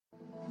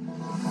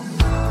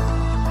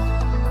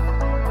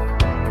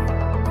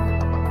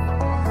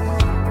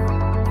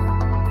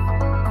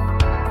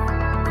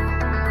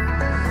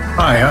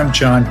Hi, I'm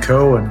John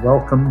Coe, and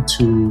welcome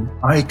to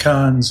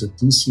Icons of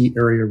DC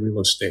Area Real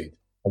Estate,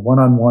 a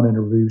one-on-one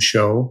interview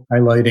show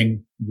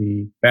highlighting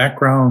the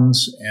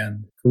backgrounds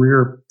and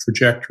career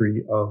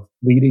trajectory of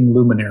leading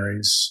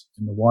luminaries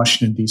in the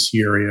Washington,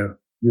 D.C. area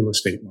real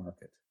estate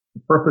market.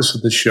 The purpose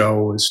of the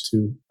show is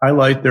to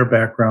highlight their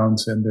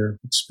backgrounds and their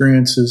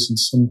experiences and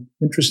some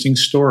interesting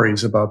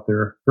stories about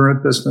their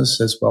current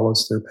business as well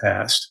as their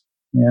past,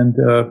 and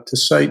to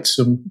cite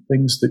some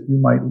things that you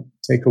might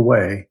take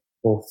away,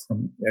 both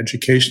from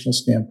educational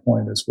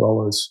standpoint as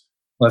well as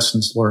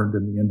lessons learned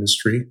in the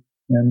industry,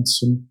 and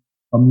some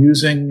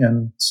amusing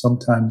and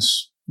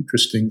sometimes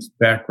interesting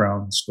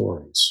background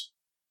stories.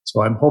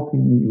 So I'm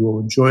hoping that you will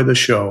enjoy the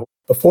show.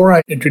 Before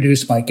I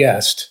introduce my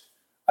guest,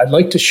 I'd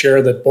like to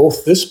share that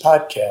both this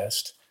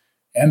podcast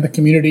and the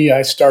community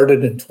I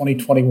started in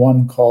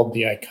 2021 called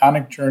The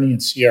Iconic Journey in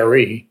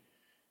CRE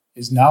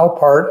is now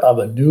part of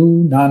a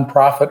new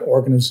nonprofit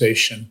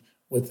organization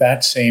with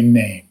that same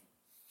name.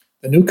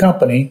 The new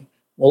company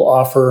will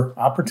offer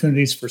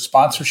opportunities for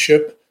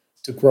sponsorship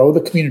to grow the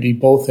community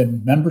both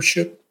in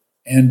membership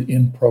and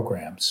in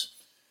programs.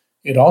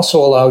 It also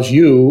allows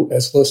you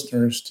as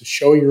listeners to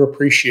show your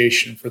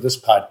appreciation for this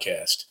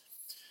podcast,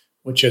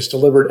 which has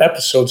delivered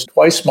episodes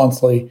twice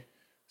monthly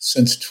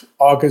since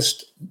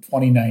August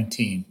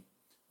 2019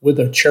 with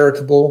a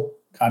charitable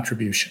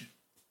contribution.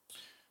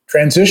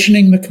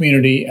 Transitioning the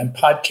community and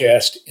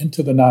podcast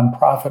into the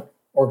nonprofit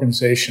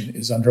organization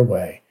is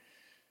underway.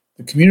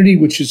 The community,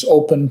 which is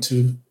open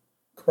to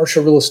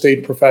commercial real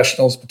estate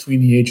professionals between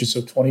the ages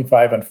of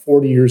 25 and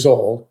 40 years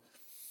old,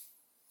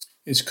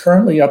 is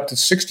currently up to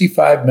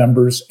 65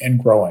 members and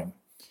growing.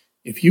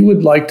 If you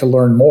would like to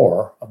learn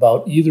more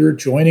about either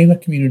joining the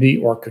community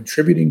or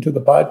contributing to the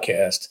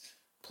podcast,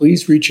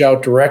 please reach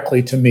out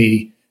directly to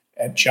me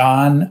at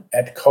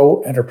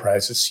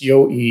john@coenterprises,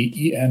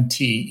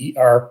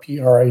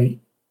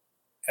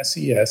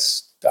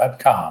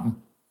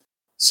 coenterprises.com.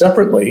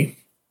 Separately,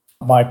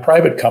 my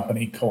private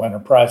company,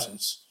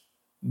 Coenterprises,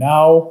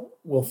 now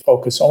will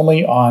focus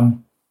only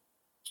on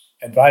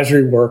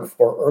advisory work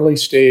for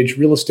early-stage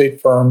real estate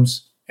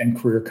firms and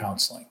career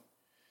counseling.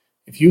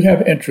 If you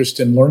have interest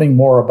in learning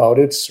more about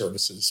its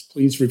services,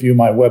 please review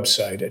my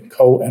website at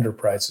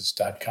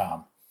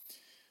coenterprises.com.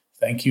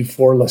 Thank you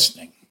for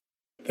listening.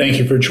 Thank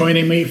you for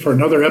joining me for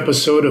another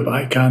episode of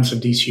Icons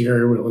of DC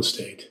Area Real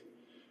Estate.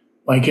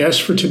 My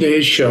guest for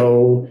today's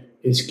show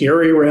is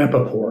Gary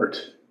Rappaport.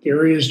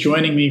 Gary is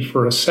joining me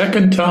for a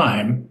second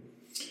time.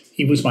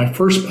 He was my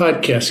first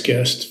podcast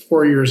guest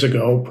 4 years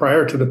ago,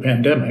 prior to the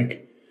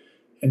pandemic.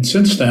 And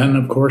since then,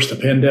 of course, the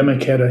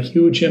pandemic had a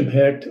huge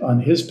impact on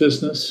his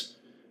business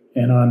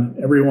and on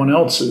everyone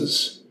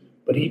else's.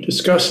 But he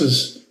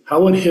discusses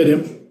how it hit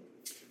him,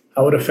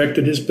 how it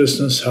affected his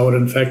business, how it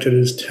affected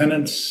his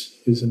tenants,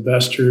 his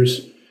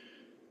investors.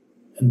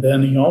 And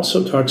then he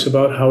also talks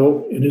about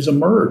how it has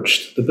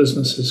emerged. The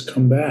business has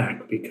come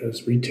back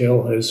because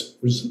retail has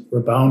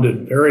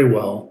rebounded very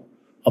well,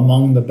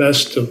 among the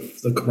best of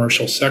the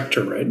commercial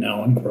sector right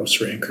now in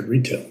grocery-anchored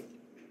retail.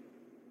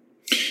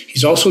 He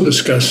also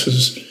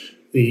discusses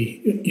the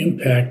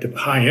impact of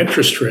high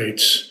interest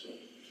rates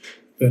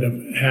that have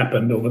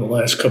happened over the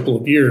last couple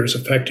of years,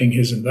 affecting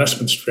his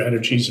investment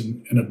strategies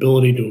and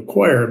ability to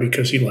acquire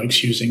because he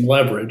likes using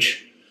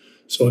leverage.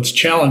 So it's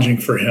challenging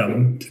for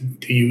him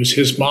to use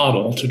his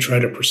model to try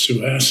to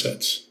pursue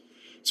assets.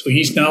 So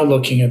he's now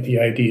looking at the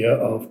idea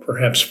of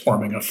perhaps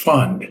forming a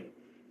fund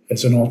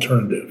as an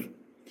alternative.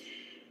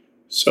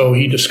 So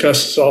he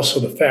discusses also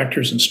the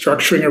factors in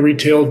structuring a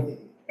retail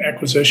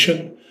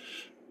acquisition.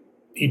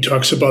 He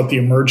talks about the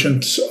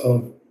emergence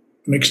of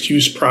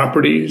mixed-use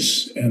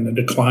properties and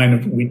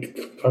we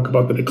talk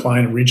about the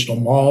decline of regional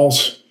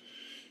malls.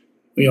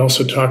 We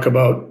also talk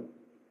about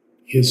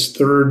his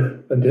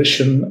third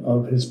edition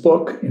of his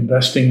book,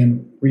 Investing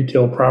in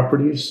Retail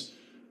Properties,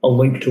 a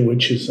link to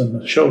which is in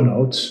the show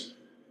notes.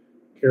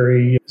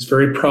 Gary is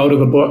very proud of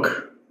the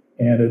book,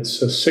 and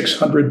it's a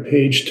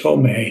 600-page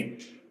tome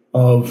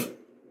of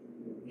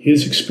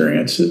his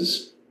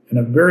experiences and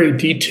a very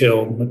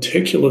detailed,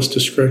 meticulous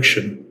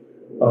description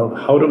of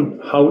how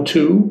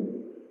to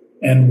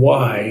and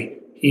why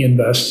he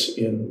invests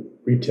in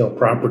retail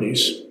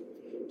properties.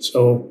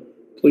 So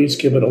please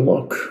give it a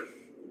look.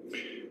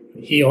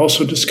 He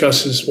also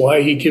discusses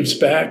why he gives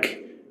back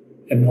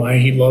and why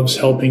he loves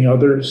helping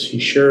others. He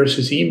shares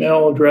his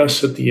email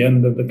address at the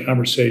end of the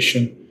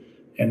conversation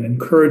and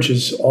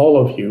encourages all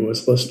of you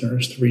as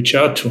listeners to reach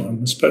out to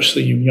him,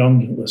 especially you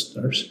young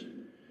listeners,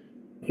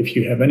 if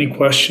you have any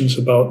questions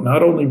about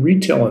not only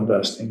retail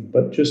investing,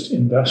 but just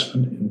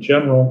investment in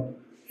general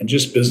and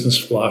just business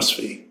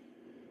philosophy.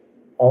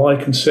 All I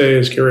can say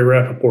is Gary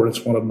Rappaport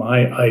is one of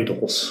my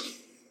idols.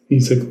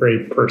 He's a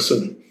great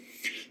person.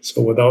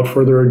 So without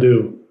further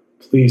ado,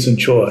 please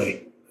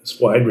enjoy this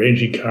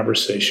wide-ranging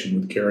conversation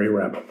with Gary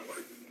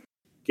Rappaport.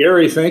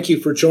 Gary, thank you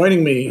for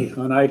joining me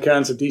on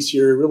Icons of DC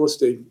Area Real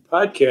Estate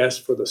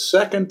podcast for the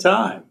second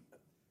time.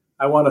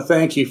 I want to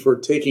thank you for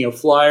taking a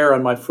flyer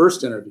on my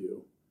first interview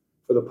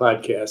for the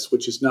podcast,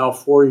 which is now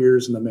 4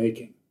 years in the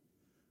making.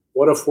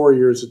 What a 4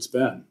 years it's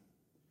been.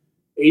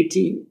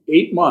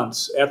 8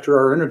 months after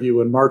our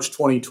interview in March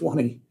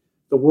 2020,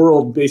 the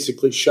world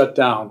basically shut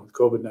down with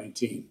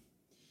COVID-19.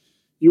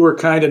 You were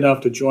kind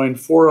enough to join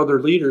 4 other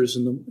leaders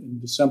in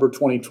December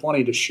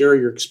 2020 to share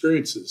your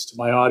experiences to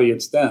my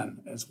audience then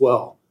as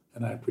well,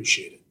 and I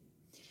appreciate it.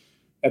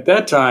 At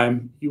that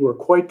time, you were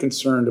quite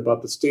concerned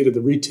about the state of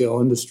the retail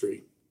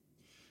industry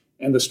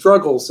and the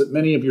struggles that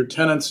many of your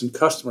tenants and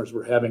customers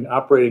were having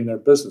operating their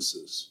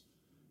businesses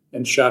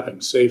and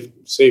shopping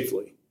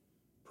safely.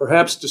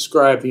 Perhaps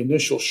describe the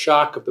initial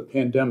shock of the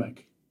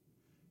pandemic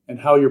and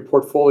how your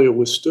portfolio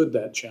withstood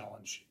that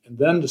challenge, and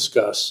then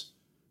discuss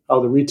how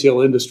the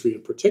retail industry,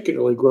 and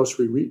particularly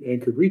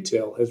grocery-anchored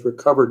retail, has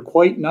recovered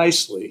quite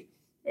nicely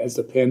as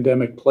the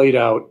pandemic played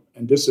out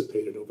and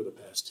dissipated over the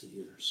past 2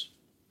 years.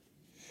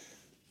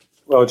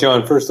 Well,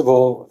 John, first of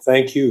all,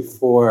 thank you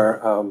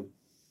for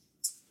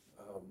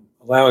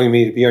allowing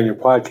me to be on your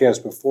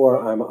podcast before.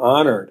 I'm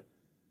honored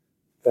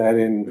that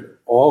in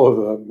all of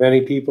the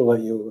many people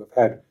that you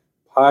have had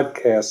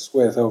podcasts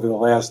with over the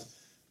last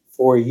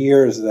 4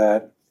 years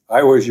that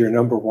I was your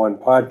number one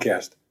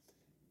podcast.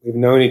 We've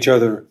known each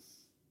other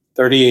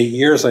 38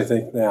 years, I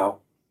think, now.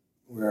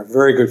 We're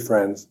very good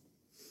friends.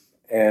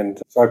 And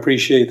so I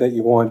appreciate that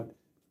you want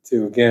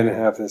to, again,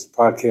 have this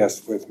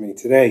podcast with me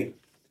today.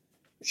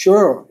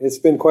 Sure, it's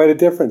been quite a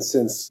difference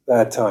since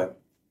that time.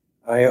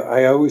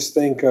 I always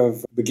think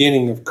of the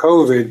beginning of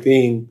COVID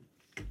being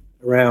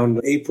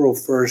around April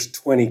 1st,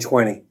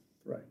 2020.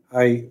 Right.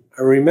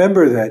 I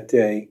remember that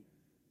day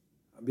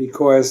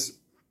because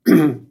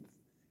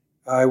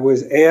I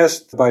was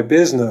asked by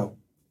Bisno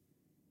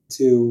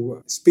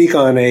to speak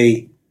on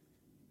a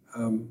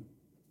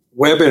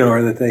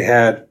webinar that they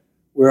had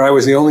where I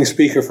was the only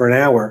speaker for an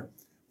hour,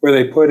 where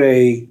they put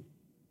a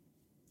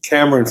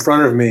camera in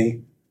front of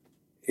me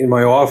in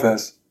my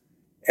office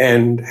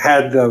and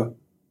had the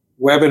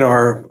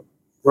webinar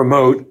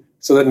remote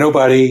so that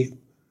nobody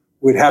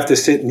would have to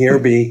sit near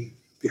me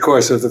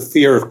because of the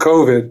fear of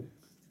COVID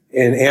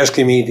and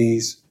asking me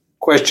these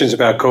questions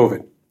about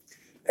COVID.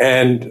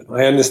 And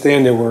I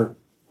understand there were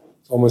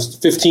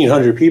almost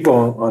 1,500 people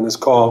on this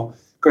call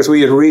because it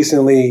had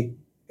recently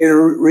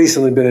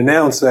been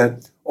announced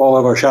that all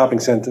of our shopping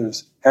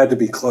centers had to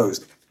be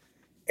closed.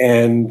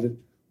 And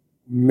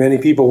many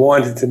people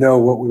wanted to know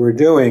what we were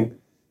doing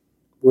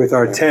with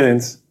our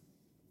tenants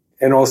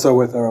and also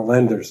with our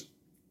lenders.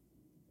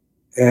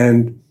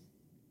 And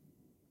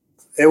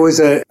it was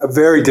a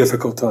very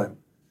difficult time.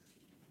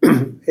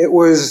 It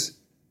was,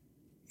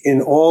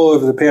 in all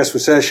of the past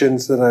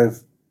recessions that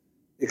I've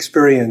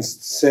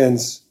experienced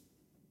since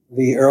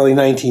the early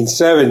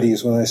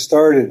 1970s when I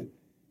started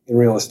in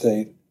real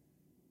estate,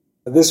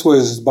 this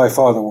was by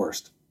far the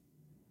worst.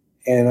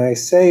 And I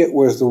say it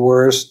was the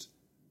worst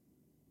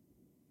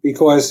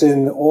because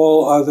in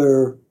all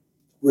other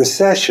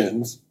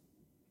recessions,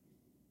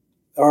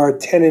 our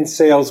tenant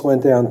sales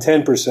went down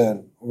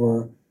 10%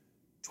 or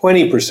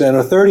 20%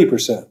 or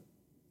 30%,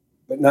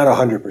 but not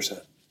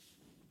 100%.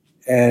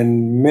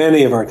 And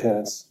many of our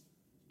tenants,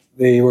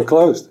 they were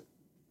closed,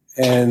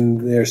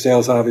 and their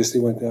sales obviously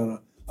went down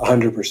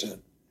 100%.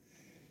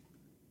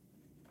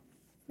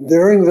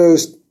 During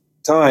those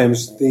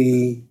times,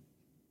 I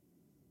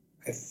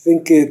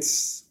think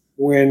it's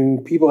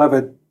when people have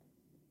an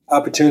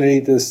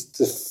opportunity to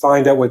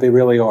find out what they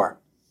really are.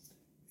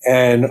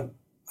 And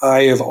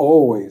I have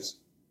always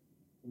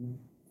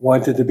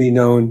wanted to be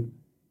known,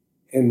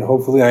 and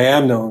hopefully I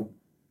am known,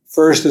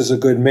 first as a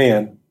good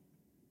man,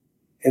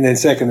 and then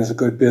second as a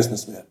good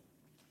businessman.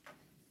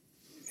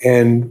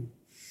 And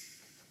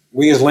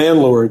we as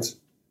landlords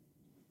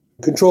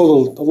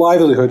control the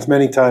livelihoods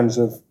many times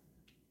of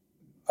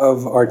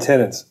our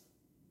tenants,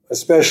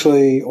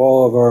 especially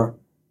all of our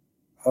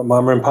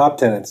mom and pop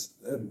tenants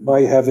that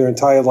might have their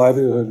entire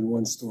livelihood in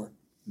one store.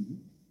 Mm-hmm.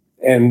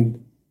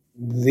 And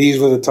these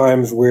were the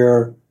times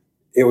where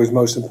it was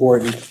most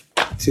important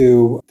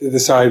to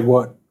decide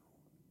what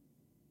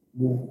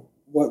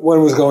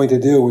one was going to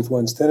do with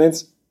one's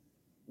tenants,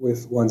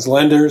 with one's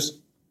lenders,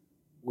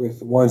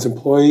 with one's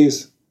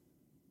employees,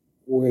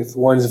 with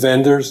one's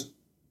vendors,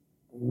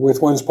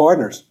 with one's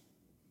partners.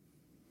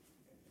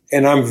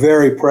 And I'm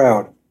very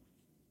proud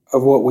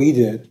of what we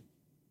did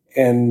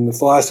and the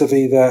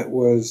philosophy that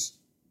was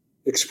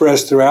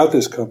expressed throughout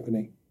this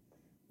company.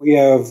 We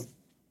had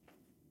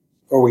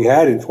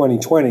in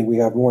 2020, we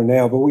have more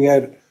now, but we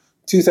had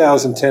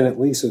 2,000 tenant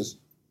leases.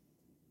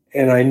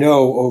 And I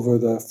know over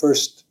the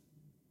first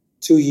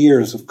 2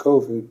 years of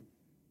COVID,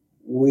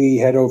 we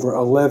had over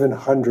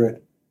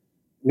 1,100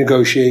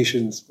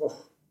 negotiations,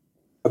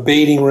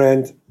 abating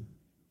rent,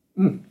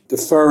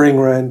 deferring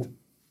rent,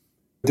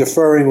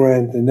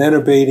 and then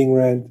abating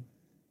rent,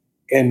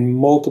 and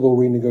multiple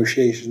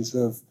renegotiations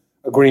of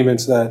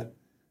agreements that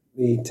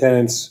the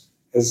tenants,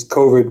 as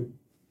COVID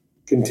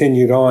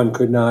continued on,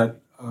 could not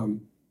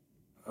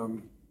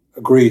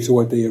agree to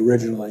what they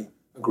originally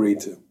agreed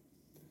to.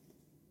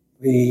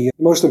 The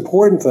most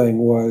important thing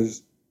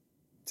was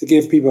to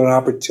give people an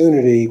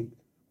opportunity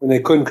when they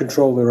couldn't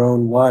control their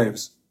own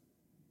lives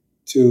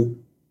to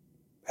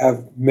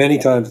have many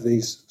times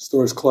these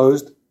stores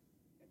closed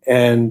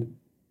and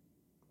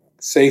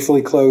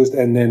safely closed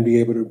and then be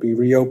able to be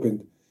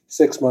reopened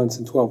 6 months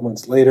and 12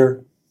 months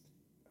later,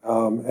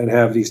 and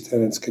have these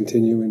tenants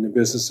continue in the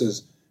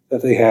businesses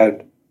that they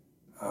had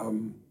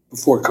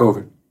before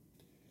COVID.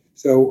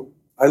 So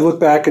I look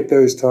back at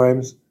those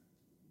times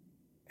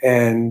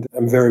and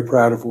I'm very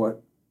proud of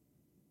what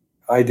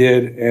I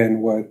did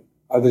and what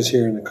others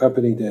here in the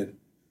company did.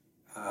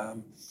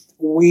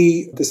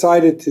 We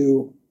decided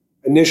to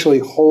initially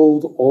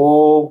hold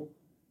all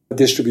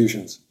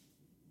distributions.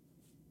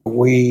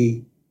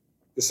 We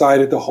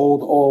decided to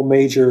hold all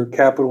major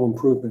capital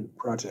improvement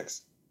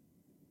projects.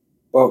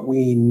 But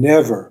we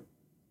never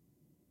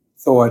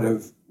thought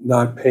of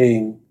not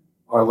paying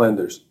our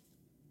lenders.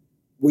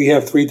 We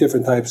have three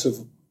different types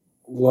of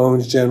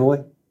loans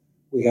generally.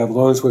 We have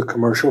loans with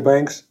commercial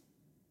banks,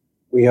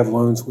 we have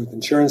loans with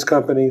insurance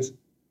companies,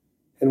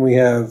 and we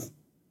have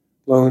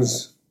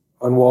loans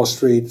on Wall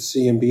Street,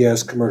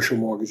 CMBS, commercial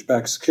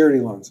mortgage-backed security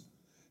loans.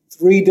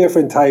 Three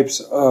different types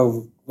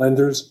of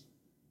lenders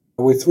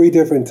with three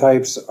different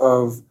types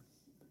of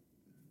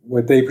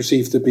what they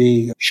perceive to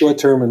be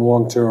short-term and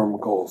long-term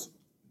goals.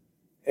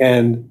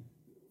 And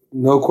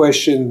no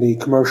question, the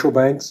commercial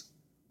banks,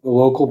 the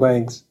local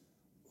banks,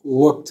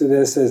 look to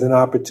this as an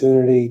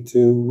opportunity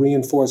to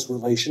reinforce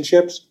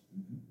relationships,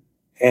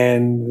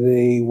 and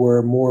they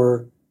were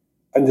more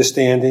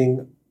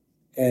understanding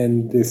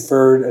and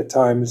deferred at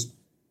times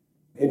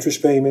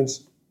interest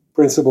payments,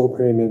 principal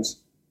payments,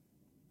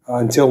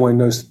 until when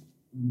those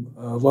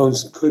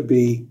loans could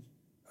be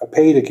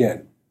paid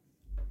again.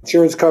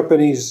 Insurance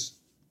companies,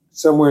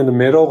 somewhere in the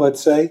middle,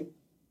 let's say,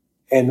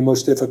 and the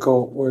most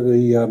difficult were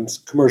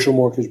the commercial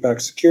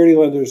mortgage-backed security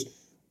lenders,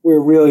 where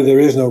really there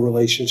is no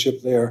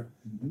relationship there,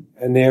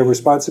 and their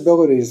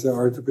responsibilities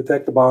are to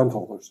protect the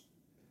bondholders.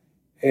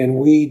 And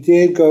we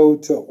did go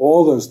to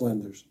all those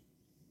lenders,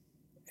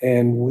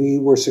 and we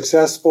were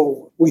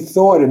successful. We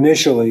thought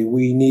initially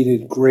we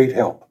needed great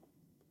help.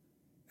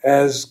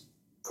 As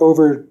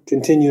COVID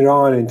continued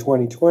on in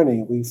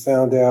 2020, we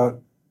found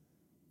out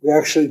we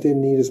actually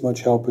didn't need as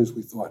much help as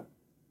we thought.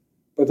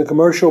 But the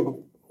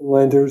commercial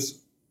lenders,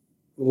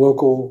 the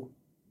local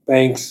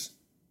banks,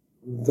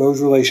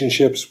 those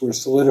relationships were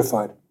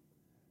solidified.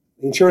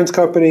 The insurance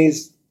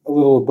companies, a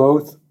little of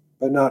both,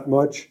 but not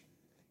much.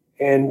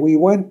 And we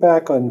went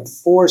back on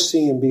 4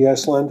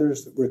 CMBS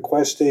lenders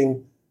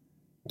requesting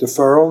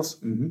deferrals,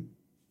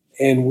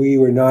 and we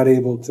were not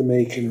able to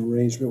make an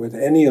arrangement with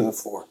any of the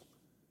 4.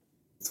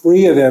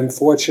 3 of them,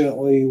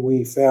 fortunately,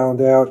 we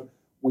found out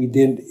we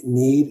didn't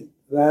need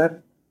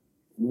that.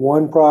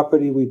 1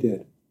 property we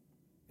did.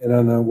 And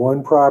on the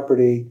 1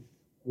 property,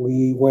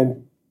 we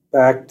went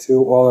back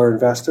to all our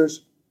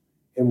investors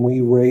and we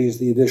raised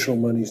the additional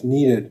monies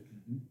needed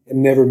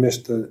and never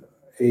missed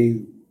a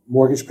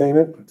mortgage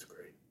payment. That's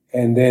great.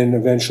 And then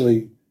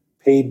eventually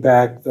paid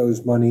back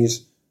those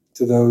monies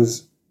to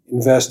those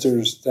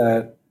investors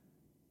that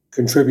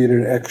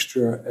contributed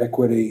extra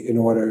equity in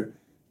order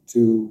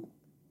to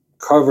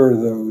cover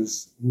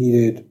those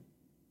needed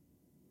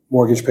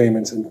mortgage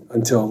payments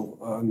until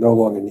no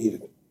longer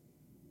needed.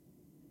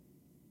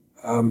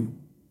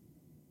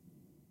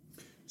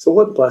 So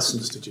what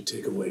lessons did you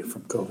take away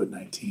from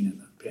COVID-19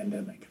 and the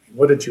pandemic? I mean,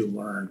 what did you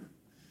learn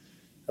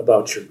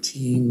about your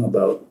team,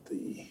 about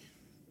the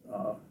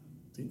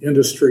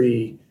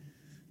industry,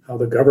 how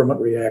the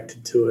government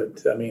reacted to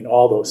it? I mean,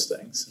 all those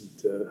things,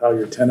 and how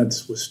your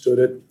tenants withstood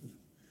it,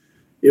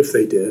 if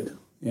they did,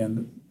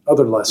 and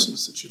other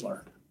lessons that you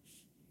learned.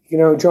 You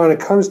know, John, it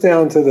comes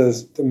down to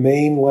the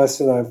main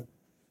lesson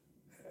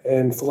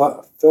and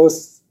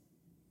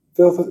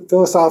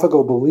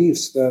philosophical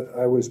beliefs that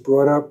I was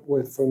brought up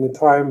with from the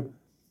time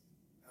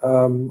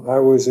I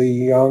was a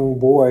young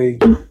boy,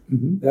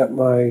 that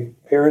my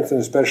parents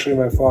and especially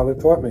my father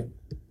taught me.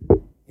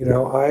 You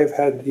know, I've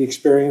had the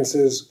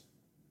experiences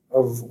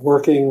of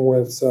working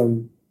with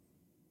some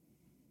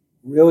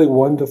really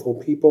wonderful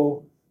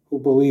people who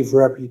believe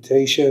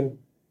reputation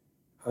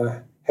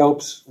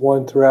helps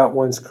one throughout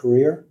one's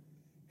career.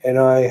 And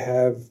I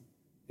have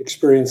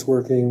experience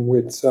working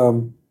with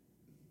some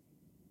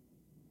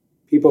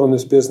people in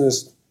this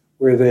business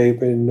where they've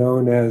been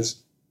known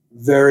as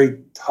very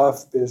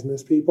tough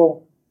business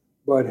people,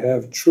 but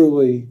have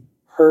truly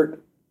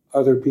hurt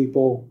other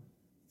people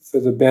for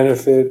the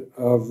benefit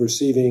of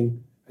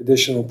receiving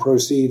additional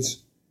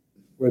proceeds,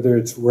 whether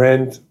it's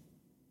rent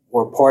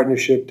or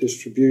partnership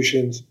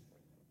distributions.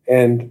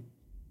 And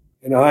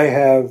I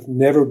have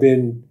never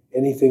been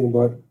anything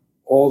but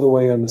all the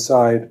way on the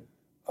side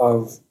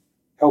of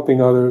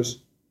helping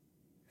others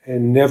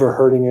and never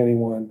hurting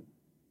anyone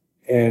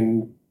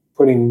and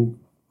putting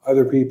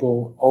other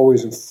people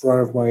always in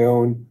front of my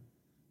own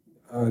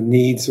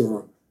needs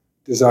or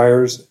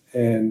desires.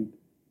 And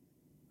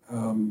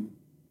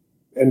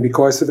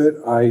because of it,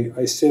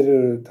 I sit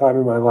at a time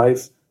in my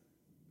life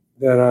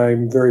that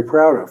I'm very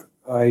proud of.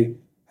 I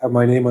have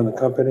my name on the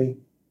company.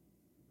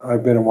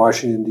 I've been in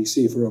Washington,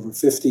 D.C. for over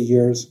 50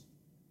 years.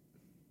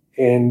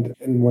 And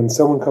when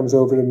someone comes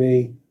over to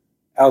me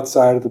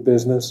outside of the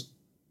business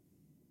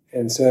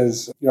and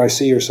says, you know, I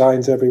see your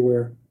signs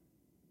everywhere,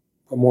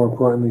 but more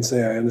importantly,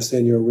 say, I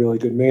understand you're a really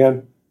good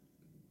man.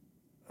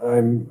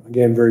 I'm,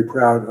 again, very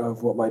proud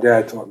of what my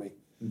dad taught me.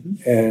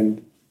 Mm-hmm.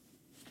 And,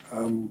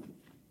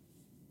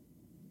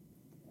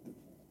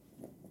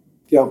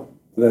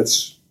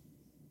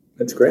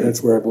 that's great.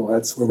 That's where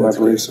my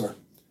beliefs are.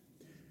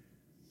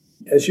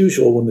 As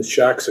usual, when the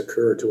shocks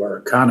occur to our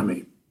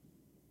economy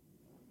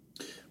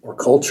or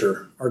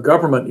culture, our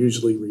government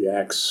usually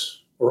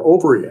reacts or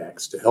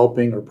overreacts to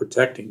helping or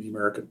protecting the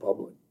American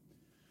public.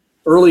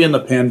 Early in the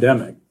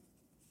pandemic,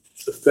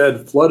 the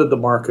Fed flooded the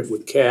market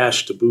with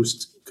cash to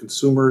boost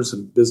consumers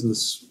and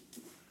business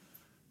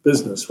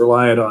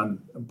reliant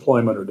on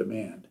employment or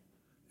demand.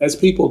 As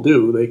people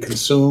do, they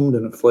consumed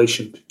and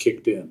inflation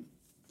kicked in.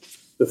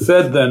 The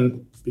Fed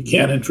then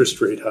began interest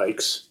rate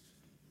hikes,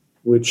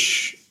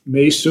 which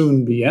may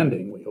soon be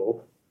ending, we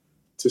hope,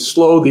 to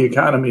slow the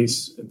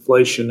economy's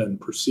inflation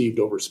and perceived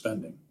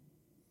overspending.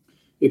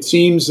 It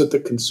seems that the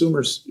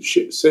consumer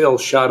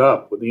sales shot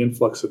up with the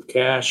influx of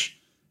cash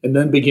and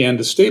then began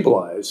to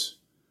stabilize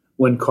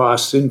when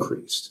costs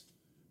increased.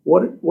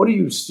 What are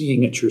you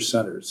seeing at your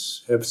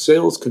centers? Have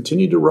sales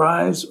continued to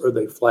rise, or are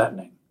they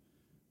flattening?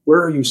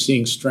 Where are you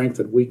seeing strength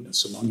and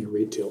weakness among your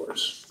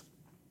retailers?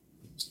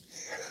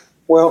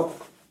 Well,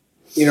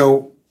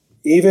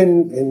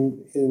 even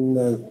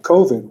in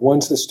COVID,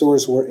 once the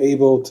stores were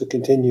able to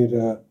continue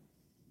to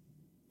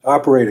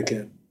operate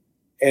again,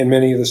 and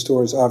many of the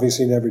stores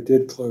obviously never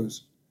did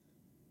close,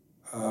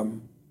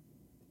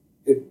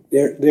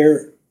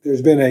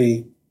 there's been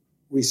a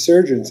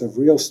resurgence of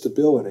real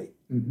stability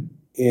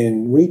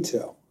in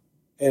retail,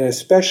 and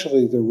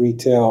especially the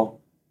retail,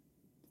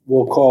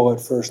 we'll call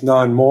it first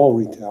non-mall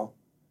retail,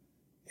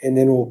 and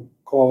then we'll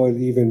call it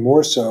even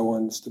more so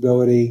on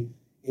stability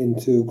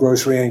into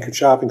grocery-anchored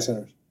shopping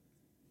centers.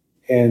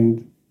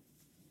 And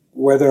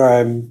whether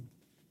I'm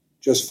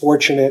just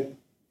fortunate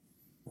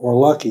or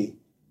lucky,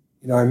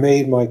 I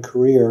made my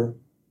career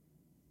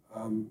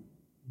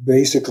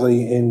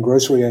basically in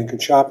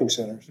grocery-anchored shopping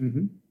centers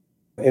in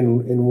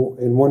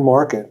one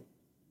market.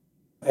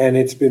 And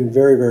it's been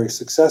very, very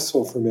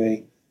successful for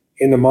me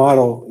in the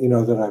model,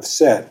 that I've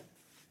set.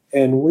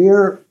 And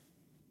we're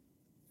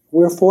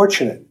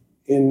fortunate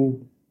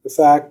in the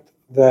fact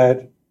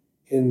that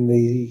in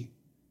the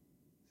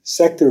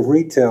sector of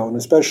retail, and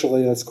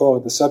especially, let's call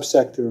it the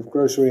subsector of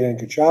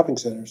grocery-anchored shopping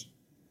centers,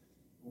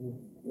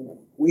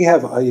 we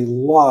have a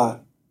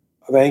lot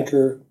of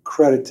anchor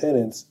credit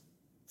tenants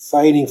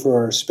fighting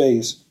for our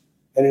space,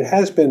 and it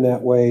has been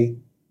that way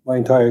my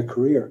entire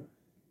career.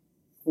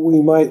 We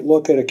might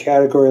look at a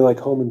category like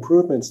home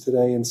improvements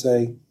today and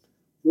say,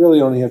 we really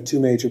only have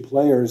two major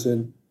players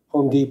in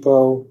Home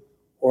Depot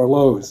or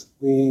Lowe's.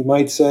 We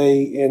might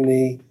say in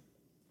the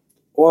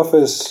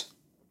office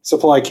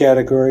supply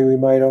category, we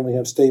might only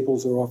have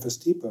Staples or Office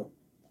Depot.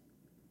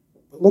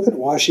 But look at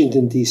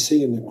Washington,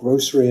 D.C. in the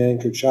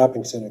grocery-anchored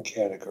shopping center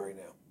category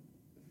now.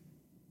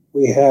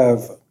 We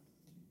have,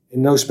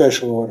 in no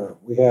special order,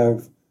 we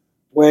have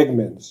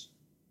Wegmans,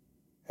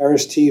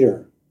 Harris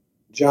Teeter,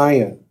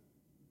 Giant,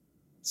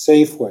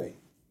 Safeway,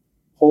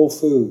 Whole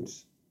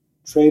Foods,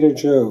 Trader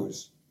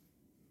Joe's,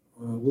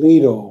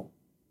 Lidl,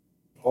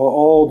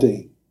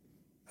 Aldi.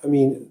 I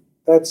mean,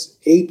 that's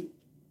 8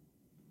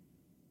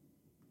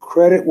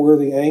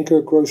 credit-worthy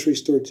anchor grocery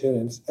store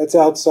tenants. That's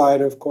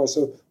outside, of course,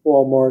 of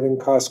Walmart and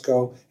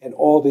Costco and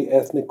all the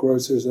ethnic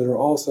grocers that are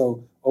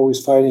also always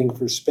fighting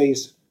for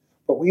space.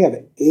 But we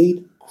have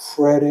 8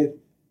 credit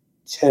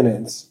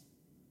tenants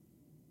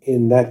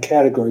in that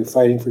category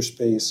fighting for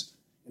space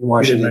in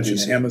Washington, D.C. You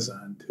didn't mention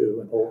Amazon, too.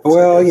 And Whole Foods,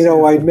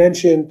 well, I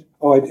mentioned,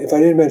 if I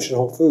didn't mention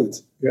Whole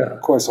Foods, yeah, of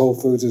course, Whole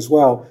Foods as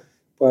well.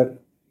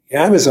 But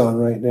Amazon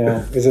right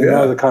now is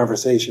another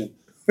conversation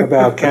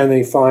about can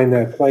they find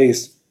that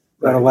place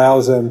that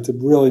allows them to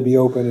really be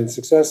open and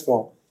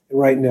successful. And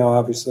right now,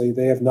 obviously,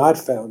 they have not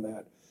found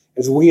that,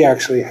 as we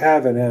actually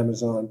have an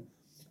Amazon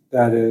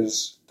that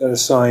is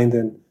signed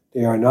and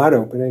they are not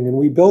opening. And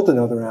we built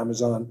another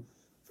Amazon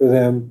for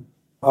them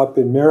up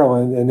in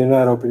Maryland, and they're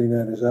not opening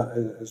that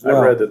as well.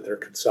 I read that they're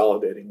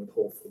consolidating with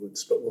Whole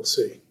Foods, but we'll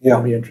see. Yeah.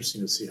 It'll be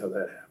interesting to see how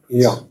that happens.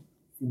 Yeah.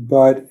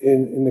 But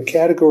in the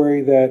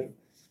category that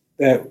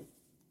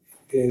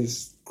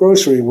is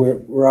grocery,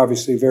 we're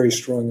obviously very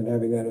strong in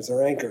having that as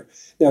our anchor.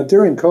 Now,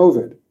 during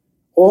COVID,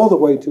 all the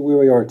way to where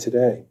we are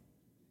today,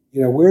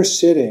 we're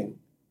sitting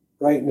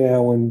right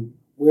now and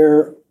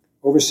we're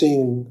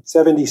overseeing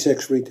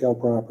 76 retail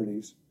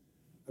properties,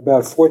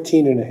 about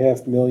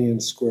 14.5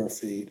 million square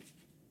feet,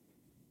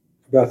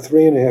 about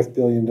 $3.5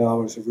 billion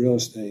of real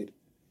estate,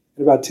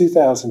 and about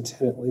 2,000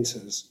 tenant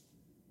leases.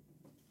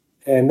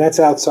 And that's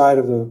outside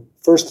of the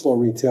first floor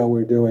retail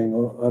we're doing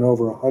on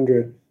over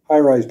 100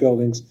 high-rise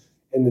buildings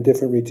and the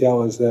different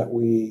retailers that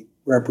we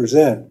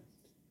represent.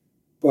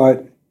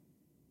 But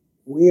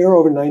we are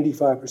over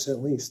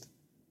 95% leased.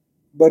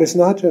 But it's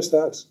not just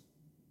us.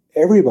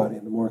 Everybody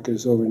in the market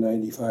is over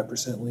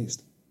 95%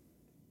 leased.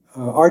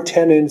 Our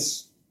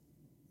tenants,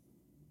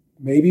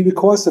 maybe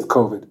because of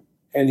COVID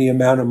and the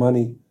amount of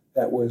money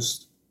that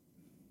was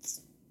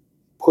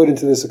put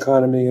into this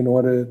economy in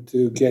order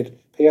to get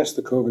past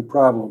the COVID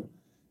problem,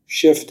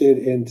 shifted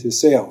into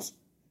sales.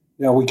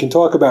 Now, we can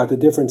talk about the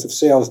difference of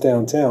sales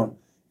downtown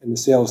and the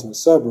sales in the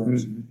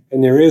suburbs,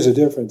 and there is a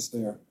difference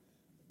there.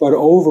 But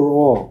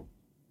overall,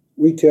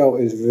 retail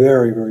is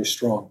very, very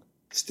strong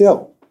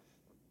still.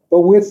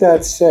 But with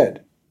that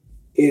said,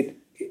 it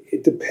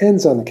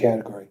depends on the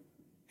category,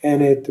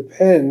 and it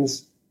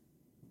depends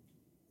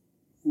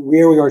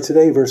where we are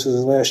today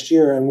versus last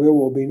year and where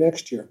we'll be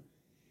next year.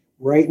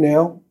 Right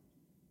now,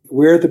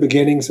 we're at the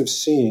beginnings of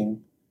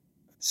seeing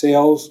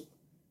sales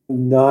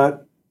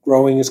not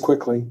growing as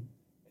quickly,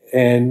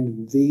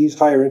 and these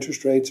higher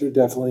interest rates are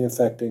definitely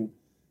affecting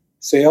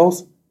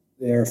sales.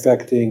 They're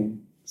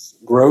affecting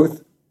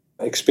growth,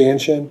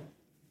 expansion.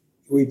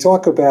 We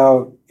talk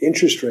about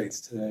interest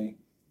rates today,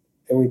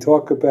 and we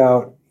talk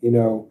about,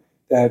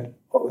 that it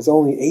was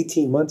only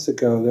 18 months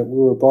ago that we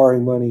were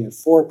borrowing money at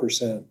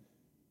 4%.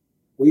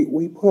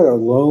 We put a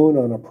loan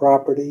on a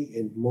property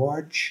in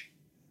March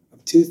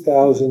of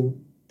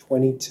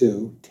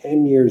 2022,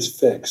 10 years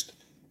fixed,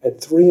 at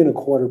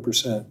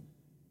 3.25%.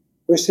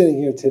 We're sitting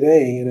here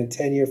today in a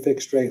 10-year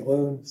fixed rate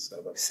loan,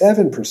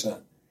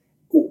 7%.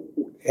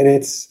 And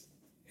it's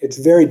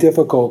very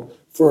difficult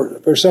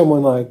for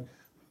someone like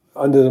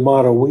under the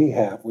model we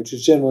have, which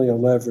is generally a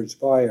leveraged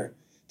buyer,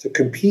 to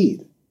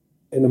compete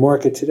in the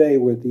market today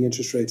with the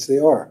interest rates they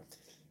are.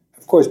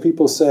 Of course,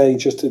 people say,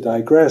 just to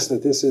digress,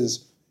 that this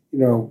is,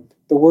 the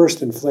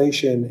worst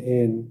inflation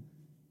in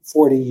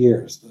 40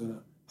 years, the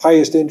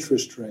highest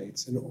interest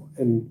rates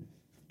in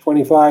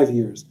 25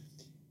 years.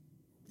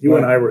 You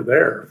and I were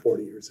there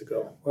 40 years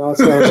ago. Well,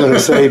 that's what I was going to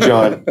say,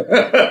 John.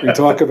 We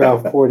talk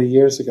about 40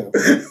 years ago.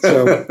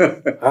 So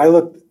I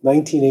looked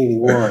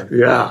 1981.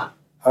 Yeah.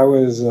 I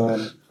was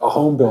a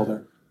home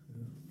builder.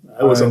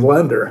 I was a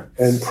lender.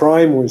 And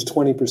prime was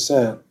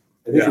 20%.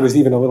 I think it was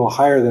even a little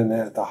higher than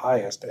that at the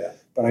highest. Yeah.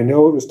 But I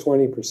know it was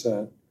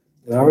 20%.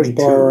 And I was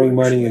borrowing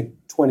money at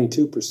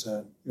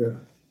 22%. Yeah.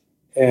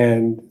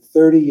 And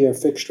 30-year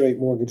fixed-rate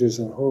mortgages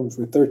on homes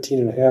were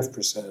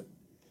 13.5%.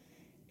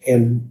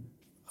 And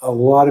a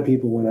lot of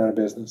people went out of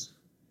business.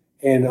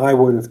 And I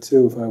would have,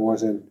 too, if I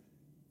wasn't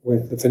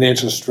with the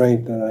financial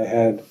strength that I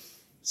had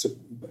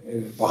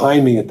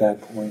behind me at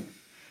that point.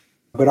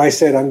 But I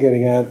said I'm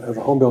getting out of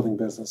the home building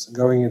business and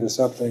going into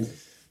something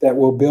that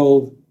will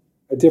build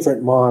a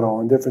different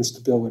model and different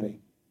stability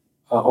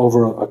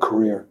over a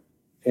career.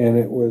 And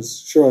it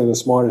was surely the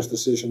smartest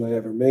decision I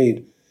ever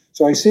made.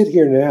 So I sit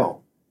here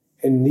now,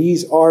 and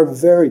these are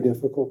very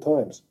difficult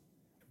times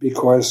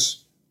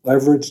because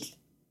leveraged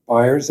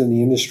buyers in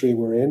the industry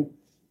we're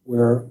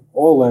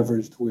all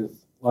leveraged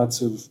with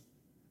lots of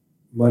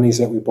monies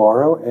that we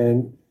borrow,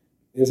 and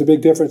there's a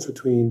big difference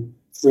between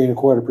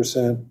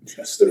 3.25% and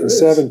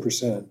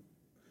 7%.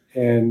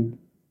 And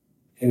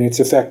it's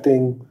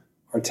affecting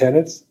our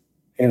tenants,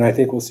 and I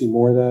think we'll see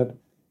more of that.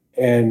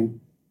 And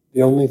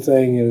the only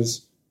thing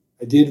is,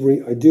 I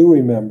do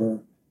remember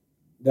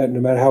that no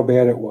matter how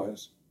bad it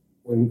was,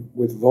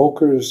 with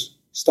Volcker's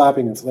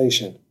stopping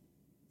inflation,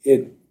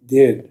 it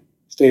did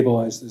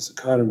stabilize the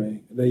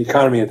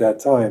economy at that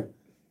time,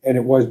 and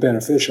it was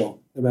beneficial,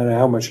 no matter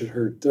how much it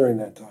hurt during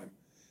that time.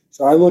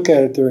 So I look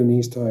at it during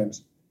these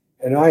times,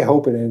 and I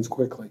hope it ends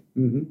quickly.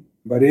 Mm-hmm.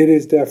 But it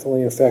is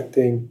definitely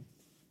affecting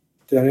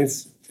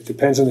tenants. It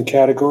depends on the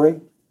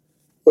category.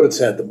 What has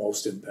had the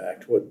most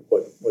impact? What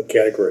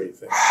category do you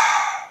think?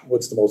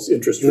 What's the most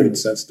interest rate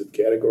sensitive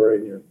category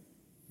in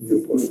your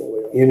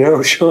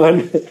portfolio?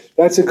 Sean,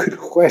 that's a good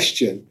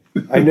question.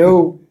 I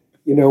know,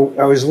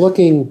 I was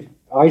looking,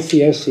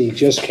 ICSC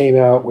just came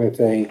out with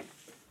a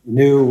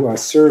new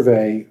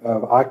survey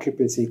of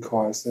occupancy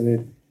costs, and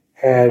it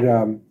had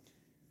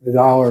the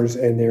dollars,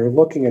 and they're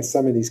looking at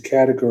some of these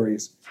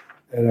categories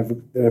that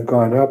have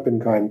gone up and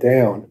gone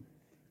down.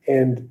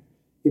 And,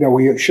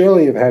 we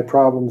surely have had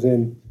problems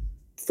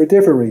for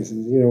different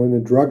reasons. In the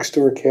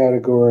drugstore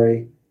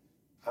category,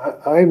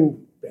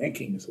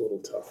 banking is a little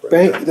tough,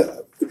 right?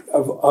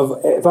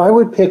 If I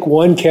would pick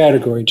one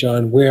category,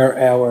 John, where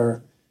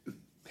our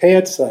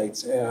pad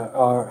sites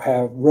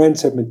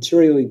rents have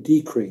materially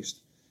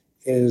decreased,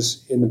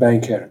 is in the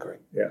bank category.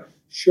 Yeah.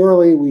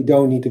 Surely we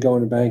don't need to go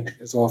in a bank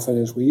as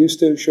often as we used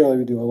to. Surely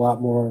we do a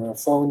lot more on our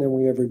phone than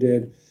we ever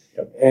did.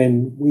 Yep.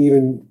 And we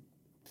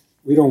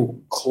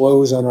don't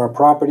close on our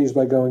properties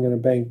by going in a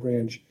bank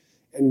branch.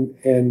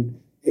 And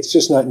it's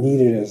just not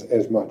needed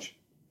as much.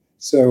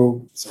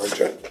 So, sorry,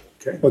 John.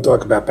 Okay. We'll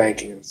talk about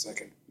banking in a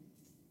second.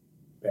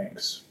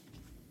 Banks.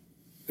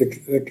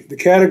 The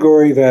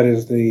category that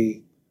is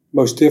the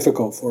most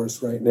difficult for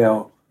us right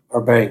now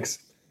are banks.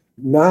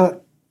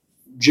 Not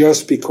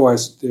just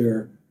because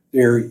the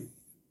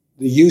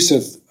use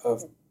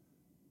of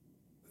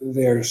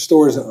their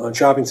stores on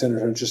shopping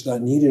centers are just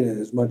not needed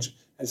as much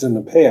as in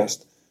the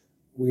past.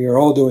 We are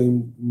all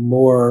doing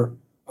more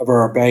of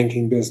our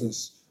banking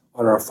business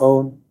on our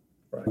phone.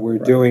 Right, We're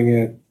doing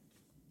it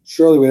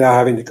surely without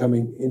having to come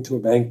into a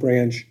bank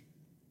branch.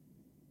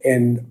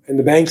 And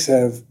the banks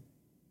have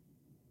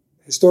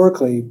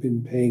historically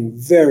been paying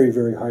very,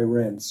 very high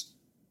rents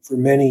for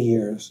many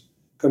years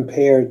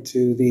compared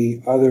to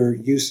the other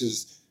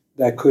uses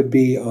that could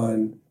be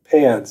on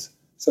pads,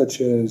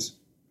 such as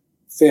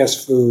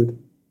fast food,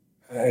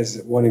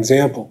 as one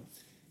example,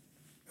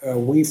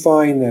 we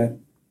find that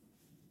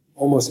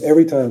almost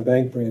every time a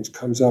bank branch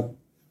comes up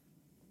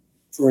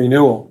for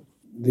renewal,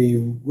 the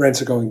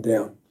rents are going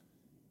down.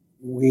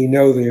 We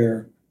know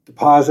their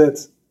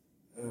deposits.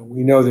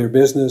 We know their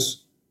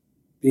business,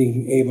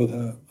 being able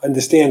to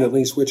understand at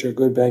least which are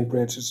good bank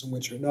branches and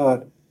which are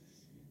not.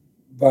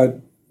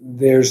 But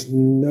there's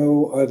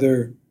no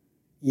other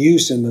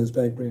use in those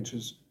bank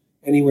branches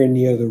anywhere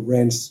near the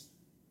rents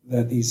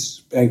that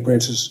these bank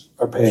branches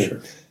are paying.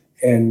 Sure.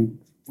 And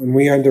when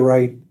we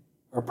underwrite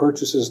our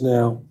purchases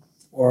now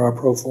or our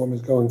pro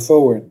formas going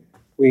forward,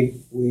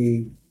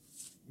 we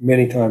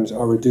many times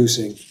are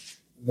reducing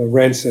the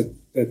rents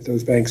that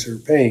those banks are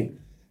paying.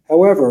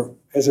 However,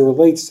 as it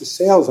relates to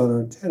sales on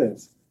our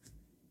tenants,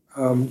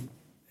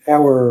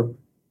 our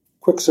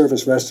quick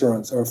service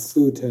restaurants, our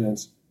food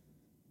tenants,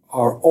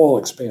 are all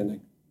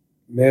expanding.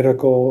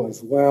 Medical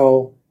as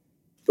well.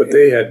 But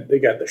they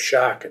got the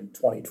shock in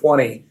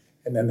 2020,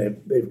 and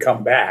then they've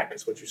come back,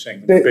 is what you're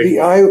saying.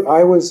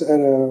 I was at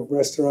a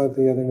restaurant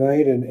the other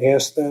night and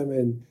asked them,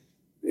 and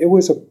it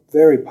was a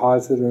very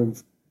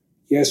positive,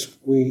 yes,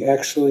 we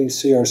actually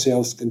see our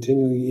sales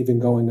continually even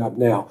going up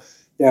now.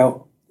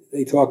 Now,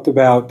 they talked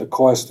about the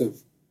cost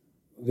of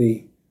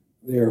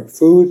their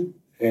food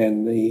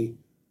and the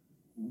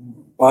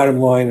bottom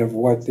line of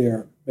what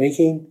they're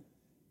making,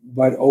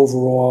 but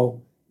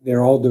overall,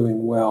 they're all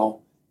doing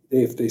well.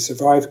 If they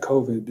survived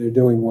COVID, they're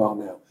doing well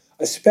now,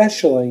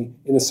 especially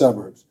in the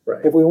suburbs.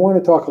 Right. If we want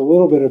to talk a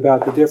little bit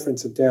about the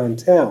difference of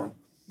downtown,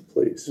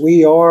 please.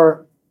 We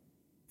are,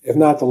 if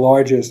not the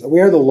largest,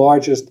 we are the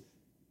largest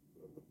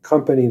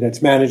company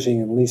that's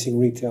managing and leasing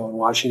retail in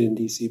Washington,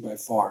 D.C. by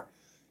far.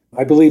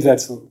 I believe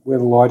we're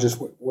the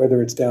largest,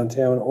 whether it's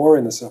downtown or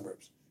in the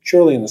suburbs,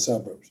 surely in the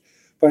suburbs.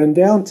 But in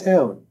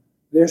downtown,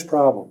 there's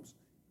problems.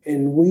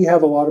 And we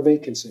have a lot of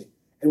vacancy.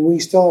 And we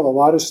still have a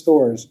lot of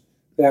stores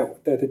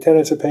that the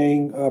tenants are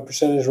paying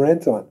percentage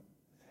rent on.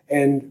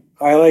 And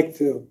I like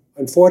to,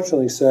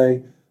 unfortunately,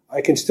 say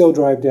I can still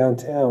drive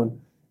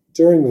downtown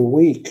during the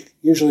week,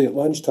 usually at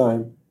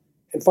lunchtime,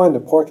 and find a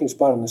parking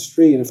spot on the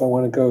street if I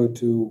want to go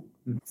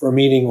for a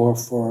meeting or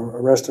for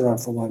a restaurant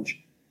for lunch.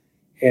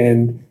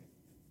 And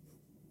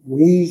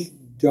we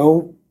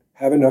don't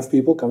have enough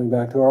people coming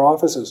back to our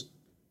offices.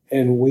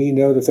 And we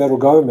know the federal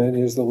government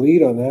is the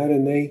lead on that,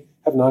 and they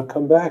have not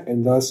come back.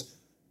 And thus,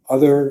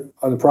 other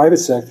on the private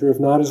sector have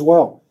not as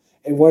well.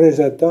 And what has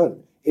that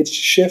done? It's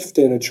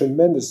shifted a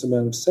tremendous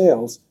amount of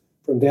sales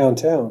from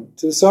downtown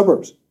to the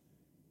suburbs.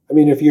 I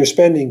mean, if you're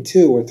spending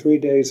 2 or 3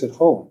 days at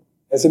home,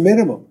 as a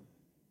minimum,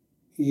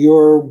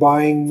 you're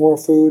buying more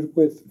food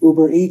with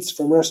Uber Eats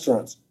from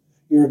restaurants.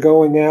 You're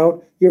going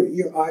out.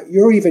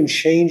 You're even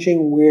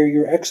changing where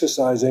you're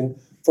exercising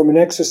from an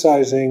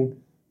exercising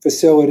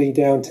facility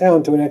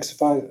downtown to an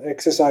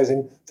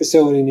exercising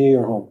facility near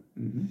your home.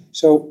 Mm-hmm.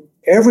 So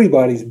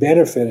everybody's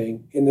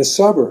benefiting in the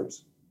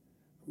suburbs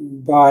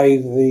by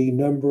the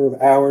number of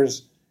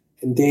hours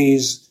and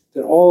days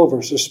that all of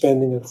us are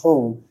spending at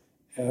home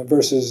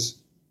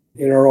versus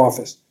in our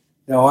office.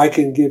 Now, I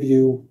can give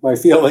you my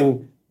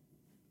feeling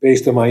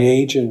based on my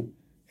age and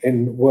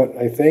what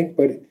I think,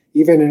 but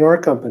even in our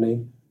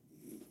company,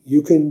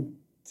 you can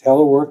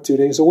telework 2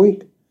 days a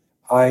week.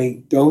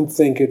 I don't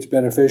think it's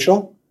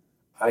beneficial.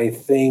 I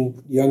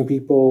think young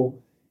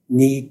people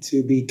need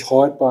to be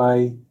taught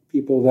by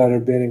people that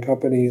have been in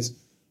companies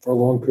for a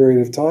long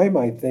period of time.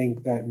 I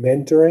think that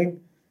mentoring,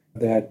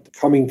 that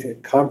coming to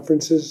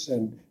conferences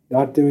and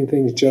not doing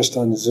things just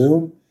on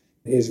Zoom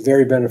is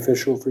very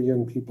beneficial for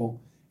young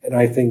people. And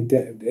I think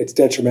that it's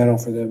detrimental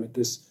for them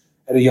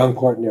at a young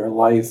part in their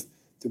life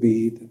to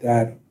be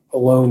that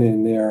alone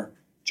in their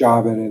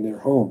job and in their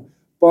home.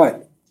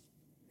 But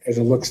as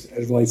it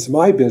relates to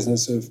my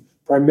business of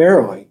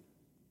primarily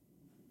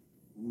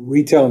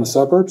retail in the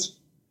suburbs,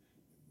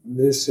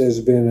 this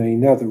has been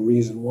another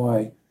reason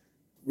why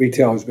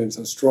retail has been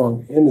so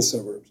strong in the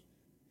suburbs.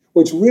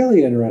 What's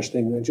really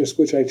interesting,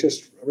 which I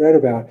just read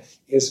about,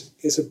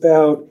 is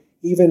about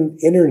even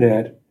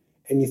internet,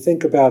 and you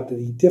think about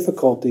the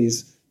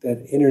difficulties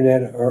that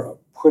internet are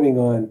putting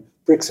on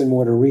bricks and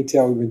mortar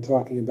retail. We've been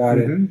talking about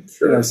it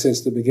sure.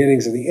 Since the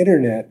beginnings of the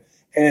internet,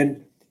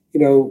 and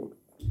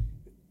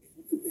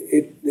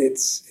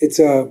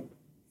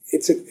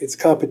it's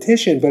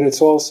competition, but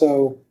it's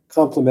also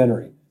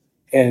complementary.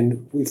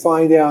 And we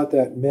find out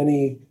that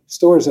many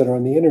stores that are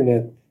on the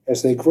internet,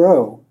 as they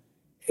grow,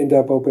 end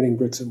up opening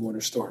bricks and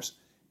mortar stores.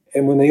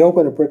 And when they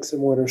open a bricks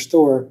and mortar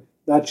store,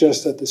 not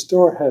just that the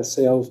store has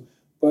sales,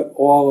 but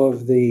all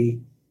of the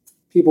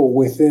people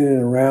within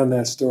and around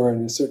that store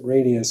in a certain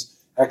radius,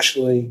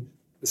 actually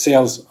the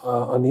sales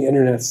on the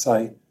internet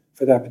site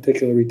for that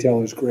particular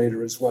retailer is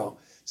greater as well.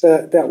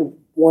 So that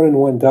 1 and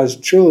 1 does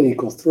truly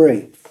equal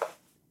 3.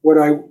 What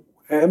I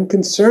am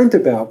concerned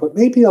about, but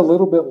maybe a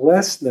little bit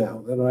less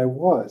now than I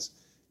was,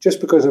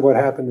 just because of what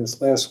happened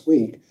this last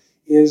week,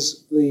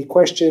 is the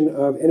question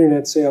of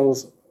internet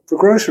sales for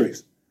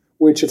groceries,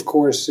 which of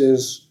course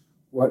is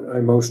what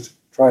I most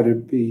try to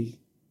be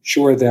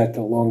sure that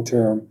the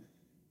long-term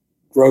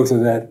growth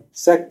of that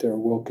sector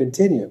will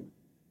continue.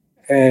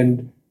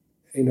 And,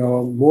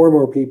 more and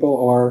more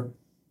people are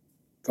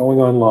going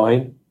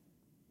online,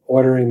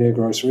 ordering their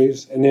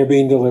groceries, and they're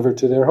being delivered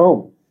to their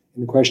home.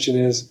 And the question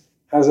is,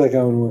 how's that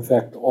going to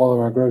affect all of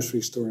our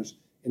grocery stores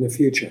in the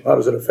future? How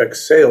does it affect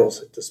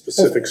sales at the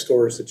specific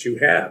stores that you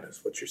have, is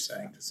what you're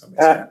saying to some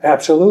extent?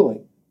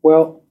 Absolutely.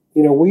 Well,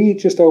 we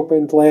just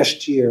opened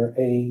last year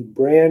a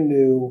brand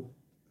new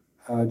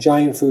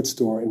Giant food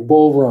store in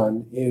Bull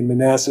Run in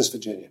Manassas,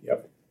 Virginia.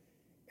 Yep.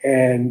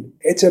 And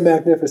it's a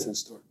magnificent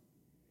store.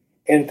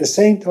 And at the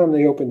same time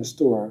they opened the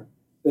store,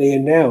 they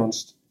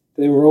announced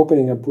they were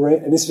opening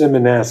and this is in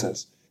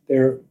Manassas,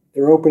 they're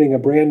opening a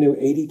brand new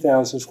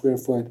 80,000 square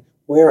foot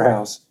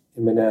warehouse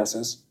in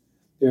Manassas,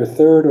 their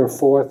third or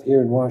fourth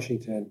here in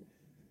Washington,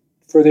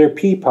 for their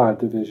Peapod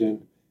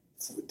division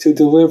to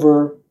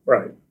deliver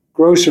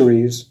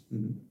groceries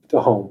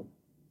to home.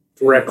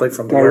 Directly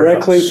from the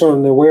warehouse.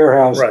 From the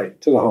warehouse Right.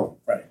 to the home.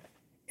 Right.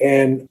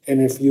 And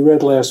if you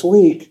read last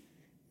week,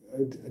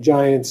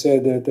 Giant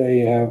said that they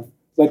have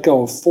let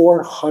go of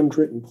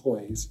 400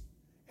 employees,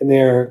 and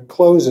they're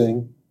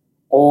closing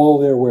all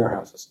their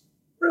warehouses.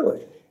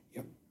 Really?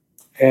 Yep.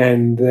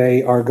 And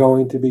they are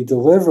going to be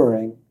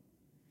delivering,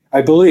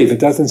 I believe, it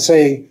doesn't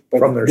say, but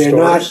from their they're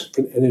stores?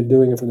 not, and they're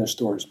doing it from their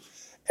stores.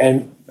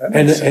 And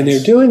That and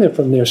they're doing it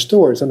from their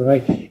stores. And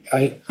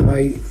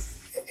I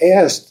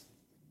asked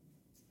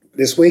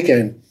this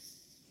weekend,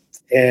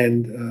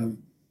 and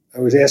I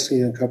was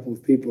asking a couple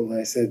of people, and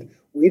I said,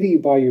 where do you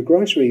buy your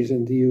groceries,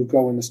 and do you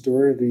go in the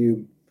store, or do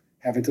you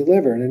have it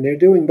delivered? And they're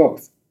doing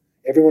both.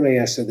 Everyone I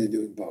asked said they're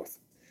doing both.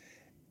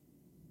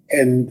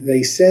 And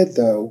they said,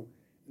 though,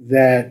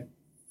 that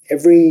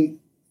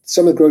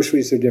some of the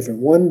groceries are different.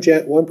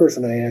 One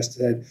person I asked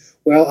said,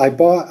 well, I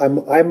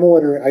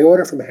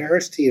order from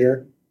Harris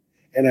Teeter,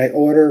 and I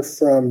order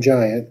from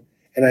Giant,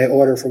 and I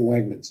order from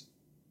Wegmans.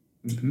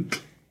 Mm-hmm. He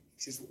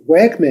says,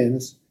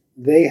 Wegmans,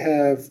 they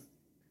have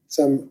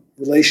some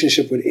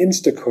relationship with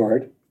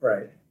Instacart,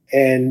 Right.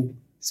 and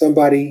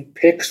somebody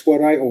picks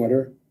what I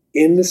order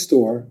in the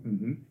store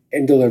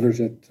and delivers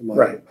it to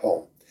my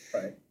home.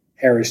 Right.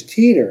 Harris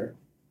Teeter,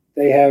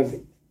 they have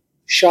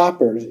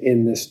shoppers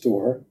in the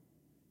store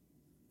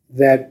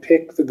that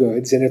pick the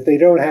goods, and if they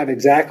don't have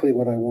exactly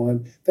what I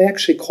want, they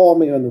actually call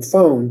me on the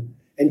phone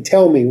and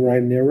tell me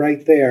they're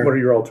right there. What are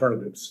your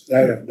alternatives?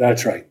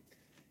 That's right.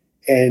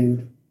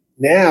 And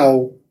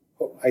now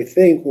I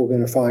think we're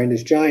going to find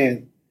is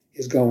Giant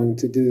is going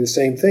to do the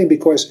same thing,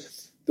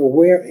 because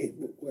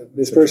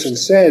this person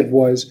said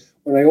was,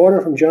 when I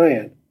order from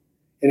Giant,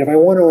 and if I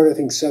want to order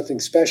something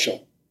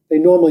special, they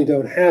normally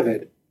don't have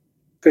it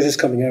because it's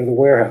coming out of the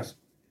warehouse.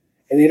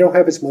 And they don't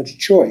have as much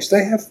choice.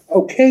 They have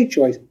okay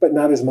choice, but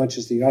not as much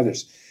as the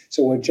others.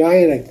 So what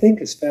Giant, I think,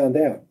 has found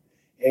out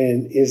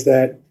is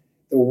that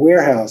the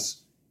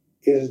warehouse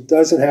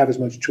doesn't have as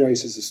much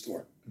choice as the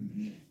store.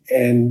 Mm-hmm.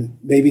 And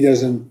maybe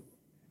doesn't,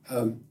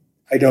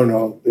 I don't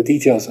know the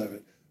details of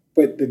it.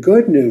 But the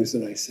good news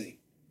that I see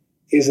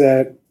is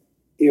that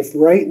if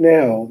right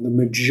now the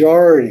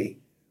majority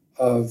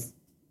of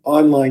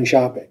online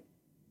shopping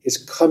is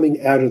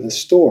coming out of the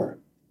store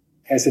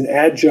as an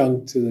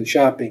adjunct to the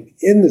shopping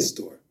in the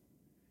store,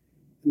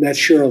 and that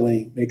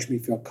surely makes me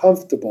feel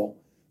comfortable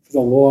for the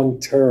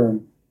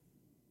long-term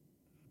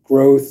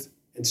growth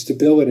and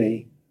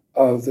stability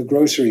of the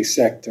grocery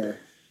sector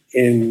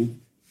in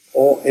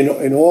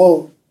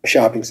all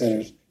shopping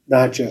centers,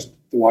 not just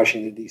the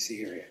Washington,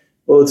 D.C. area.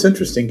 Well, it's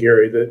interesting,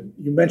 Gary, that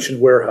you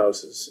mentioned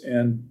warehouses,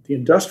 and the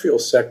industrial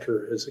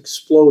sector has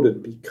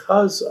exploded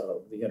because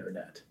of the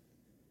internet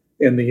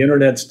and the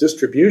internet's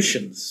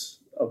distributions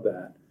of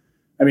that.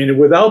 I mean,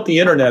 without the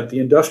internet, the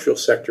industrial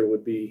sector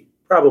would be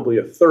probably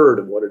a third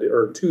of what it is,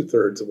 or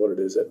 2/3 of what it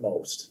is at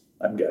most,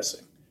 I'm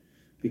guessing,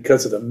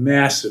 because of the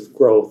massive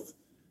growth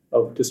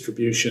of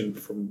distribution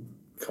from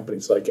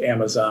companies like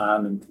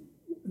Amazon and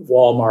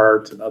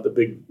Walmart and other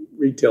big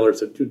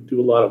retailers that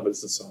do a lot of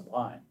business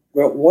online.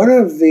 Well, one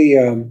of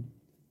the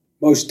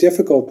most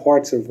difficult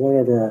parts of one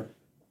of our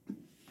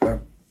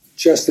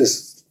just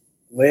this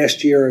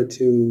last year or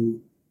two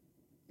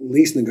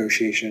lease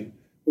negotiation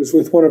was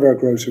with one of our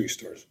grocery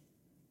stores.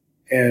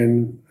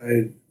 And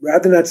I'd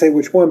rather not say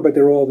which one, but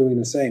they're all doing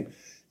the same.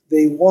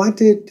 They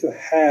wanted to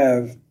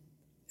have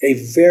a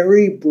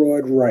very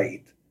broad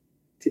right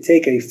to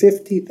take a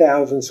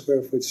 50,000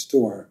 square foot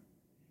store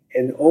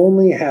and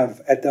only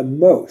have at the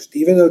most,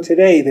 even though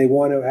today they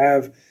want to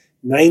have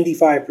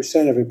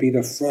 95% of it be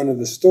the front of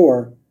the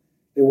store,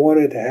 they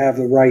wanted to have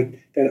the right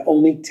that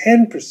only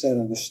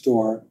 10% of the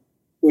store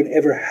would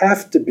ever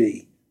have to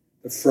be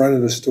the front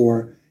of the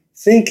store,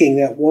 thinking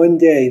that one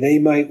day they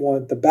might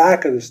want the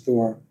back of the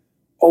store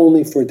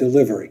only for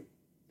delivery.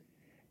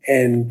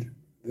 And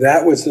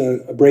that was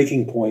a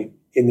breaking point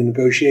in the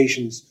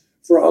negotiations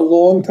for a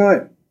long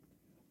time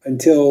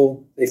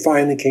until they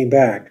finally came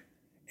back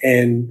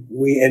and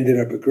we ended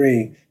up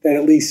agreeing that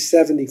at least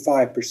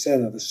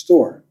 75% of the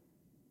store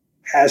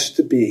has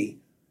to be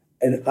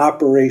an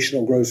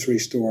operational grocery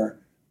store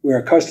where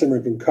a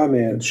customer can come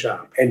in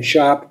and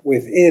shop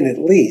within at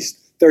least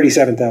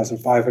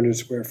 37,500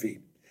 square feet.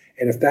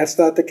 And if that's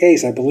not the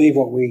case, I believe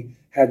what we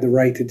had the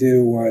right to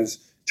do was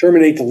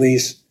terminate the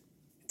lease,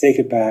 take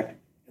it back,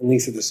 and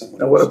lease it to someone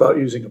Now, else. what about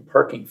using a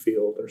parking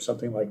field or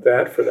something like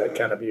that for that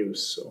kind of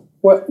use? So,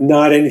 Well,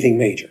 not anything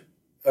major.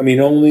 I mean,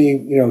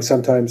 only,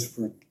 sometimes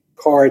for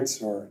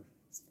carts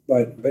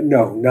but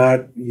no,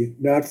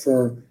 not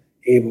for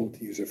able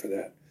to use it for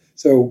that.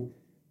 So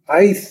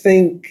I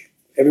think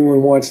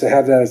everyone wants to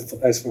have that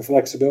as for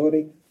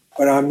flexibility,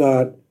 but I'm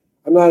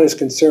not as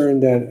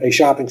concerned that a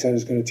shopping center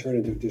is going to turn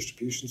into a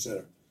distribution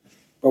center.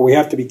 But we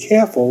have to be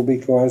careful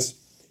because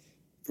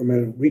from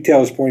a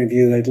retailer's point of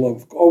view, they'd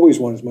always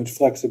want as much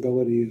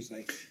flexibility as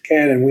they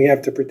can, and we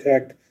have to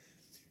protect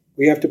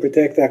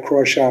that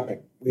cross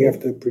shopping. We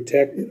have to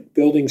protect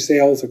building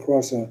sales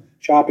across a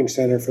shopping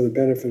center for the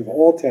benefit of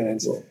all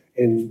tenants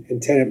in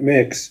tenant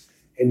mix,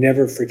 and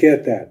never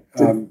forget that.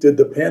 Did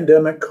the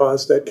pandemic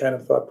cause that kind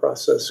of thought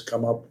process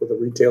come up with the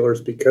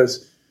retailers?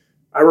 Because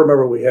I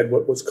remember we had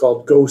what was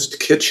called ghost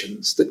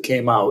kitchens that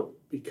came out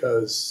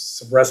because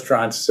some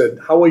restaurants said,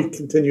 how will we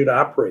continue to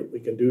operate? We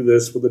can do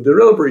this with a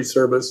delivery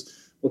service.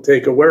 We'll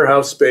take a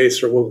warehouse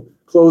space or we'll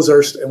close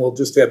and we'll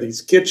just have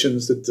these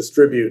kitchens that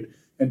distribute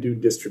and do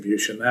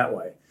distribution that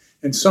way.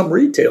 And some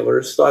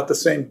retailers thought the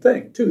same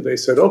thing too. They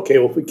said, okay,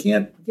 well, if we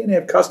can't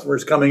have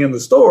customers coming in the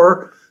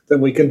store,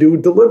 then we can do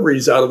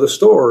deliveries out of the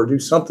store or do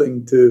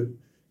something to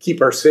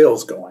keep our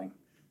sales going.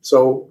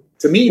 So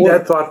to me,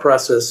 that thought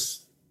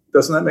process,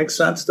 doesn't that make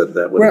sense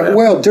that would happen?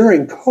 Well,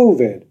 during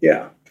COVID,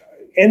 yeah,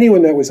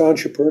 anyone that was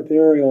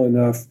entrepreneurial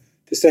enough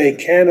to say,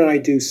 can I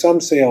do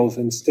some sales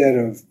instead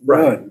of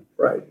none?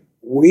 Right.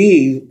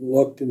 We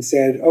looked and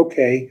said,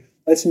 okay,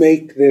 let's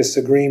make this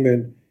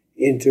agreement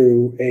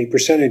into a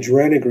percentage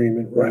rent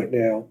agreement right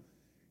now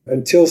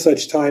until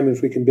such time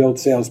as we can build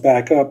sales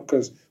back up,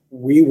 because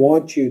we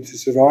want you to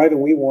survive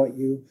and we want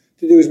you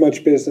to do as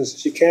much business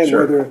as you can,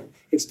 whether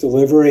it's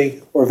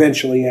delivery or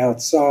eventually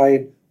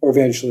outside or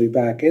eventually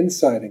back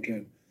inside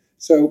again.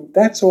 So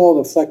that's all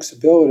the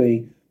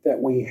flexibility that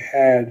we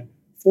had.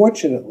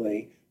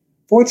 Fortunately,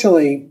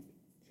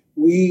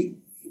 we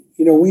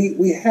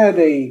had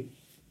a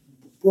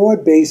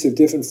broad base of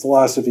different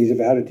philosophies of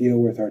how to deal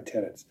with our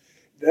tenants.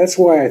 That's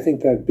why I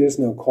think that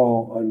Bisno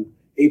call on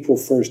April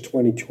 1st,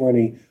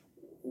 2020,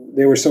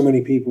 there were so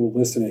many people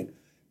listening,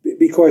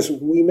 because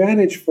we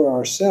manage for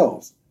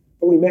ourselves,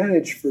 but we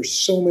manage for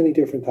so many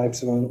different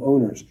types of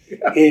owners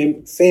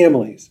and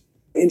families,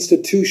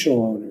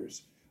 institutional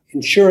owners,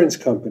 insurance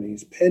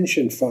companies,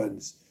 pension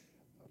funds.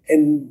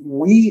 And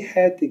we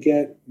had to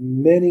get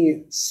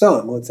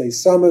some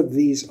of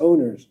these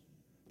owners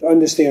to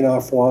understand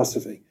our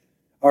philosophy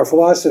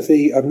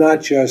of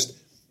not just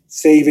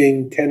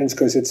saving tenants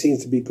because it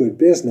seems to be good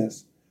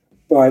business,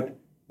 but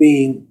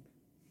being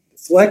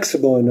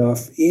flexible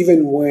enough,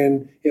 even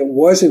when it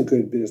wasn't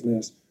good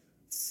business,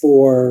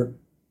 for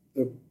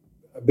the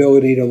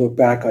ability to look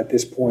back at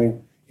this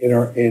point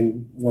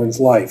in one's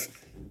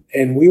life.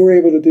 And we were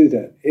able to do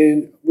that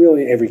in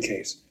really every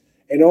case.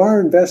 And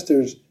our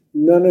investors,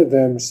 none of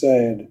them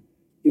said,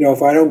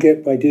 if I don't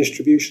get my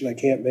distribution, I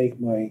can't make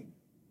my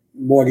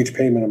mortgage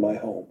payment on my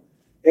home.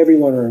 Every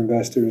one of our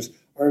investors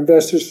are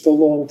investors for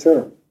the long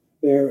term.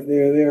 They're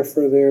there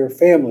for their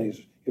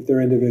families, if they're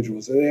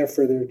individuals. They're there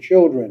for their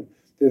children.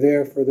 They're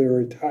there for their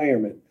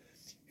retirement.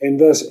 And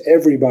thus,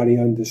 everybody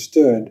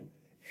understood.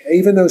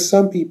 Even though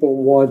some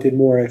people wanted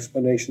more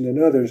explanation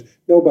than others,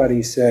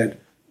 nobody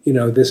said,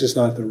 this is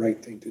not the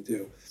right thing to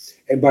do.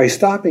 And by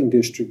stopping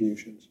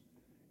distributions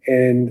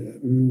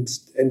and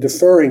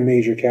deferring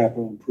major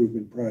capital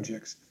improvement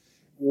projects,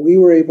 we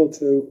were able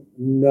to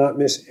not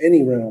miss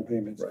any rental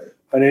payments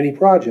on any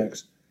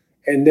projects.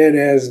 And then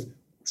as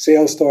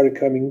sales started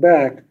coming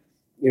back,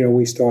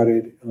 we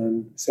started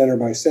on center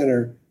by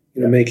center,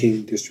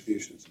 making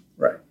distributions.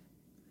 Right.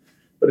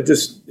 But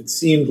it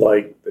seemed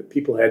like that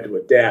people had to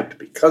adapt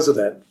because of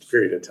that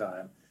period of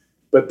time.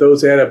 But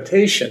those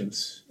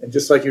adaptations, and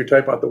just like you're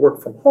talking about the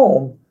work from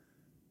home,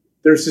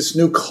 there's this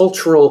new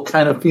cultural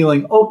kind of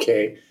feeling,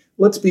 okay,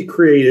 let's be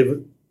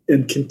creative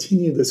and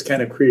continue this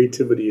kind of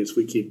creativity as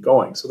we keep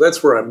going. So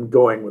that's where I'm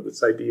going with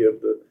this idea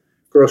of the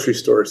grocery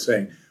store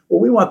saying, well,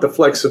 we want the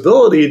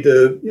flexibility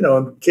to,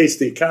 in case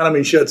the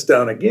economy shuts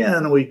down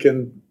again, we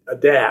can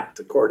adapt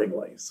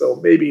accordingly. So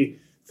maybe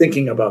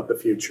thinking about the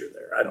future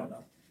there. I don't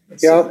know.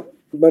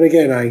 But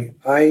again,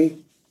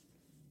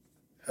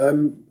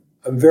 I'm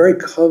very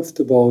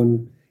comfortable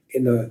in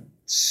the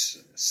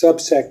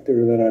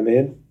subsector that I'm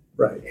in,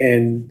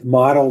 and the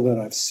model that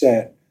I've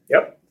set.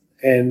 Yep.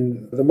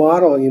 And the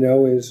model,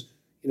 is,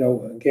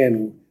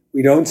 again,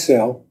 we don't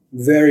sell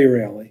very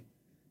rarely.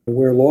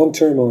 We're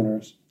long-term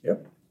owners.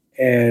 Yep.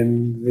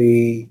 And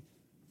the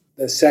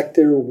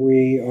sector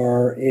we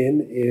are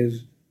in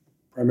is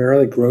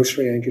primarily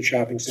grocery-anchored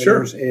shopping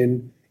centers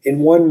in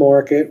one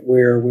market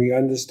where we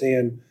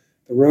understand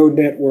the road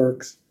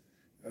networks.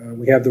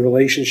 We have the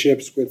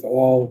relationships with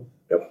all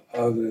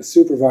of the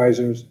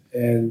supervisors,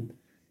 and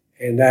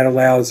that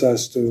allows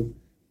us to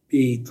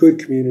be good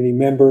community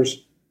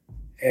members.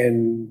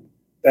 And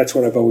that's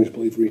what I've always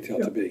believed retail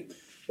to be.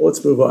 Well,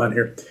 let's move on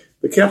here.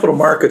 The capital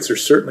markets are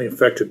certainly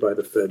affected by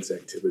the Fed's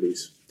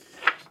activities.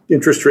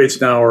 Interest rates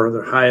now are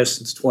their highest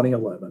since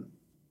 2011.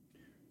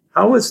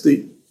 How has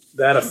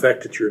that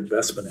affected your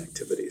investment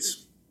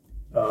activities?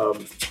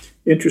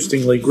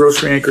 Interestingly,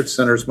 grocery-anchored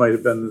centers might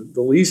have been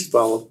the least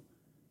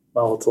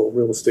volatile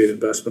real estate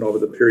investment over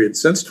the period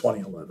since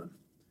 2011.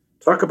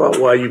 Talk about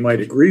why you might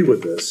agree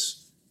with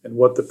this and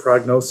what the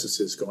prognosis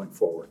is going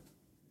forward.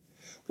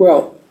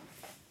 Well,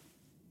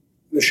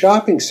 the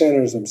shopping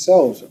centers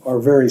themselves are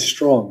very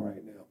strong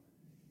right now.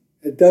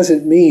 It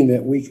doesn't mean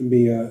that we can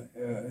be an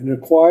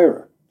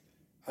acquirer.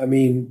 I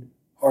mean,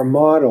 our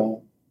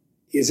model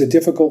is a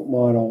difficult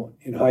model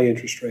in high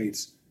interest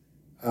rates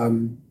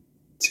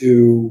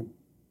to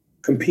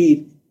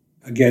compete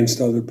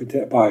against other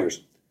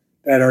buyers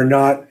that are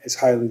not as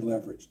highly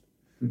leveraged.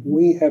 Mm-hmm.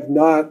 We have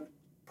not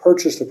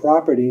purchased a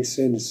property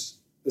since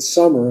the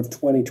summer of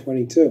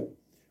 2022.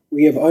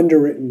 We have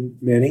underwritten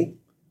many.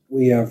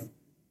 We have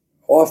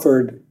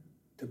offered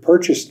to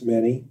purchase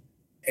many,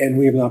 and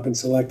we have not been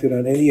selected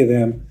on any of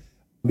them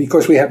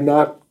because we have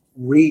not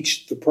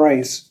reached the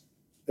price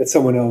that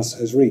someone else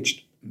has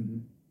reached. Mm-hmm.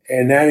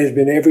 And that has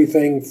been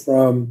everything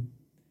from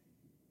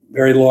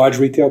very large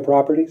retail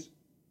properties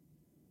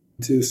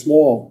to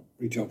small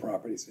retail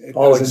properties.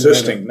 All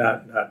existing,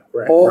 not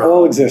ground.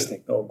 All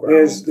existing. No ground.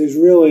 There's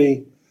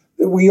really,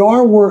 we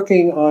are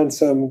working on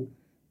some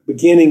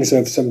beginnings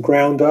of some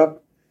ground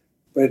up,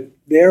 but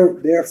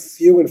they're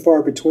few and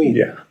far between.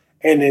 Yeah.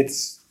 And it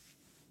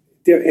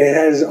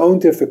has its own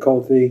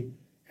difficulty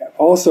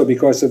also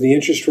because of the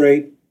interest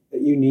rate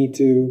that you need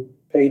to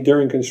pay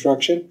during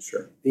construction,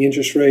 sure, the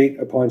interest rate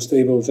upon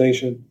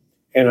stabilization,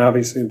 and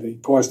obviously the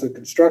cost of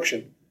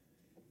construction.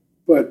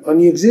 But on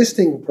the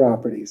existing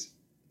properties,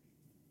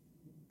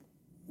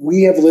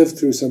 we have lived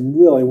through some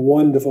really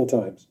wonderful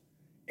times.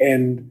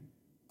 And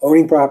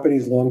owning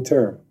properties long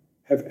term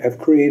have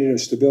created a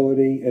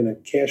stability and a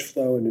cash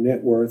flow and a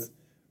net worth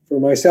for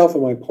myself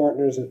and my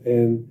partners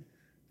and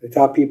the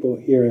top people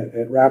here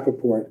at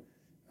Rappaport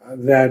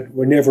that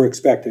were never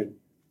expected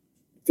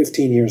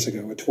 15 years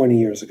ago or 20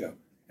 years ago.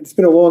 It's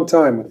been a long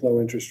time with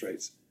low interest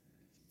rates.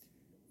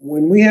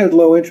 When we had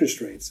low interest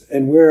rates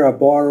and we're a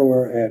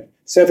borrower at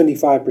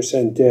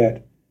 75%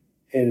 debt,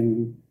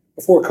 and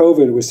before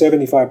COVID it was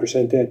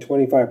 75% debt,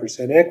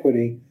 25%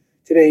 equity,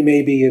 today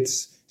maybe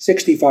it's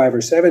 65 or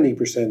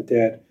 70%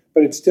 debt,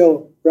 but it's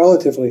still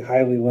relatively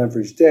highly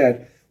leveraged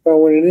debt. Well,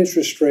 when an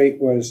interest rate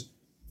was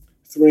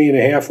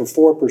 3.5%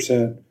 or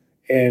 4%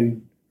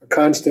 and a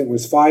constant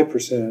was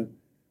 5%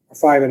 or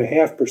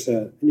 5.5%,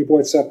 and you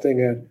bought something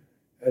at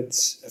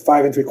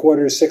 5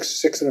 3/4,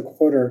 6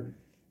 1/4.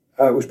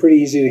 It was pretty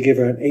easy to give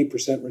an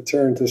 8%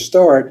 return to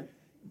start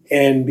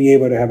and be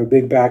able to have a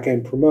big back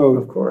end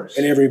promote. Of course.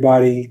 And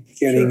everybody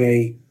getting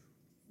a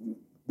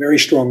very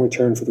strong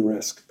return for the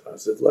risk.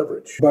 Positive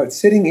leverage. But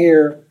sitting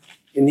here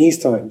in these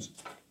times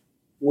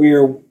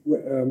where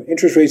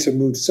interest rates have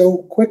moved so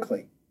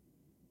quickly,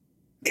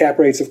 cap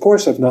rates, of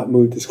course, have not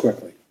moved as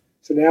quickly.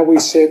 So now we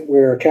sit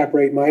where a cap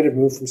rate might have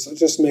moved from, so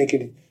just to make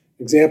an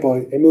example,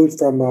 it moved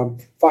from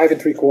 5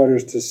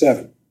 3/4 to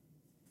 7.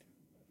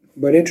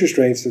 But interest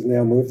rates have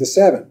now moved to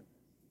 7,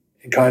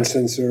 and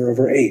constants are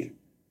over 8.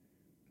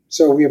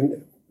 So we have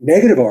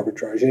negative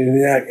arbitrage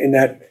in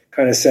that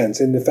kind of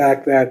sense, in the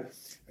fact that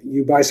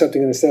you buy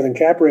something in a 7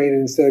 cap rate,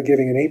 and instead of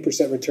giving an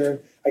 8% return,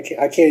 I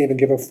can't even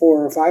give a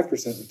 4 or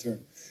 5% return.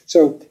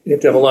 So you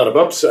have to have a lot of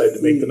upside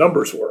to make the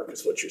numbers work,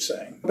 is what you're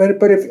saying. But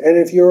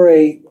if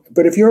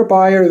you're a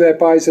buyer that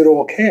buys it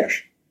all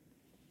cash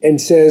and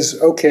says,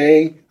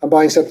 okay, I'm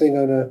buying something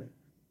on a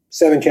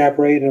 7 cap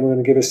rate and I'm going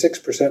to give a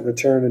 6%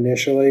 return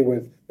initially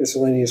with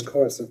miscellaneous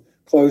costs of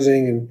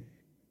closing and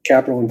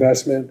capital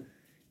investment,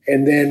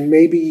 and then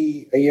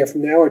maybe a year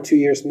from now or 2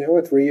 years from now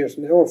or 3 years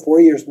from now or 4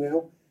 years from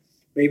now,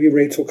 maybe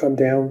rates will come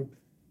down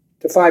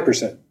to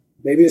 5%,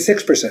 maybe to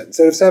 6%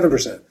 instead of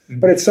 7%. Mm-hmm.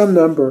 But at some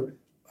number,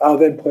 I'll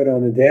then put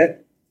on the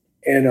debt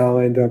and I'll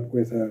end up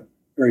with a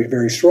very,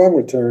 very strong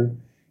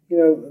return.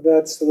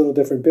 That's a little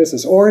different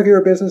business. Or if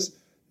you're a business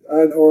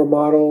or a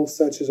model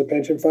such as a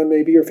pension fund,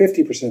 maybe you're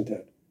 50%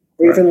 debt,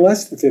 or right, even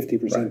less than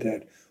 50% right,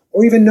 debt,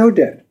 or even no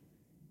debt.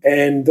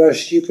 And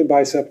thus you can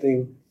buy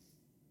something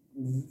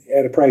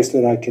at a price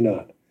that I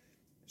cannot.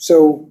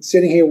 So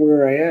sitting here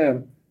where I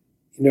am,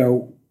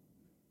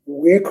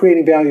 we're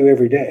creating value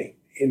every day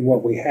in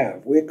what we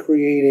have. We're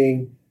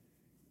creating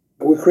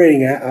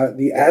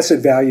the asset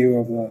value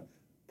of the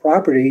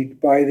property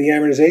by the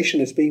amortization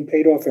that's being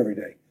paid off every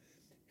day.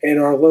 And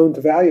our loan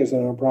to values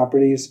on our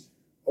properties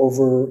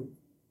over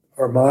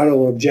our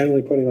model of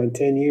generally putting on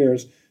 10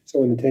 years, so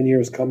when the 10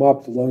 years come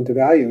up, the loan to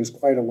value is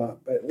quite a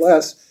lot but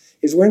less,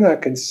 is we're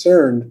not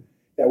concerned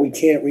that we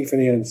can't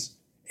refinance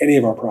any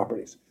of our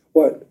properties.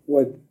 What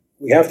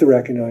we have to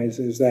recognize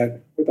is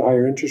that with the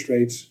higher interest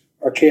rates,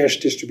 our cash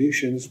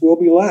distributions will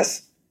be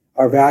less.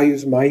 Our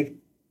values might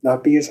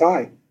not be as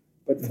high.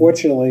 But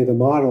fortunately, the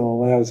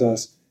model allows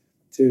us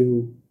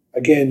to,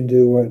 again,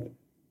 do what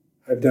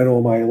I've done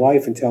all my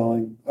life and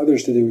telling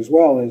others to do as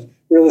well, is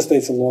real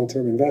estate's a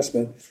long-term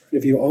investment.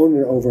 If you own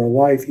it over a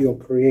life, you'll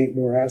create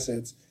more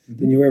assets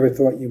than you ever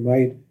thought you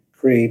might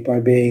create by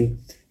being,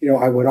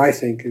 what I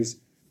think is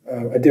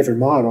a different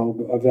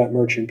model of that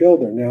merchant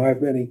builder. Now, I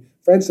have many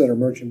friends that are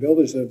merchant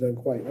builders that have done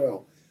quite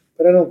well,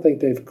 but I don't think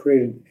they've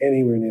created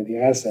anywhere near the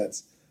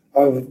assets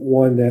of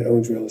one that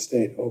owns real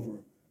estate over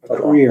a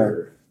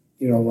career,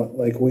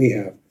 like we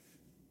have.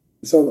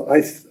 So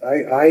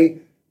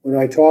when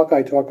I talk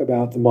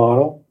about the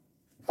model.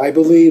 I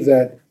believe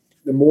that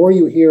the more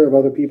you hear of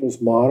other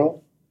people's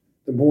model,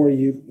 the more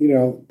you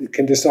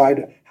can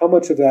decide how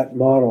much of that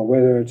model,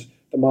 whether it's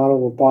the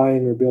model of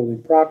buying or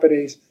building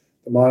properties,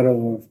 the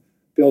model of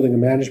building a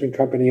management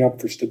company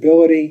up for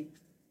stability,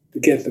 to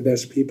get the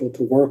best people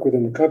to work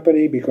within the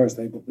company because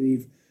they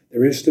believe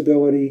there is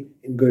stability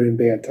in good and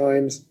bad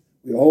times.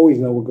 We always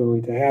know we're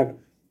going to have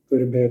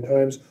good and bad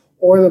times.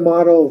 Or the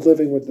model of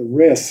living with the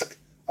risk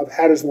of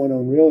how does one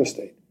own real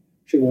estate?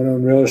 Should one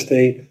own real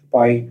estate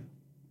by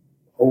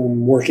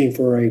working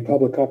for a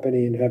public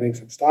company and having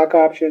some stock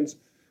options,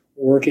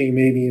 working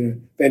maybe in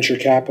a venture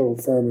capital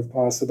firm if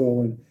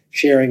possible, and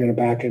sharing in a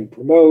back end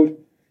promote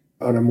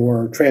on a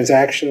more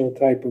transactional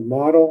type of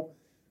model,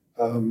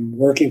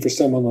 working for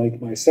someone like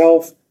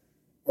myself,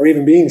 or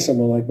even being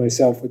someone like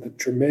myself with a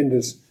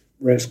tremendous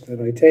risk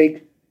that I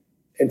take,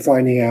 and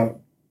finding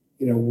out,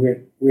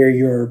 where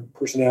your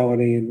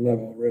personality and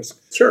level of risk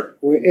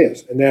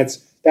is. And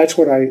that's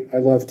what I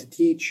love to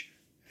teach.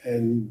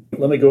 And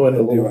let me go in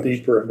a little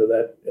deeper into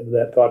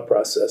that thought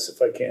process,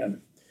 if I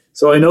can.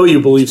 So I know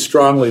you believe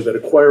strongly that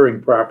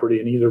acquiring property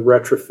and either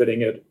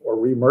retrofitting it or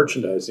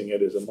re-merchandising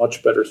it is a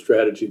much better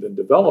strategy than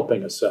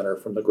developing a center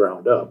from the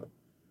ground up,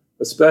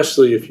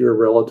 especially if you're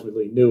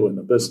relatively new in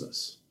the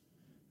business.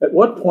 At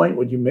what point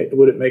would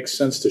it make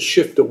sense to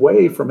shift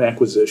away from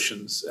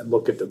acquisitions and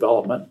look at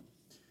development?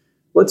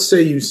 Let's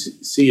say you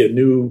see a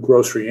new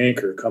grocery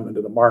anchor come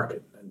into the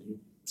market, and you've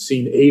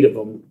seen 8 of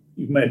them.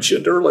 You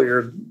mentioned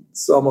earlier,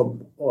 some of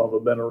them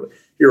have been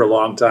here a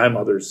long time,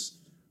 others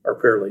are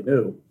fairly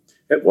new.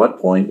 At what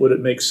point would it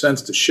make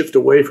sense to shift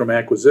away from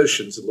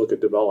acquisitions and look at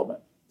development?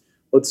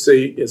 Let's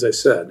say, as I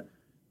said,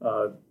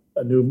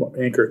 a new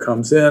anchor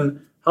comes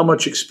in. How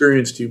much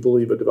experience do you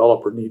believe a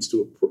developer needs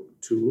to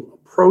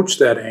approach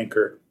that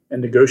anchor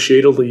and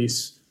negotiate a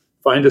lease,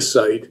 find a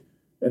site,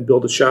 and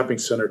build a shopping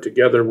center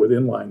together with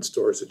inline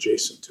stores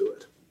adjacent to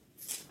it?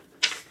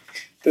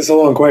 That's a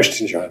long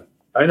question, John.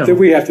 I know. I think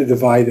we have to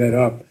divide that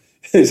up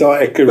so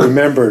I could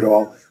remember it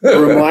all.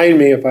 Remind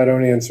me if I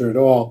don't answer it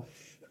all.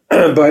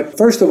 But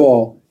first of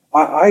all,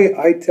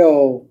 I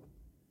tell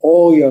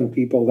all young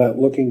people that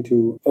looking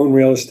to own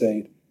real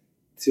estate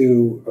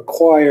to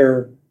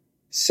acquire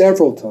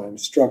several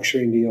times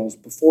structuring deals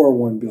before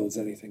one builds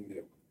anything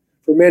new,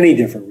 for many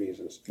different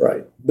reasons.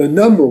 Right. The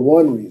number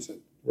one reason.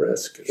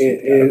 Risk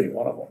is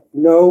one of them.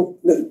 No,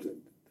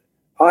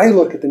 I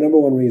look at the number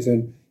one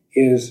reason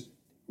is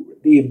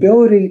the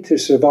ability to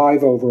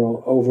survive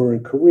over a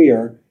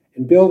career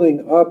and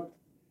building up.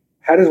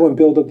 How does one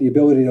build up the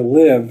ability to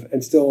live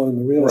and still own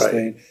the real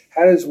estate?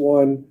 How does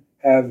one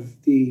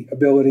have the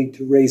ability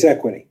to raise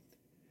equity?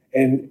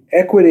 And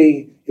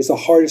equity is the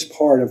hardest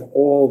part of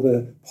all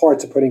the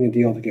parts of putting a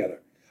deal together.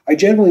 I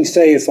generally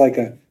say it's like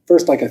a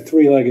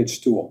three-legged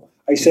stool.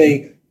 I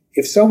say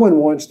if someone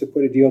wants to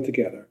put a deal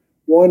together,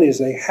 one is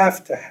they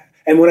have to,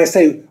 and when I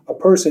say a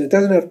person, it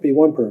doesn't have to be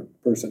one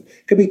person.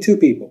 It could be 2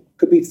 people, it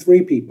could be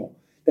 3 people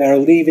that are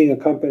leaving a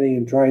company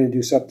and trying to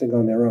do something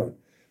on their own.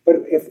 But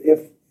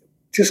if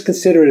just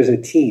consider it as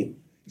a team.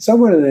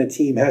 Someone in that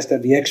team has to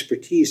have the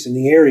expertise in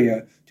the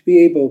area to be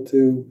able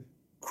to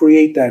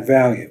create that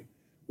value,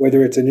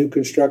 whether it's a new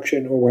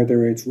construction or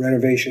whether it's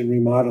renovation,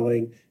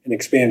 remodeling, and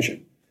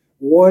expansion.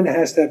 One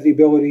has to have the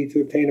ability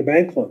to obtain a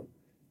bank loan.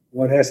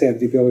 One has to have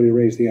the ability to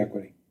raise the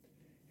equity.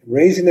 And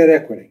raising that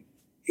equity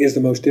is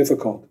the most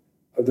difficult,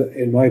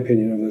 in my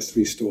opinion, of those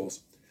 3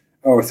 stools,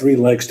 or 3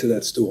 legs to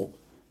that stool.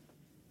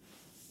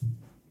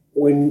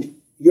 When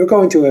you're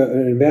going to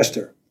an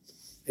investor,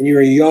 and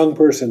you're a young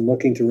person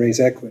looking to raise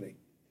equity,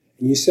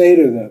 and you say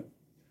to them,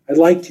 I'd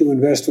like you to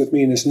invest with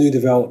me in this new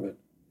development.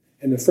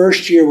 And the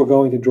first year, we're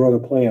going to draw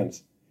the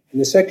plans. And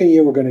the second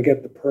year, we're going to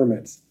get the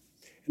permits.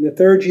 And the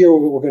third year,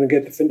 we're going to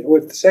get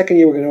the second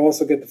year, we're going to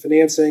also get the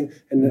financing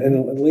and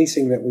the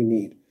leasing that we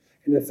need.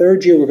 And the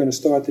third year, we're going to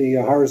start the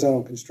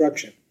horizontal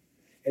construction.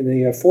 And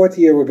the 4th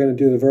year, we're going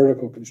to do the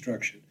vertical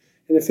construction.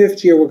 And the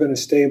 5th year, we're going to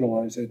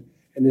stabilize it.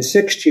 And the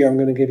 6th year, I'm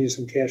going to give you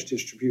some cash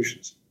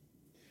distributions.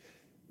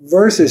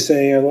 Versus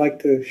saying, I'd like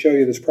to show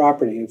you this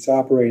property. It's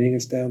operating.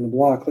 It's down the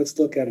block. Let's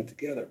look at it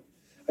together.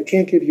 I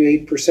can't give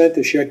you 8%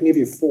 this year. I can give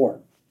you 4,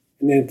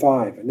 and then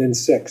 5, and then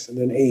 6, and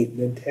then 8, and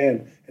then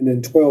 10, and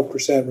then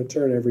 12%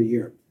 return every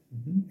year.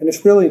 And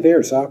it's really there.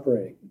 It's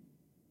operating.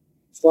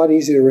 It's a lot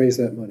easier to raise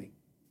that money.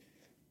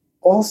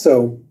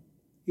 Also,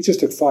 it just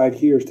took 5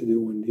 years to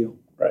do one deal.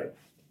 Right.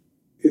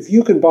 If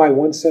you can buy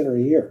 1 center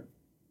a year,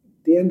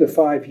 at the end of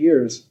 5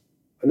 years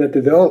on that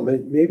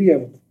development, maybe you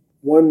have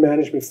 1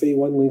 management fee,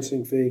 1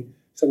 leasing fee,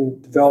 some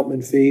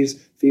development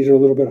fees. Fees are a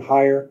little bit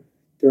higher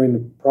during the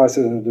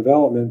process of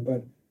development,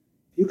 but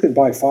if you can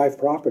buy 5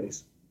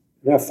 properties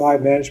and have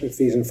 5 management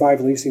fees and 5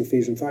 leasing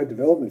fees and 5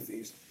 development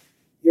fees.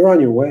 You're on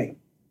your way.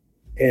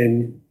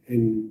 And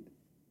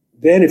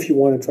then if you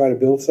want to try to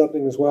build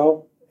something as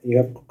well, and you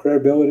have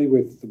credibility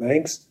with the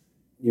banks,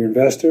 your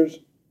investors,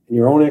 and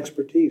your own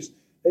expertise,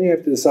 then you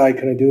have to decide,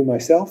 can I do it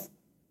myself?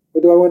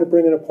 Or do I want to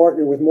bring in a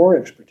partner with more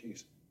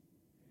expertise?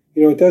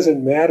 It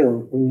doesn't matter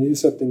when you do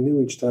something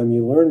new each time,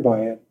 you learn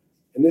by it.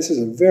 And this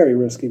is a very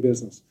risky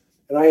business.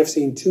 And I have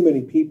seen too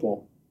many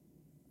people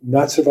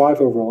not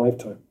survive over a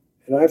lifetime.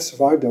 And I've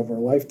survived over a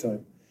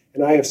lifetime.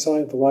 And I have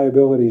signed for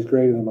liabilities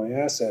greater than my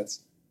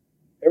assets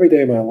every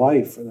day of my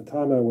life, from the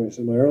time I was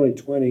in my early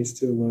 20s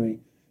to my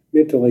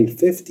mid to late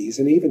 50s.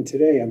 And even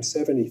today, I'm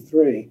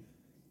 73.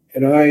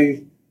 And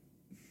I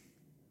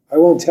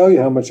won't tell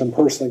you how much I'm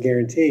personally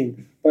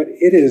guaranteeing, but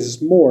it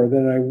is more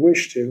than I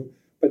wish to.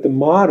 But the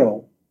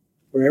model,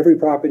 where every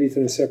property is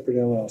in a separate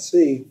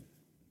LLC,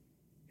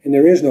 and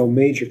there is no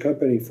major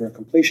company for a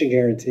completion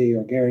guarantee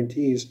or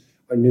guarantees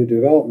on new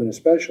development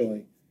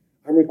especially,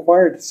 I'm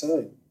required to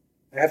sign.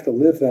 I have to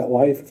live that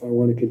life if I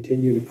want to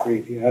continue to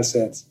create the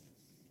assets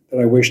that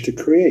I wish to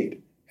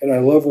create. And I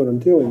love what I'm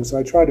doing, so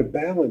I try to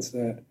balance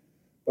that.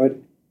 But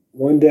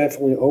one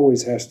definitely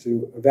always has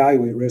to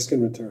evaluate risk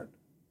and return.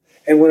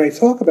 And when I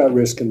talk about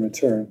risk and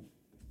return,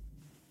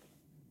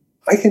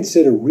 I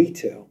consider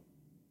retail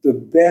the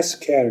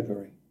best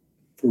category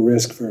for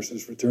risk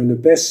versus return, the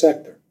best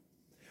sector.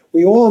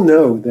 We all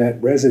know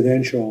that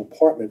residential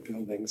apartment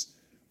buildings,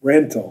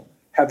 rental,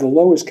 have the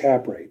lowest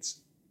cap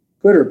rates,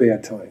 good or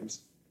bad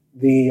times,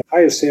 the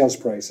highest sales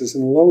prices,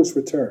 and the lowest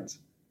returns.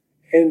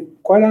 And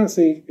quite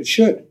honestly, it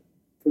should,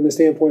 from the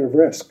standpoint of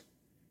risk.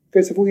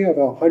 Because if we have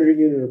a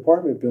 100-unit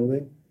apartment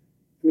building,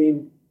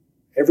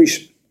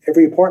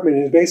 every apartment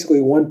is basically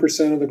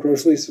 1% of the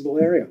gross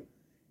leasable area.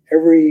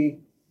 Every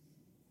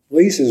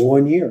lease is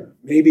 1 year,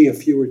 maybe a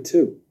few or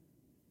 2.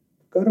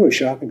 Go to a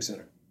shopping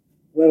center,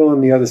 let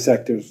alone the other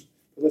sectors.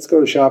 But let's go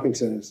to shopping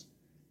centers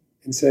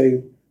and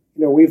say,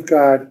 we've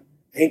got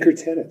anchor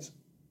tenants,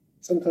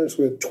 sometimes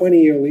with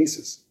 20-year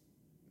leases,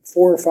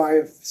 4 or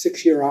 5,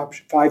 6-year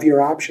option, 5-year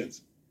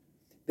options.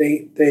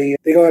 They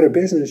go out of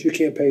business. You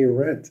can't pay your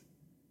rent.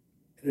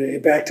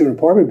 And back to an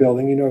apartment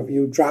building, if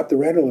you drop the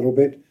rent a little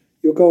bit,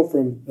 you'll go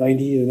from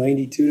 90 to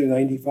 92 to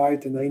 95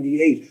 to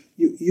 98.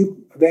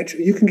 You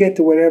eventually you can get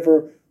to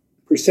whatever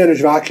percentage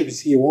of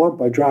occupancy you want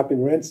by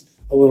dropping rents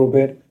a little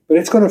bit, but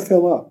it's going to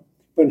fill up.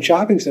 But in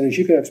shopping centers,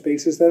 you can have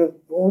spaces that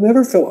will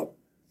never fill up,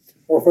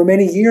 or for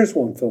many years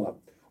won't fill up,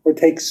 or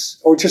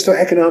just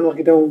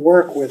economically don't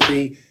work with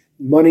the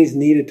monies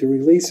needed to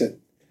release it.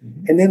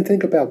 Mm-hmm. And then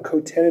think about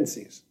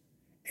co-tenancies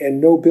and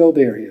no build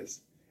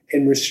areas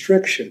and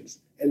restrictions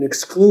and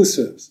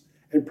exclusives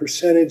and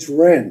percentage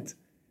rent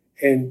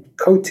and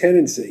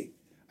co-tenancy.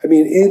 It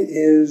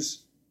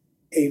is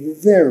a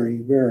very,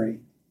 very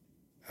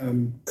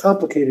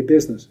complicated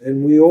business.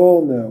 And we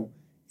all know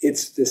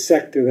it's the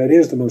sector that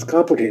is the most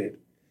complicated.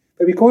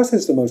 But because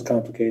it's the most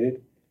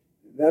complicated,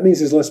 that means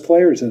there's less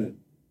players in it.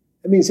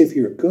 That means if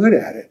you're good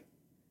at it,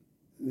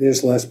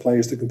 there's less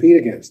players to compete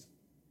against.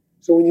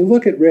 So when you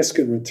look at risk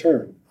and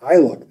return, I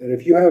look that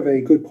if you have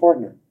a good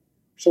partner,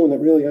 someone that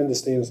really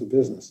understands the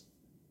business,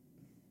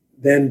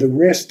 then the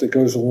risk that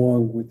goes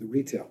along with the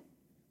retail,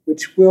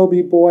 which will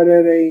be bought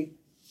at a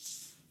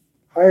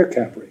higher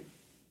cap rate,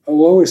 a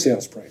lower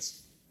sales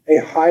price, a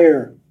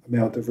higher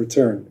amount of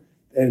return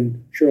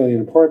than surely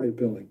an apartment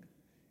building.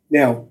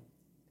 Now,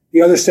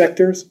 the other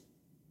sectors,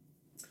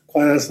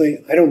 quite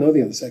honestly, I don't know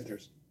the other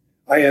sectors.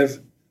 I have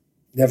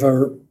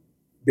never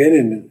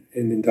been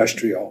in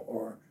industrial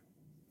or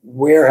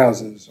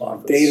warehouses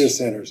or data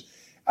centers.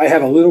 I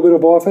have a little bit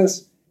of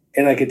office,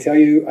 and I can tell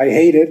you I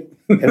hate it,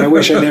 and I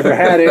wish I never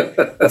had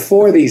it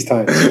before these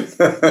times.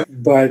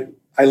 But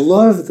I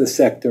love the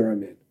sector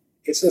I'm in.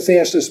 It's the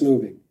fastest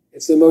moving.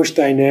 It's the most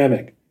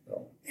dynamic.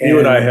 Well, you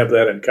and I have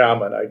that in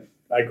common.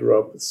 I grew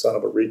up the son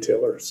of a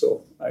retailer,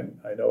 so I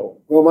know.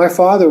 Well, my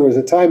father was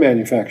a tie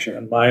manufacturer.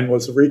 And mine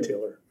was a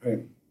retailer. Right.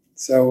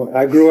 So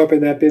I grew up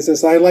in that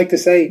business. I like to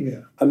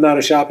say I'm not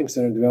a shopping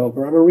center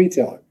developer. I'm a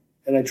retailer.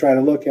 And I try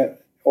to look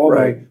at all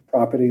my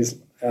properties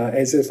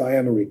as if I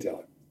am a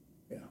retailer.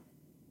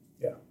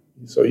 Yeah.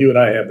 So you and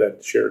I have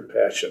that shared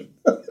passion,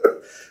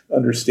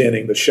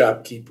 understanding the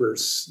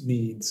shopkeeper's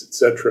needs, et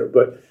cetera.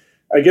 But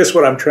I guess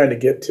what I'm trying to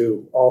get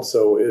to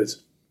also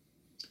is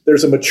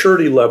there's a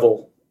maturity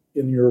level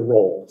in your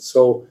role.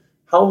 So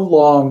how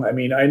long,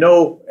 I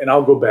know, and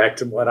I'll go back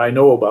to what I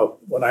know about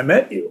when I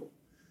met you.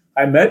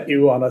 I met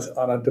you on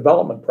a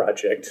development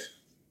project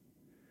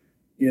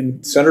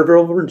in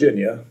Centerville,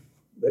 Virginia,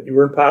 that you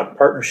were in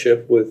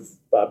partnership with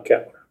Bob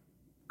Kettler,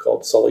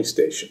 called Sully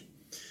Station.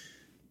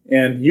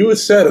 And you had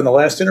said in the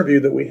last interview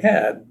that we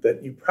had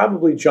that you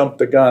probably jumped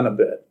the gun a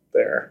bit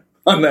there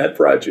on that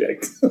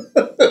project.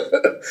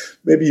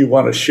 Maybe you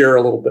want to share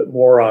a little bit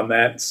more on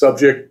that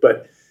subject,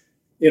 but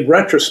in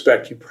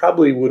retrospect, you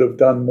probably would have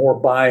done more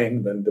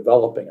buying than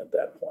developing at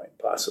that point,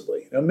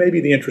 possibly. Maybe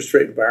the interest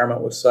rate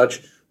environment was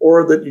such,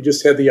 or that you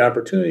just had the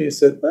opportunity and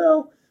said,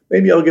 well,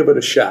 maybe I'll give it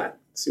a shot,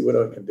 see what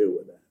I can do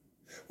with that.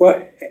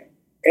 Well,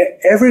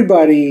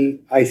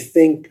 Everybody, I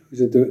think,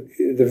 who's a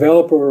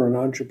developer or an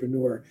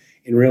entrepreneur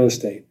in real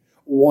estate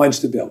wants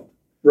to build.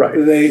 Right.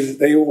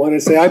 They want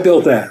to say, I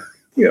built that.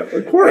 Yeah,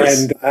 of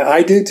course. And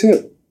I do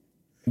too.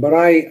 But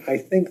I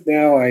think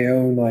now I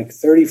own like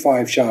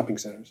 35 shopping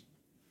centers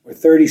or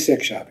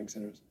 36 shopping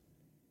centers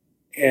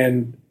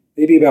and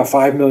maybe about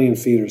 5 million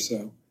feet or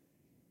so.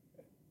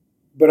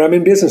 But I'm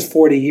in business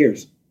 40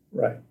 years.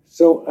 Right.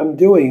 So I'm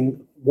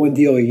doing one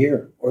deal a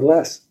year or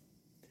less.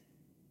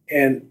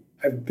 And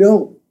I've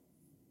built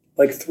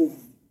I've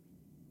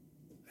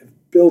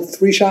built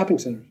 3 shopping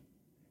centers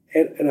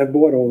and I've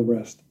bought all the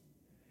rest.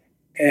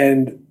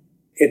 And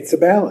it's a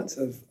balance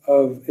of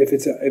if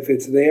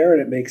it's there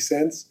and it makes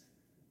sense.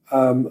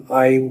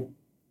 I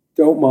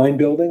don't mind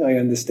building. I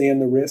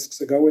understand the risks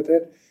that go with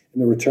it,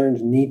 and the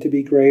returns need to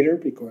be greater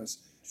because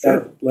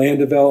that land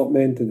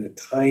development and the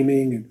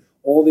timing and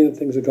all the other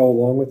things that go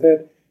along with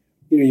it.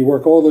 You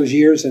work all those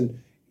years,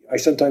 and I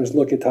sometimes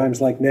look at times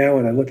like now,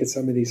 and I look at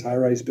some of these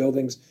high-rise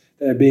buildings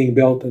that are being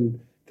built and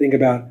think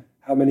about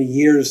how many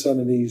years some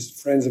of these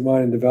friends of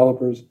mine and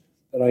developers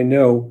that I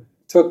know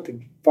took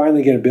to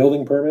finally get a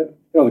building permit.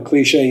 The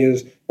cliche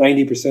is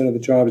 90% of the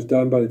job is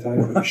done by the time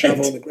you put a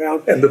shovel in the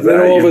ground. And then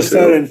all of a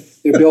sudden,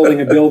 they're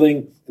building a building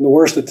in the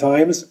worst of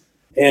times.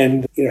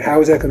 And how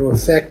is that going to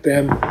affect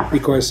them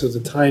because of the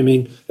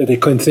timing that they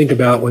couldn't think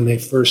about when they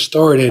first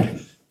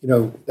started,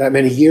 that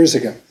many years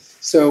ago.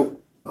 So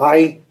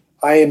I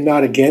am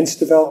not against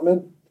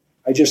development.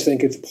 I just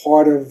think it's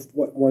part of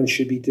what one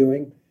should be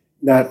doing,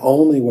 not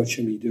only what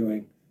should be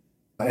doing.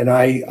 And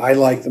I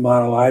like the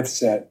model I've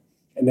set,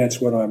 and that's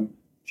what I'm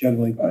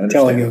generally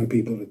telling young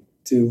people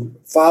to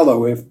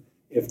follow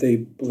if they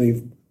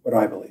believe what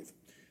I believe.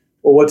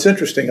 Well, what's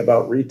interesting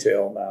about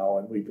retail now,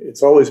 and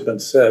it's always been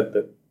said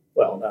that,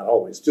 well, not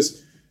always,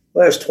 just the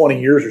last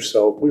 20 years or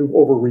so, we've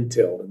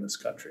over-retailed in this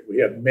country. We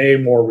have way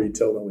more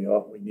retail than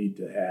we need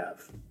to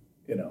have,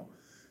 And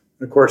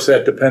of course,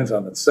 that depends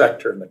on the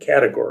sector and the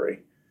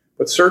category.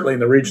 But certainly in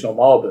the regional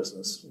mall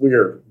business, we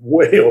are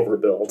way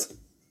overbuilt.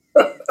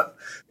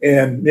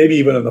 And maybe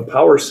even in the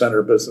power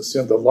center business,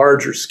 the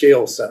larger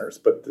scale centers.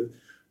 But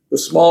the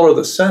smaller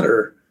the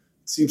center,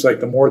 it seems like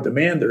the more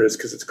demand there is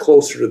because it's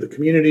closer to the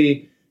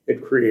community.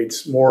 It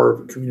creates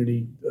more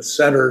community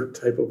center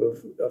type of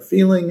a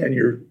feeling, and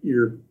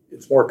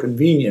it's more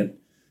convenient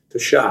to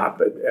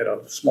shop at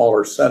a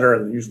smaller center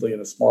and usually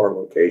in a smaller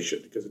location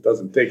because it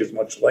doesn't take as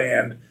much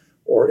land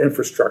or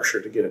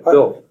infrastructure to get it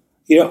built.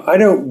 I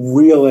don't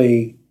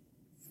really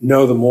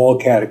know the mall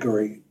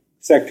category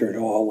sector at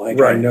all.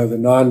 Right. I know the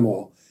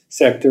non-mall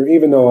sector,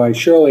 even though I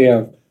surely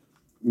have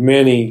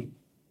many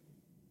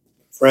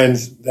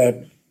friends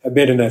that have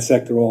been in that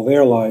sector all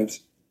their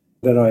lives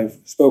that I've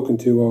spoken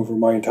to over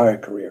my entire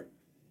career.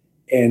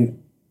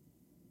 And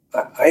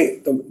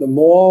the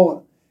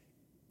mall,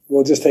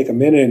 we'll just take a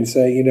minute and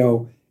say,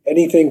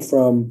 anything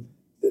from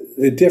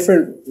the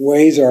different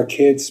ways our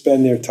kids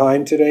spend their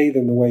time today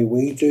than the way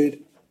we did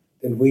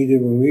when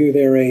we were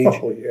their age.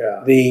 Oh,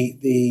 yeah.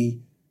 The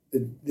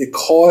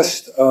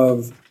cost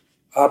of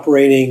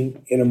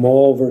operating in a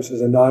mall versus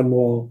a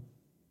non-mall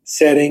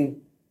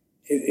setting,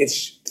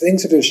 it's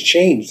things that have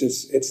changed.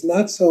 It's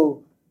not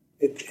so.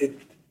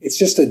 It's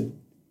just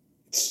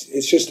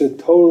a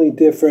totally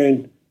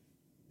different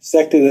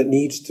sector that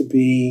needs to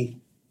be,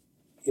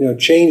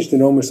 changed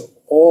in almost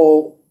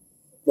all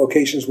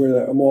locations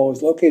where a mall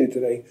is located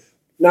today.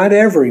 Not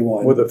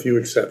everyone, with a few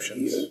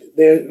exceptions.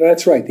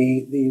 That's right.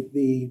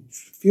 The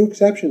few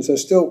exceptions are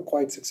still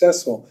quite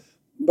successful,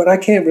 but I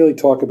can't really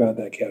talk about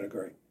that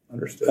category.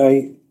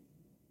 Understood.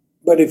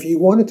 But if you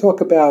want to talk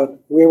about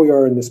where we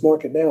are in this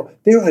market now,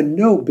 there are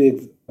no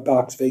big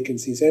box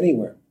vacancies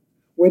anywhere,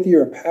 whether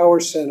you're a power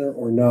center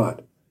or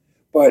not.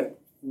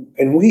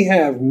 And we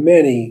have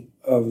many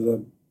of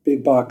the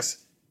big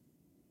box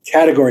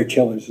category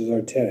killers as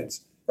our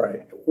tenants.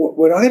 Right.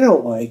 What I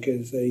don't like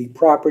is a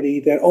property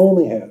that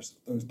only has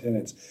those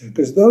tenants,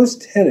 because those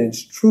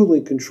tenants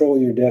truly control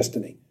your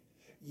destiny.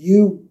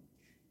 You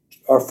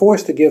are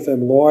forced to give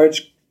them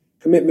large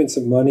commitments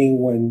of money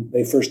when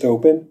they first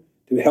open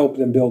to help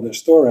them build their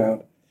store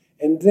out.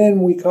 And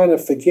then we kind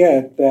of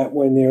forget that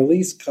when their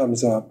lease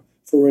comes up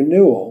for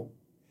renewal,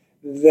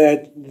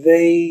 that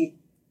they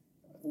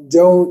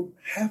don't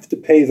have to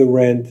pay the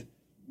rent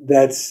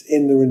that's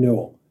in the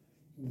renewal,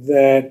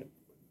 that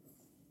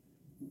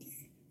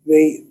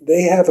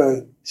they have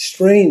a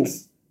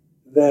strength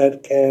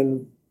that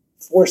can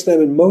force them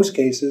in most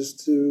cases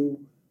to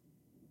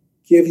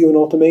give you an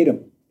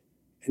ultimatum.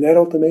 And that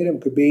ultimatum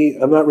could be,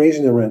 I'm not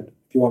raising the rent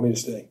if you want me to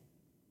stay,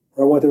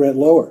 or I want the rent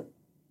lower.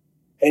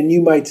 And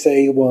you might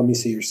say, well, let me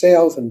see your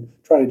sales and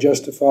try to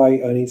justify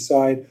on each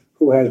side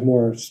who has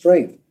more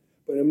strength.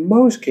 But in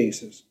most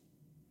cases,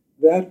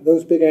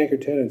 those big anchor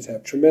tenants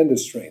have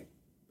tremendous strength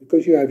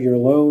because you have your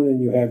loan and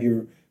you have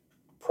your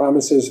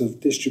promises of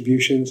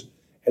distributions,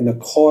 and the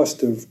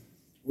cost of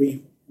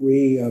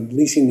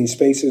leasing these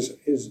spaces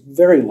is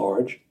very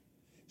large.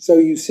 So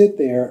you sit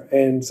there,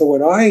 and so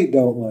what I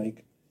don't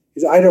like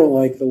is I don't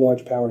like the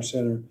large power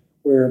center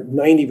where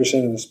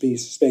 90% of the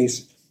space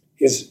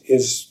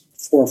is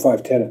 4 or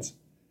 5 tenants.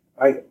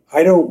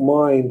 I don't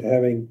mind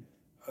having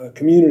a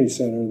community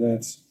center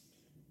that's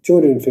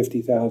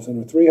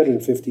 250,000 or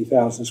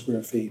 350,000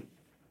 square feet,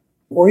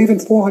 or even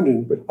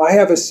 400. I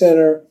have a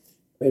center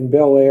in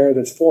Bel Air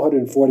that's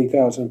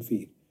 440,000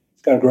 feet.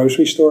 It's got a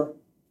grocery store,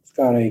 it's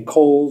got a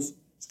Kohl's,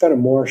 it's got a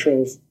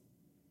Marshall's,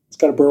 it's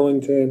got a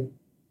Burlington,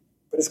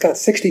 but it's got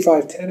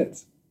 65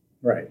 tenants.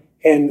 Right.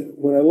 And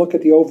when I look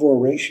at the overall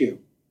ratio,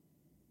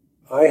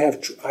 I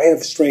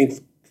have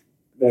strength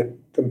that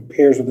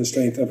compares with the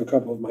strength of a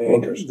couple of my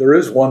anchors. There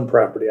is one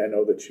property I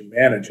know that you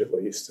manage at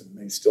least, and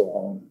they still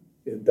own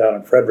down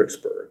in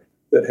Fredericksburg,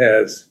 that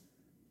has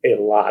a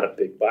lot of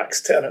big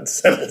box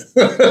tenants in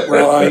it.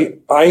 Well,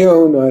 I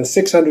own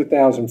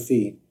 600,000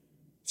 feet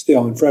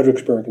still in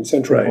Fredericksburg in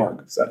Central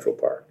Park. Central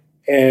Park.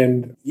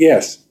 And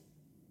yes,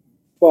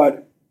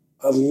 but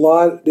a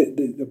lot,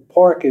 the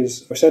park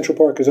is, or Central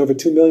Park is over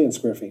 2 million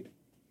square feet.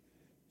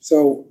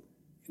 So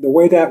the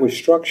way that was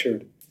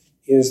structured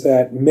is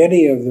that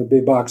many of the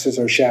big boxes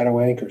are shadow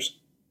anchors.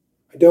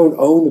 I don't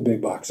own the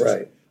big boxes.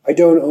 Right. I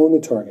don't own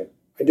the Target.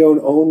 I don't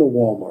own the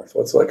Walmart.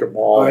 So it's like a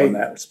mall in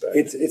that respect.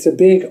 It's a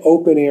big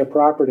open air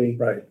property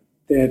right.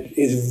 that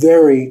is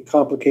very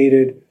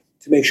complicated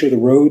to make sure the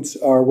roads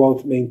are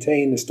well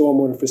maintained, the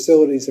stormwater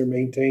facilities are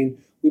maintained.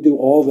 We do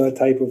all that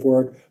type of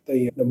work,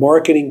 the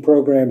marketing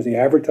programs, the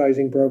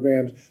advertising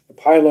programs, the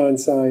pylon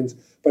signs.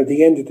 But at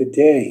the end of the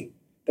day,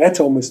 that's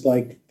almost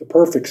like the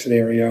perfect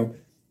scenario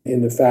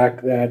in the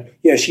fact that,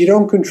 yes, you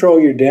don't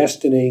control your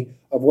destiny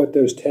of what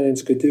those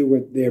tenants could do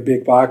with their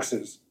big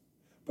boxes.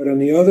 But on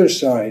the other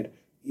side,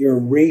 your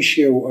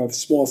ratio of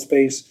small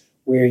space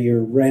where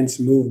your rents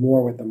move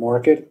more with the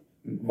market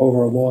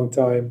over a long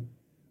time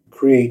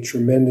create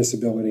tremendous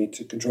ability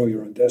to control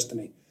your own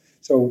destiny.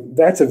 So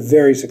that's a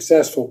very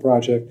successful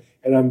project,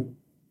 and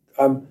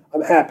I'm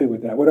happy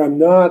with that. What I'm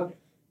not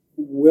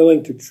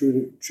willing to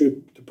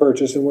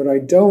purchase, and what I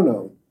don't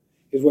own,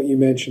 is what you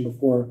mentioned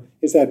before,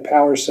 is that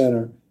power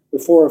center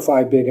with 4 or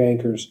 5 big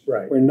anchors,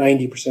 right. where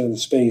 90% of the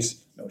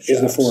space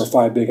is the 4 or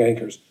 5 big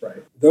anchors.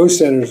 Right. Those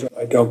centers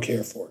I don't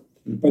care for.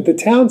 Mm-hmm. But the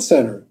town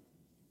center,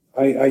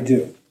 I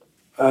do.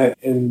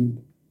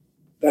 And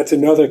that's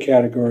another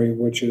category,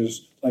 which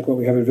is like what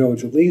we have at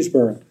Village of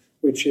Leesburg,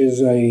 which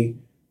is a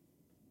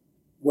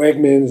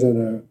Wegmans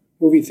and a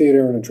movie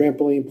theater and a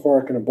trampoline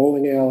park and a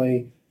bowling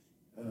alley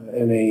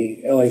and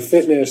a LA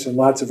Fitness and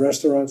lots of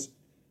restaurants.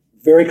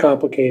 Very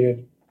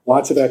complicated,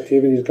 lots of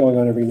activities going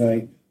on every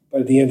night.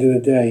 But at the end of the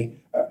day,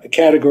 a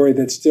category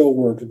that still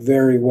works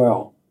very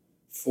well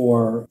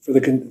for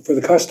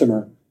the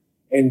customer.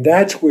 And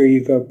that's where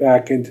you go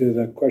back into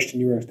the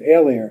question you asked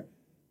earlier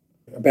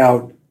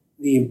about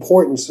the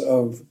importance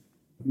of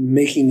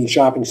making these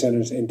shopping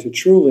centers into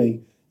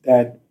truly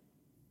that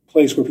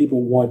place where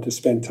people want to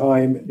spend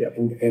time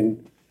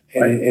and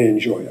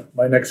enjoy it.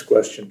 My next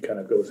question kind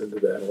of goes into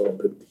that a little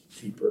bit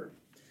deeper.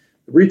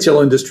 The retail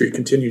industry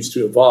continues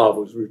to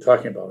evolve, as we were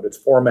talking about, its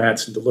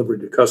formats and delivery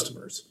to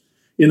customers.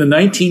 In the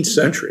 19th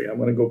century, I'm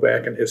going to go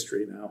back in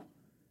history now,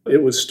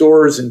 it was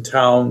stores in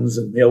towns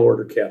and mail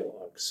order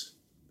catalogs,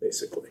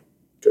 basically,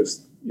 because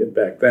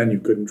back then you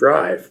couldn't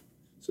drive.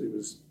 So he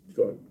was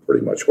going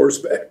pretty much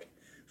horseback.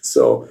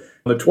 So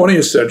the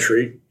 20th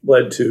century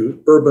led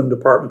to urban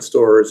department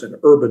stores and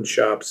urban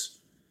shops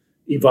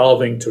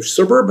evolving to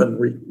suburban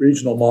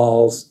regional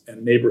malls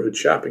and neighborhood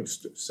shopping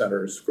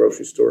centers,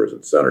 grocery stores,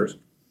 and centers.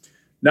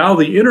 Now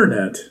the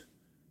internet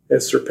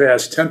has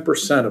surpassed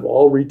 10% of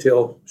all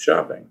retail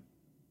shopping,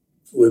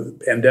 with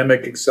the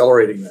pandemic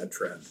accelerating that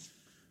trend.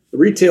 The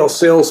retail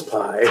sales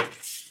pie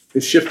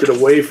has shifted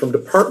away from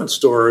department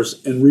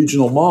stores and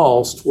regional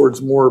malls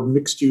towards more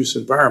mixed-use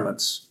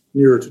environments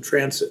nearer to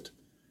transit.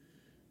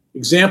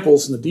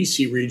 Examples in the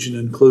DC region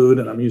include,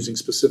 and I'm using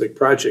specific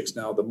projects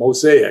now, the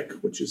Mosaic,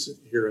 which is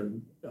here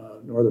in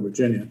Northern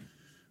Virginia,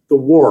 the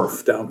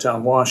Wharf,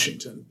 downtown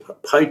Washington,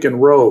 Pike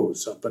and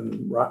Rose up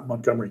in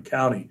Montgomery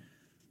County,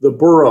 the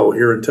Borough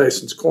here in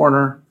Tyson's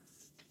Corner,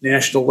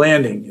 National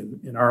Landing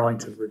in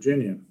Arlington,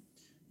 Virginia.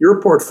 Your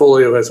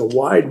portfolio has a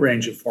wide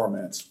range of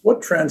formats.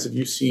 What trends have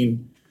you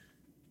seen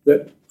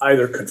that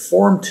either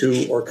conform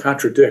to or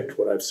contradict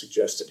what I've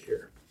suggested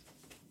here?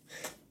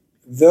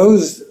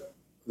 Those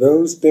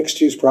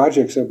mixed-use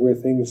projects are where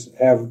things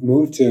have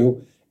moved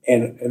to,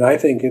 and I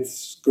think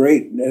it's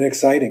great and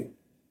exciting.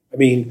 I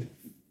mean,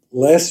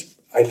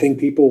 I think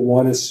people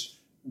want to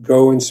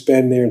go and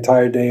spend their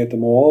entire day at the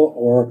mall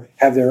or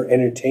have their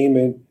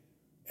entertainment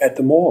at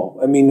the mall.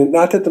 I mean,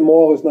 not that the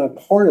mall is not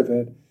part of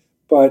it,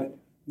 but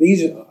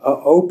these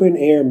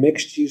open-air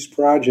mixed-use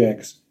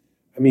projects,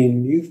 I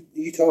mean,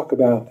 you talk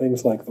about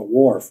things like the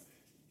Wharf.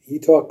 You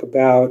talk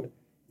about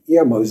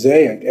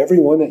Mosaic, every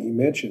one that you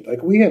mentioned.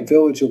 Like we have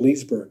Village of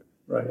Leesburg.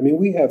 Right. I mean,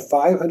 we have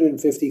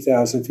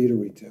 550,000 feet of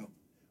retail.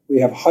 We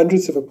have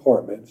hundreds of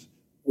apartments.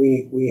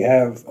 We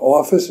have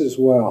office as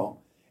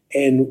well.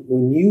 And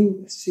when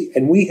you see,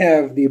 and we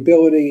have the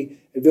ability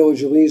at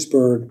Village of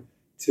Leesburg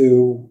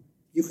to,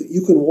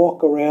 you can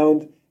walk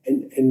around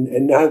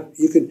and not,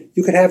 you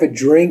could have a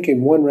drink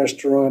in one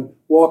restaurant,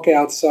 walk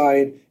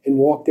outside and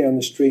walk down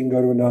the street and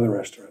go to another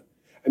restaurant.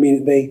 I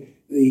mean,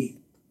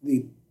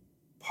 the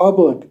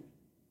public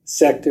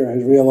sector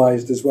has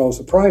realized, as well as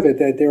the private,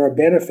 that there are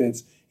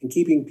benefits in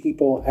keeping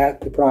people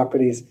at the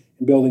properties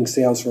and building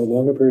sales for a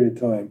longer period of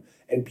time.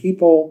 And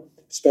people,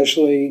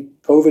 especially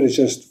COVID, has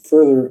just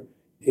further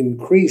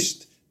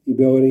increased the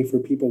ability for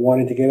people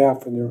wanting to get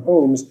out from their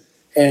homes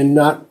and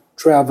not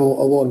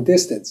travel a long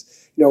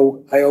distance. You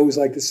know, I always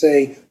like to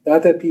say,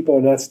 not that people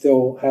are not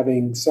still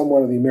having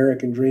somewhat of the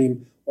American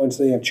dream once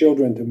they have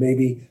children to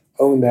maybe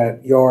own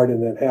that yard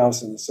and that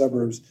house in the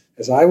suburbs,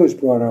 as I was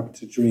brought up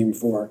to dream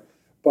for.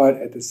 But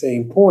at the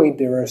same point,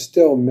 there are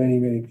still many,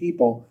 many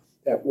people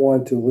that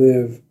want to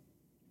live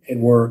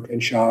and work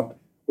and shop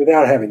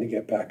without having to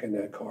get back in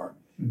that car.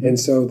 Mm-hmm. And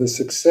so the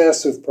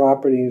success of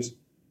properties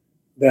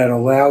that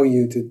allow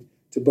you to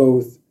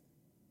both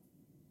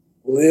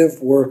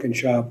live, work, and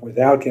shop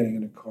without getting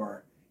in a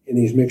car in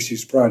these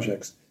mixed-use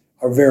projects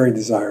are very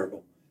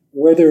desirable.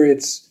 Whether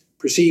it's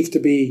perceived to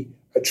be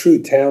a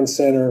true town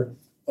center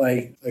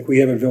like we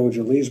have at Village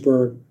of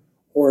Leesburg,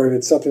 or if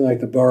it's something like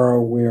the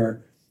borough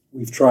where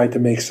we've tried to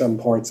make some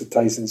parts of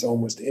Tyson's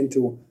almost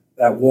into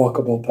that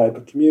walkable type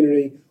of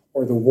community,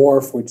 or the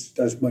Wharf, which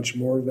does much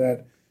more of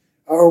that,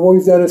 or what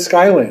we've done at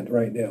Skyland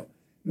right now.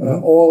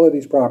 Mm-hmm. All of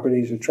these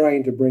properties are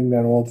trying to bring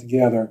that all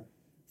together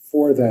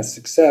for that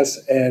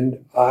success,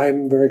 and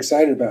I'm very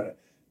excited about it.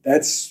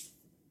 That's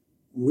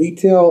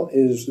retail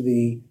is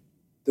the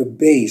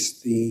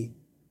base, the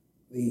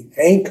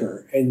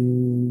anchor,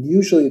 and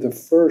usually the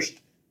first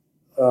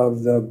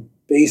of the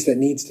base that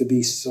needs to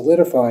be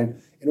solidified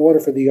in order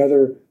for the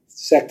other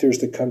sectors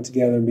to come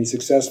together and be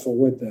successful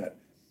with that.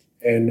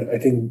 And I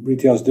think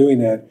retail is doing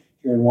that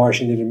here in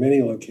Washington in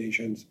many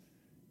locations.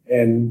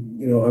 And,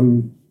 you know,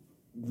 I'm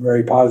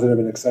very positive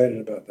and excited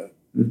about that.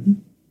 Mm-hmm.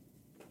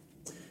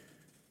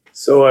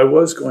 So I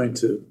was going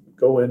to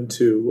go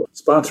into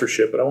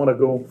sponsorship, but I want to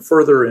go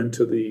further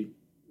into the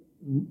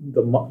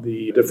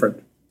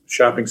different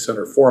shopping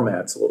center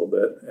formats a little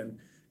bit and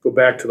go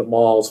back to the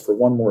malls for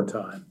one more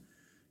time.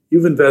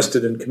 You've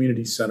invested in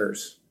community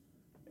centers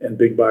and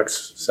big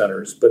box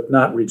centers, but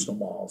not regional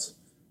malls,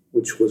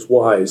 which was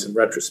wise in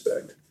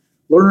retrospect.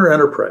 Lerner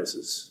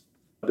Enterprises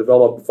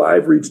developed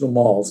 5 regional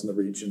malls in the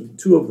region.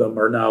 2 of them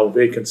are now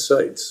vacant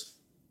sites.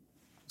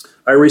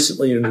 I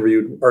recently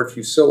interviewed Art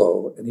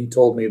Fusillo, and he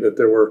told me that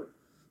there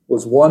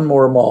was one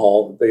more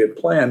mall that they had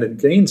planned in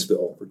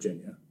Gainesville,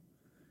 Virginia.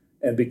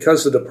 And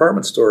because the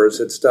department stores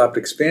had stopped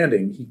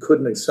expanding, he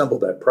couldn't assemble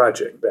that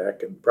project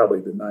back in probably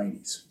the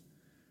 90s.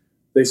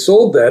 They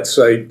sold that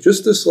site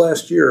just this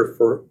last year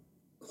for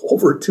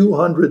over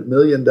 $200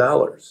 million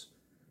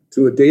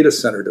to a data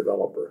center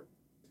developer.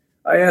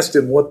 I asked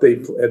him what they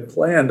had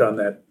planned on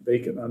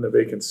the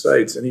vacant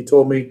sites, and he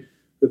told me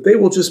that they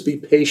will just be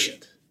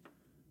patient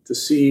to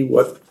see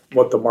what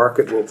the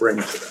market will bring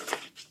to them.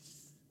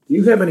 Do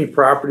you have any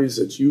properties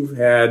that you've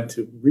had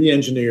to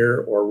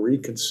re-engineer or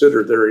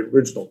reconsider their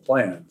original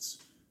plans?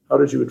 How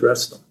did you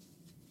address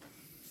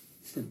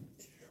them?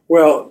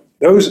 Well,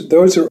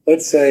 those are,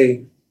 let's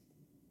say,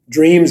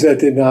 dreams that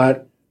did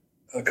not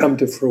come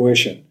to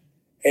fruition.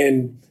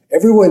 And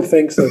everyone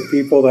thinks that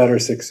people that are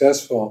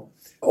successful,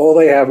 all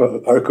they have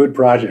are good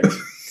projects.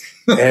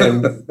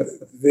 And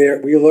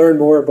we learn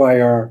more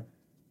by our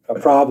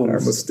problems,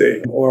 our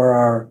mistake, or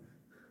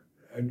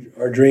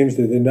our dreams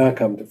that did not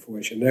come to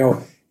fruition.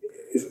 Now,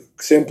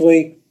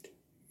 simply,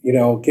 you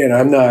know, again,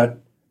 I'm not.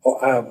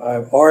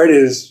 Art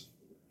is.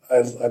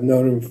 I've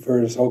known him for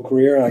his whole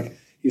career. Like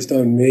he's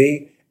known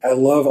me. I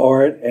love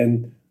Art,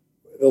 and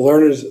the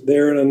Lerners,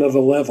 they're at another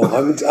level.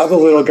 I'm a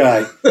little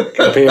guy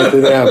compared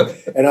to them.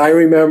 And I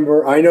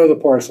know the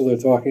parcel they're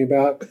talking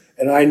about,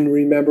 and I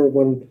remember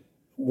when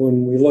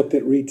we looked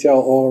at retail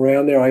all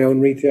around there. I own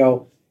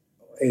retail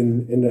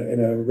in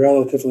a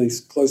relatively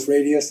close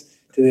radius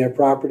to their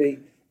property,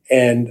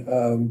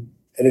 and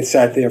it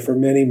sat there for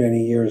many,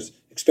 many years,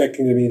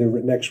 expecting to be the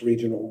next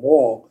regional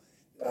mall.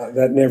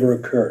 That never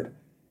occurred.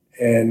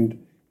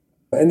 And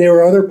there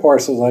were other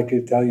parcels I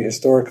could tell you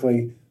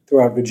historically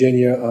throughout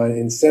Virginia.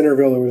 In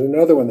Centerville, there was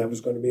another one that was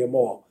going to be a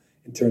mall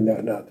and turned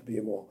out not to be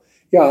a mall.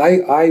 Yeah,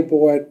 I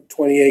bought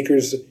 20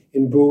 acres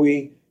in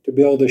Bowie to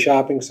build a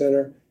shopping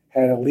center,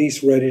 had a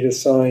lease ready to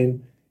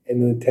sign,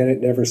 and the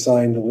tenant never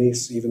signed the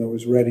lease, even though it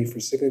was ready for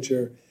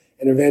signature.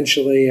 And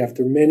eventually,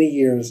 after many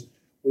years,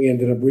 we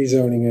ended up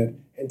rezoning it,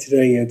 and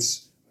today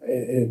it's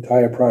an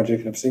entire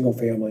project of single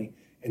family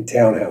and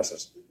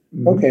townhouses.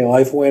 Mm-hmm. Okay,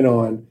 life went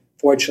on.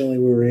 Fortunately,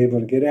 we were able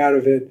to get out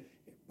of it,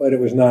 but it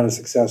was not a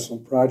successful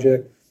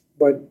project.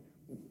 But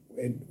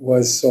it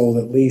was sold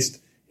at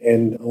least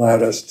and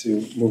allowed us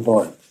to move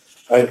on.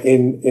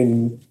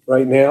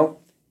 Right now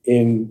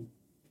in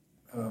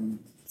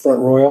Front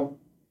Royal,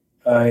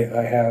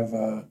 I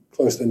have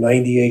close to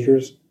 90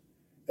 acres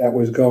that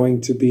was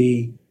going to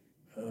be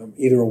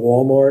either a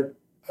Walmart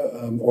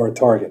or a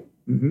Target.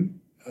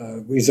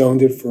 Mm-hmm. We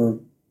zoned it for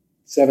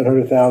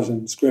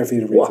 700,000 square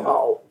feet of retail.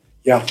 Wow.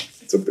 Yeah.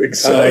 It's a big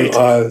site.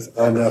 On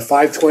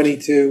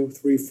 522,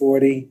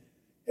 340,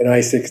 and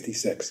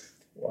I-66.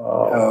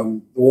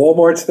 Wow. The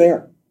Walmart's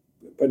there,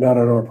 but not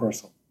on our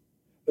parcel.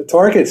 the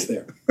target's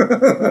there,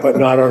 but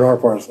not on our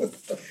parcel.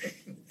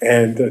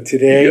 And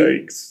today,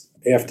 Yikes.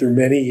 after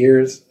many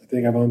years, I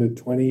think I've owned it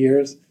 20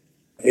 years,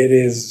 it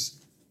is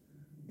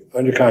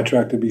under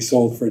contract to be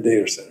sold for a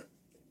data center.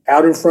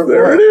 Out in front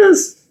There lawn. it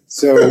is.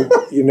 So,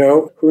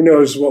 who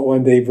knows what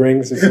one day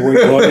brings if you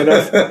wait long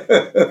enough.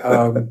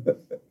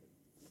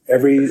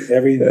 Every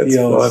That's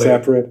deal funny. is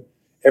separate.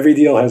 Every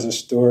deal has a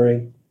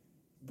story.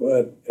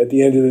 But at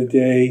the end of the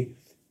day,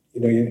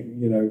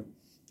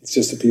 it's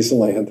just a piece of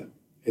land,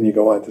 and you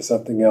go on to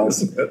something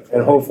else.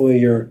 And hopefully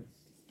your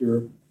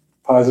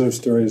positive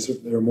stories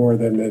are more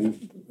than the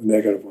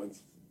negative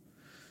ones.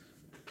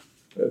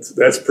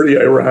 That's pretty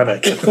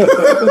ironic.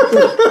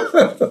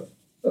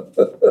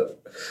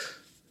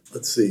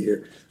 Let's see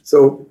here.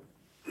 So,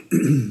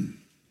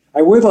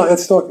 I would like,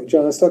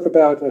 John, let's talk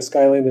about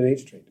Skyland and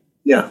 8th Street.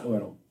 yeah, a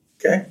little.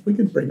 okay, we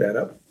can bring that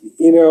up.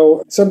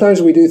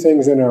 Sometimes we do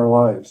things in our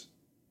lives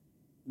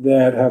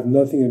that have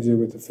nothing to do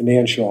with the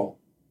financial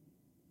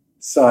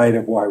side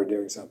of why we're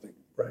doing something.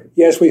 Right.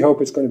 Yes, we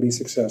hope it's going to be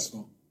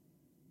successful.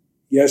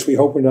 Yes, we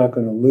hope we're not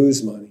going to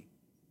lose money.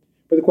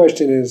 But the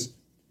question is,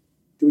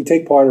 do we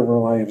take part of our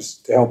lives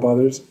to help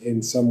others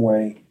in some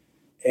way?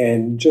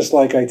 And just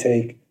like I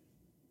take,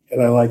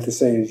 and I like to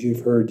say, as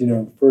you've heard,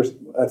 first,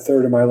 a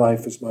third of my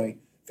life is my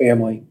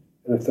family,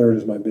 and a third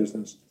is my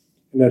business.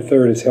 And that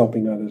third is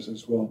helping others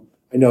as well.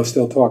 I know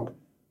still talk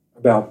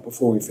about,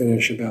 before we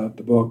finish, about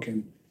the book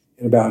and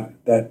about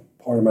that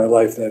part of my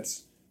life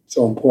that's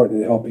so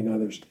important in helping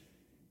others.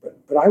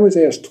 But I was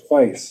asked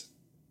twice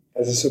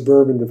as a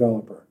suburban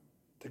developer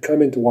to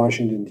come into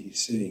Washington,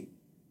 D.C.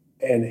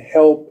 and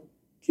help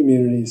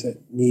communities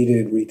that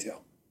needed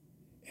retail.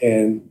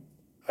 And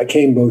I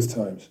came both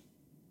times.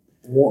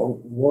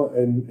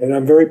 And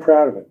I'm very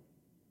proud of it.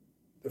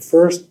 The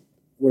first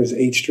was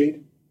 8th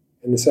Street,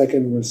 and the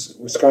second was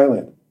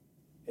Skyland.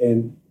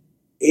 And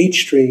 8th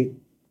Street,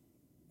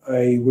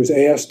 I was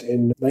asked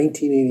in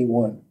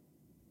 1981.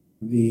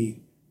 The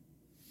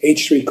 8th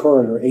Street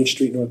corridor, 8th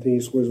Street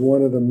Northeast, was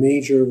one of the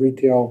major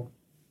retail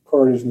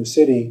corridors in the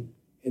city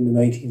in the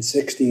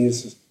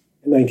 1960s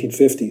and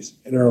 1950s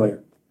and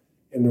earlier.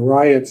 In the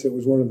riots, it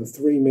was one of the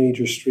three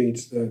major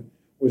streets that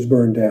was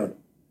burned down.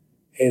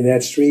 And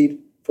that street,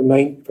 from the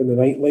late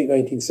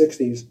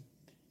 1960s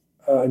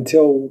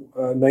until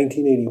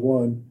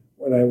 1981,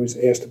 when I was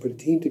asked to put a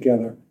team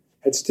together,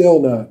 had still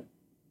not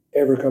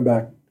ever come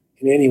back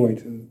in any way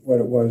to what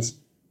it was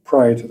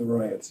prior to the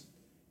riots.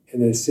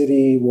 And the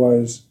city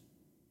was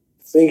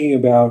thinking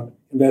about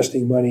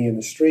investing money in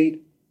the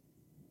street,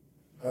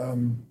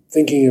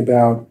 thinking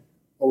about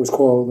what was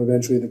called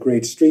eventually the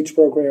Great Streets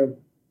Program,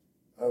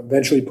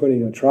 eventually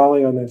putting a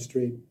trolley on that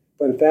street.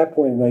 But at that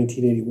point in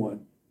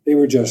 1981, those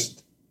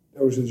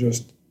were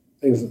just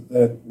things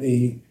that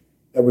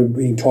were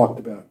being talked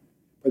about.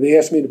 But they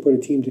asked me to put a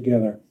team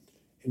together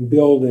and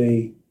build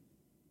a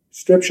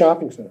strip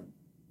shopping center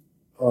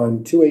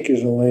on 2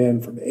 acres of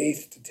land from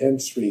 8th to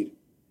 10th Street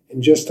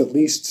and just at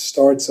least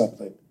start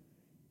something.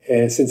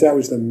 And since that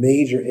was the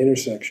major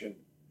intersection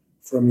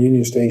from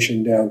Union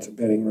Station down to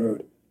Benning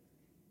Road.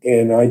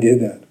 And I did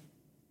that.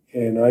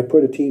 And I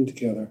put a team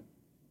together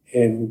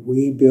and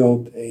we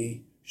built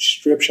a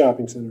strip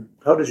shopping center.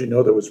 How did you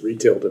know there was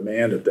retail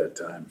demand at that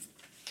time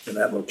in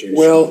that location?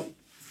 Well,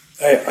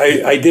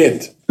 I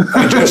didn't.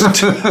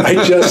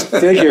 I just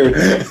figured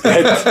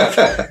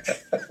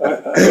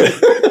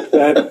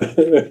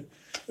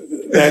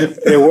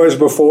that there was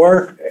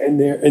before, and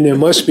there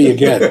must be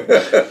again.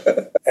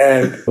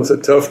 And it was a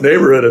tough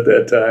neighborhood at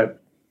that time.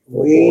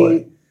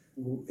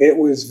 It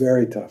was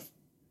very tough,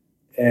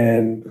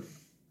 and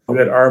we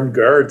had armed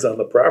guards on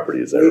the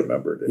property, as I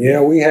remember.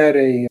 Yeah, we had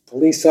a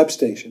police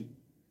substation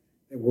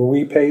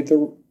where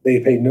they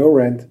paid no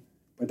rent,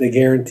 but they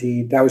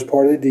guaranteed, that was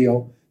part of the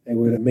deal, they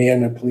would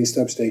man a police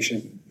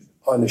substation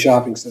on the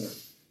shopping center.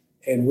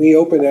 And we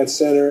opened that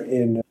center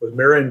in... Was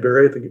Marion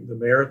Barry the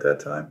mayor at that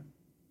time?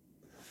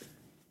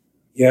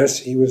 Yes,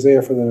 he was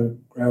there for the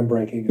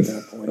groundbreaking at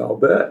that point. I'll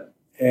bet.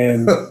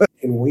 And the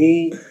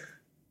week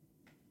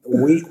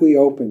we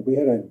opened, we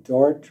had a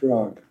Dart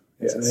Drug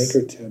as an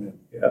anchor tenant.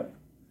 Yeah.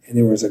 And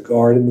there was a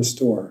guard in the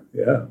store.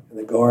 Yeah. And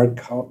the guard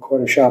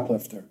caught a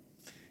shoplifter.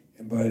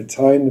 And by the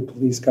time the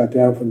police got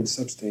down from the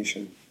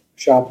substation,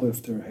 the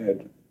shoplifter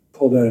had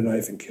pulled out a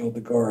knife and killed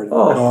the guard. And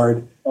the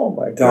guard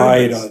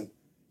died on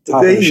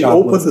top of the shoplifter. The day you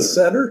opened the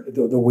center?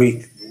 The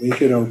week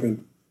it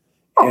opened.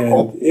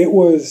 And it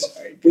was,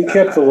 we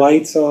kept the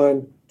lights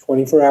on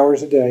 24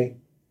 hours a day.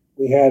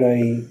 We had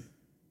an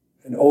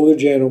older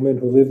gentleman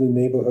who lived in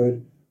the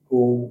neighborhood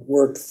who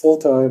worked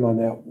full-time on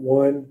that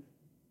one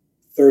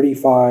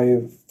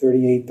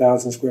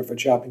 38,000 square foot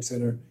shopping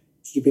center,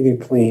 keeping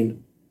it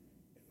clean.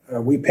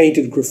 We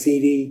painted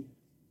graffiti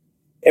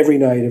every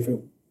night. If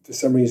for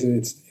some reason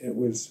it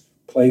was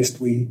placed,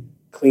 we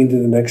cleaned it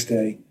the next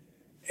day.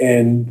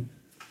 And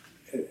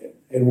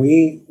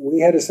we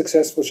had a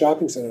successful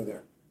shopping center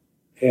there.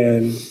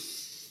 And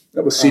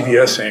that was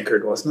CVS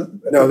anchored,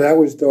 wasn't it? No, that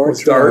was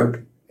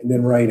Dart, and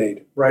then Rite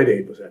Aid. Rite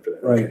Aid was after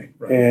that. Right. Okay.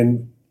 Right.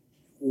 And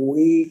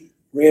we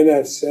ran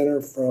that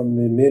center from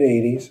the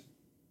mid-'80s.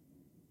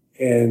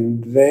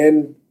 And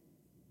then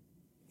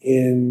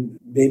in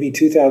maybe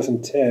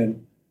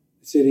 2010,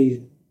 the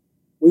city,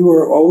 we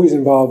were always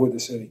involved with the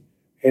city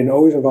and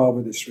always involved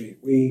with the street.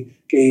 We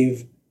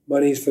gave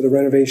monies for the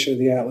renovation of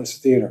the Atlas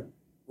Theater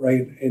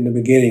right in the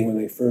beginning when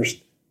they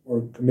first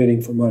were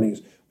committing for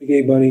monies. We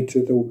gave money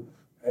to the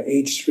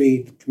H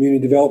Street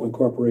Community Development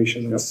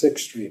Corporation on 6th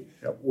Street.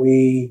 Yep.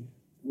 We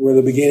were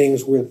the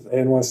beginnings with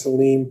Anwar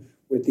Salim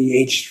with the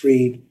H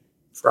Street.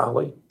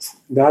 Trolley?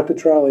 Not the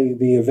trolley,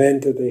 the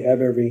event that they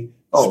have every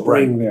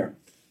spring there.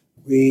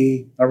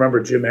 I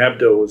remember Jim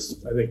Abdo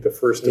was, I think, the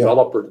first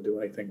developer to do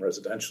anything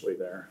residentially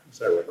there, as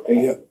I recall.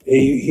 Yeah,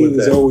 he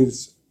was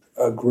always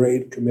a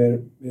great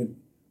commitment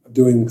of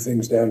doing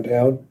things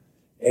downtown.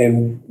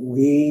 And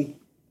we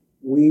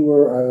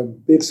were a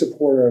big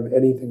supporter of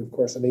anything, of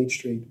course, on H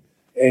Street.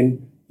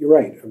 And you're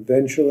right,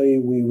 eventually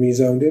we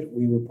rezoned it.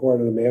 We were part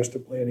of the master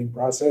planning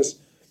process.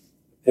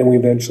 And we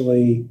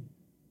eventually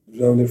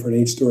zoned it for an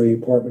 8-story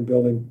apartment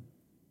building.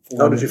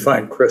 How did you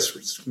find Chris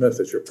Smith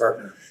as your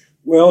partner?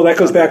 Well, that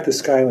goes back to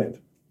Skyland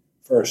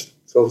first.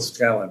 So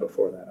Skyline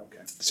before that,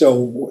 okay. So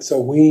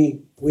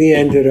we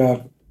ended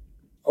up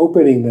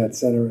opening that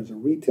center as a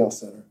retail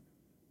center,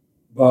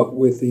 but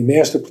with the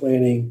master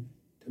planning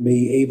to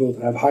be able to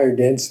have higher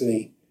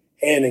density,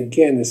 and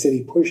again, the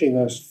city pushing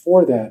us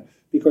for that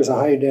because a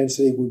higher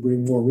density would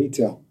bring more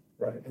retail.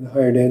 Right. And the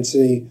higher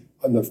density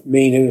on the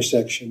main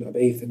intersection of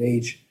 8th and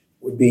H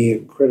would be a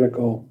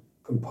critical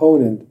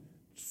component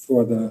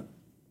for the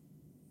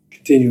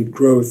continued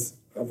growth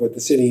of what the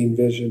city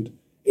envisioned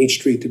H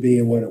Street to be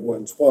and what it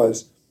once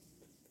was.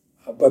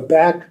 But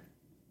back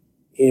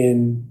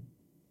in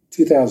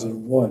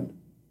 2001,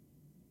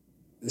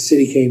 the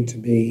city came to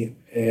me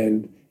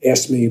and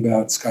asked me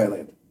about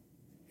Skyland.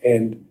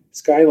 And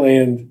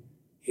Skyland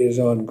is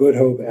on Good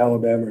Hope,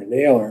 Alabama, and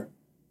Naylor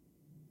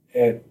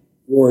at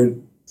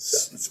Ward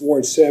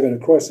 7,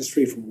 across the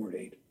street from Ward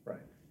 8. Right.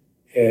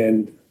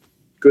 And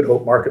Good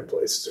Hope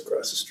Marketplace is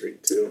across the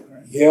street, too.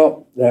 Right? Yeah,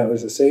 that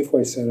was a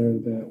Safeway center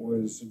that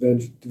was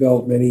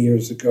developed many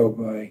years ago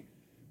by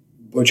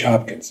Butch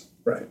Hopkins.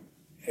 Right.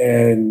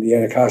 And the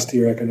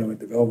Anacostia Economic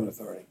Development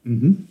Authority.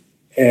 Mm-hmm.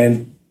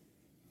 And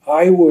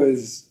I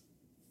was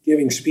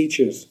giving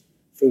speeches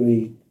for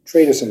the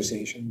Trade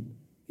Association,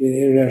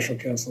 the International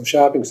Council of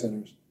Shopping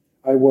Centers.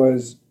 I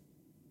was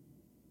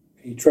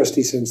a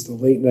trustee since the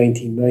late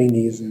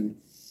 1990s, and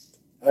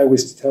I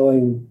was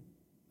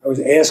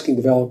asking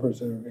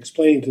developers or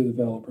explaining to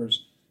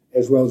developers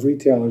as well as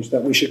retailers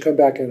that we should come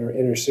back in our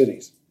inner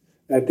cities,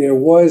 that there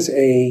was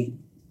a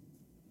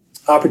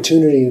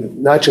opportunity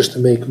not just to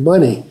make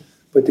money,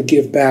 but to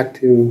give back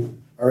to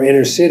our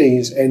inner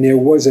cities, and there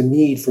was a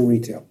need for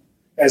retail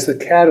as the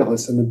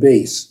catalyst and the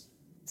base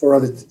for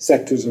other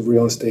sectors of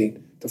real estate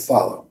to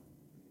follow.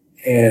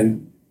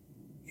 And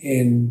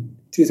in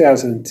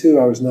 2002,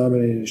 I was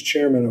nominated as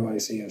chairman of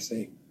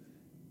ICSC,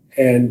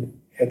 and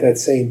at that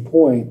same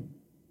point,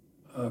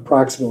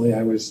 approximately,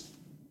 I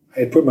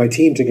had put my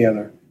team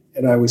together,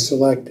 and I was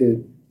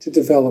selected to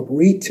develop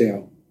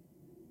retail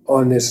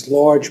on this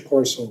large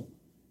parcel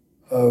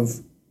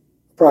of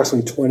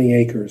approximately 20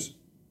 acres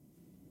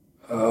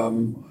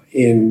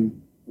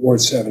in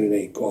Ward 7 and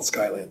 8 called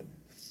Skyland.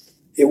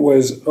 It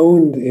was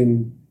owned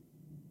in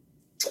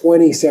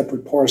 20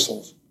 separate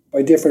parcels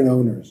by different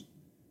owners.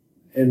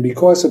 And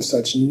because of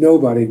such,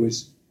 nobody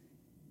was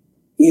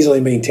easily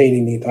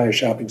maintaining the entire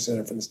shopping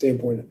center from the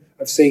standpoint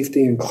of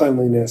safety and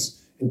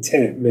cleanliness and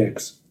tenant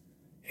mix.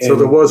 And so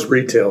there was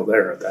retail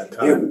there at that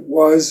time? It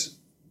was,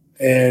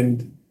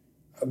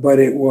 but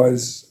it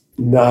was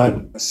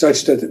not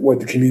such that what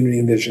the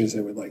community envisions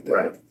they would like to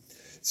have.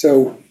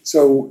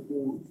 So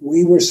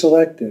we were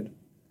selected,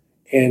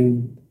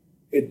 and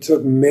it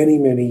took many,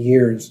 many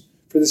years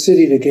for the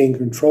city to gain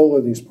control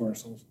of these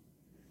parcels,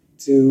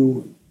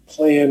 to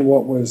plan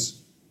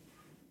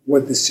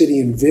what the city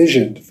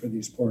envisioned for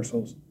these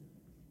parcels.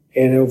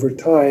 And over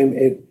time,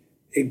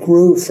 it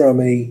grew from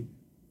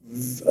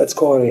let's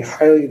call it a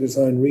highly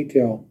designed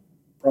retail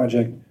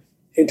project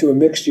into a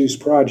mixed-use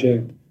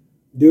project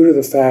due to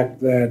the fact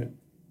that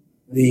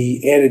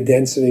the added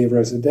density of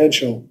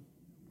residential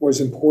was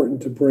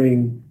important to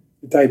bring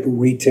the type of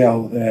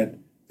retail that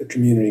the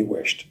community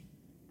wished.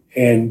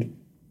 And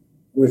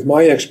with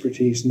my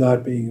expertise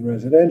not being in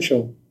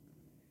residential,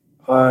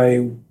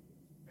 I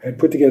had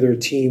put together a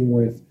team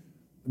with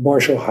the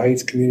Marshall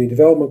Heights Community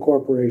Development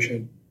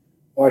Corporation,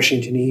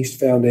 Washington East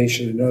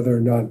Foundation, another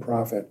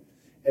nonprofit,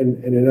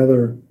 and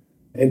another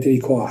entity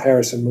called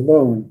Harrison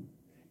Malone.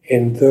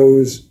 And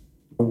those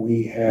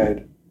we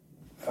had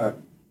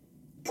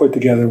put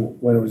together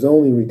when it was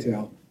only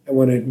retail. And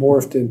when it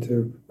morphed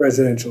into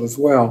residential as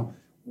well,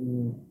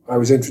 I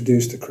was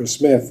introduced to Chris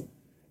Smith,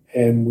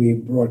 and we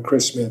brought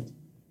Chris Smith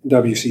and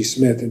W.C.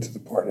 Smith into the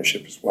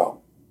partnership as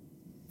well.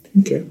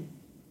 Okay.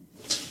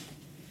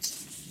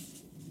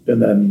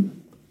 And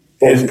then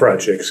both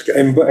projects got...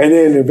 And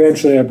then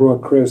eventually I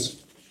brought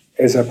Chris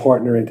as a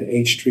partner into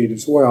H Street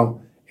as well.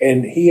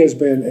 And he has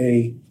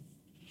been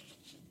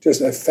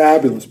just a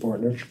fabulous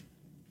partner.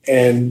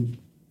 And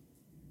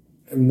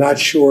am not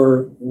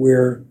sure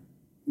where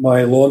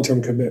my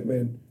long-term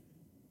commitment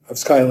of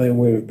Skyland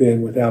would have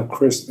been without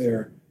Chris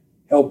there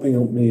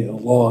helping me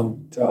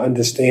along to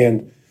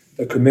understand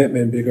the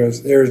commitment,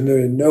 because there's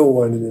no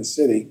one in the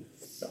city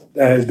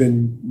that has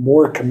been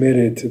more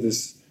committed to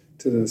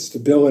the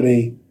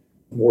stability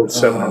of Ward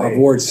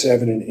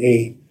 7 and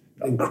 8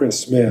 than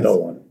Chris Smith. No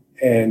one.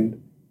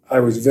 And I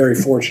was very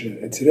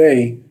fortunate. And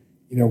today,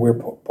 we're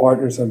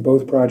partners on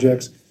both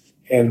projects,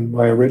 and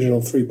my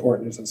original 3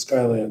 partners on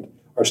Skyland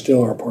are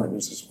still our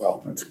partners as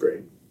well. That's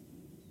great.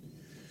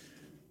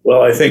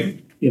 Well, I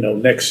think,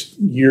 next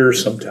year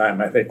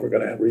sometime, I think we're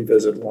going to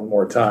revisit one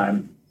more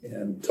time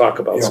and talk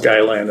about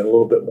Skyland in a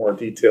little bit more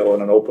detail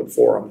in an open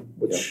forum,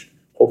 which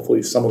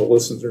hopefully some of the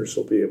listeners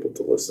will be able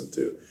to listen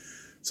to.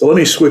 So let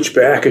me switch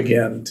back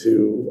again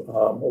to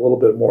a little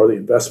bit more of the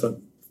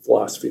investment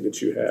philosophy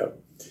that you have.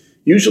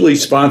 Usually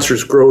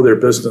sponsors grow their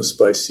business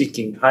by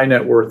seeking high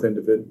net worth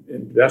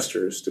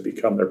investors to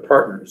become their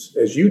partners,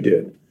 as you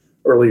did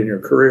early in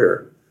your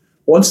career.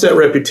 Once that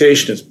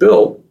reputation is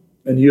built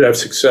and you have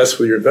success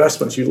with your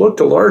investments, you look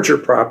to larger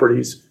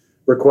properties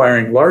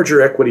requiring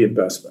larger equity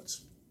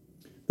investments.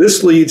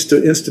 This leads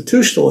to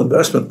institutional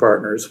investment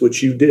partners,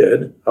 which you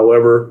did.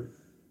 However,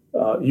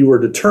 you were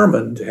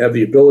determined to have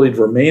the ability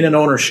to remain in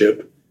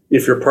ownership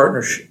if your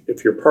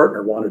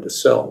partner wanted to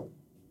sell.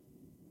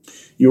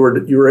 You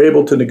were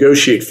able to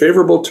negotiate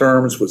favorable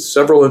terms with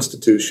several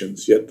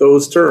institutions, yet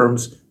those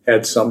terms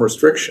had some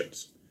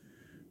restrictions.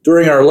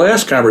 During our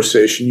last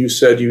conversation, you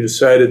said you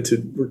decided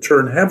to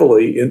return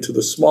heavily into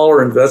the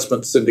smaller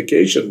investment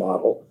syndication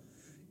model,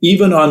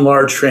 even on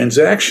large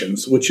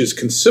transactions, which is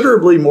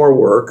considerably more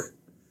work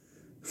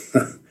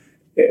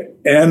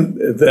and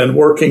then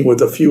working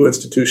with a few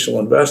institutional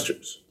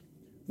investors.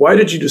 Why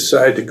did you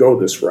decide to go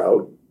this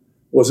route?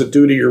 Was it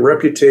due to your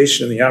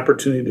reputation and the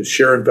opportunity to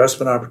share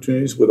investment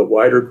opportunities with a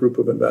wider group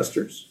of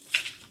investors?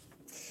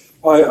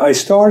 I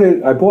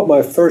bought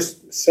my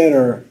first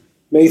center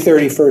May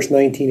 31st,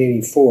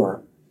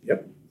 1984,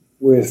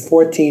 with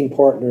 14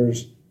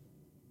 partners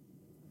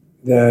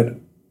that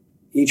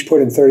each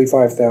put in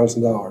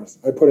 $35,000.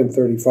 I put in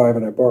 $35,000,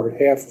 and I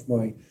borrowed half of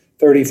my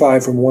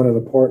 $35,000 from one of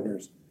the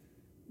partners.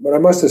 But I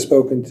must have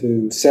spoken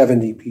to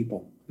 70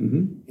 people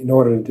in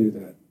order to do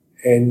that.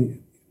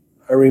 And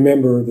I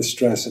remember the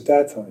stress at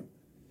that time.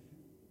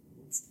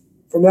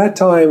 From that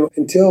time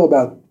until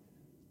about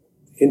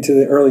into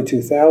the early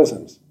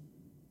 2000s,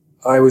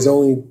 I was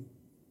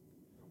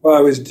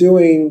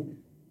doing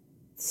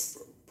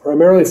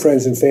primarily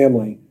friends and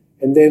family.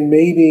 And then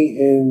maybe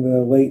in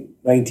the late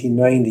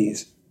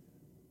 1990s,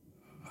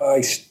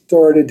 I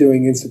started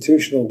doing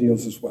institutional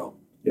deals as well,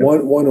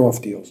 one-off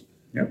deals.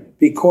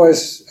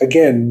 Because,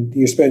 again, do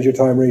you spend your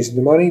time raising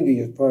the money? Do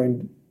you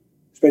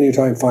spend your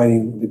time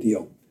finding the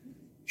deal?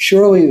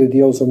 Surely the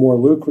deals are more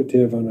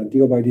lucrative on a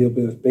deal-by-deal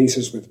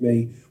basis with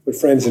me, with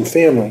friends and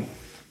family,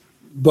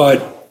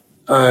 but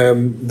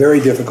very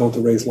difficult to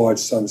raise large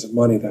sums of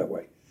money that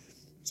way.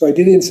 So I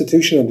did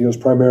institutional deals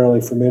primarily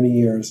for many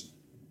years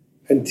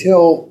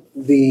until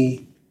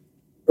the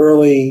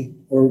early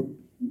or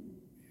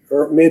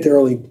mid to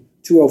early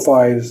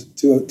 2005s,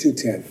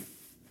 2010.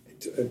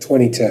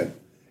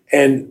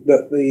 And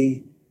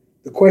the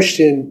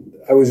question,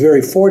 I was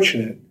very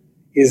fortunate,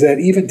 is that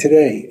even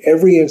today,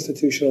 every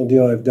institutional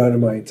deal I've done in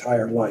my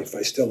entire life,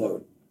 I still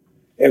own.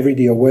 Every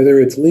deal, whether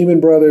it's Lehman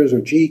Brothers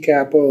or GE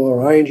Capital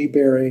or ING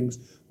Bearings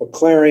or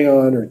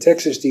Clarion or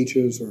Texas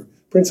Teachers or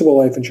Principal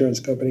Life Insurance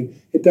Company,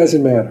 it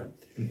doesn't matter.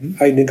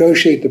 I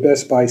negotiate the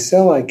best buy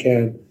sell I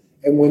can,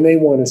 and when they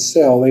want to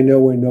sell, they know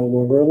we're no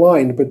longer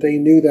aligned, but they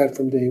knew that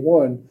from day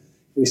one.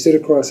 We sit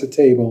across the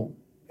table,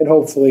 and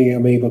hopefully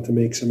I'm able to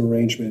make some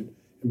arrangement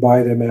and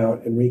buy them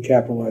out and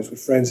recapitalize with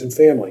friends and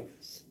family.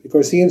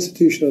 Because the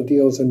institutional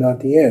deals are not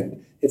the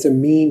end. It's a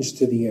means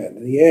to the end.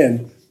 And the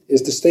end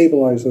is to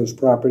stabilize those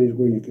properties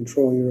where you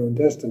control your own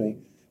destiny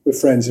with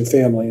friends and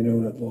family and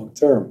own it long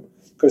term.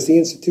 Because the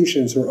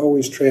institutions are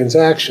always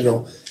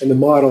transactional and the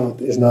model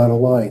is not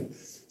aligned.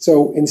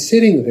 So in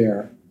sitting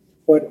there,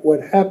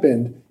 what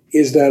happened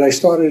is that I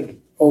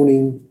started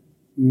owning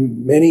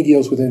many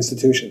deals with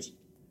institutions,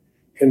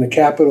 and the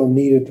capital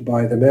needed to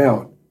buy them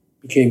out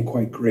became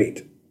quite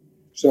great.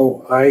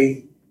 So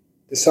I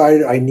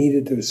decided I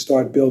needed to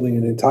start building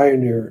an entire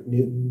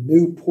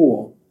new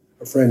pool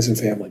of friends and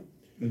family.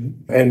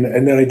 And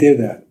then I did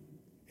that.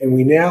 And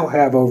we now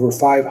have over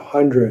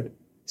 500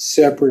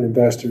 separate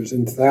investors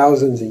and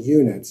thousands of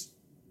units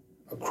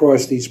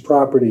across these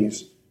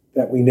properties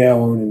that we now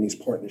own in these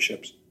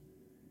partnerships.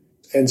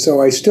 And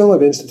so I still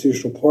have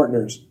institutional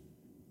partners,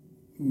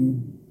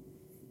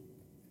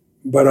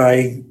 but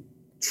I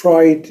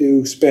try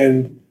to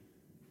spend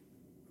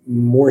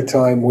more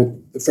time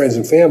with the friends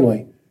and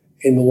family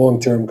in the long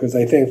term, because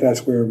I think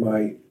that's where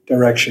my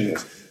direction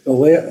is.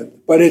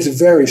 But it's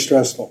very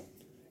stressful.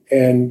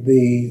 And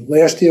the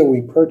last deal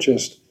we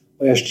purchased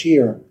last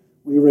year,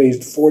 we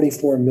raised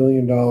 $44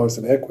 million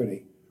of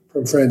equity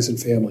from friends and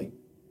family.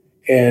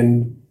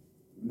 And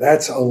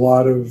that's a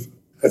lot of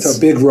That's a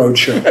big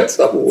roadshow. That's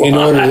a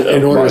lot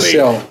in order to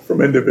sell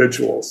from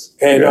individuals.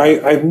 And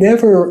I've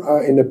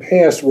never in the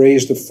past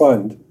raised a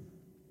fund.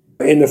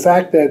 In the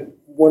fact that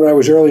when I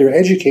was earlier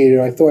educated,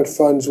 I thought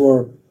funds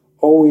were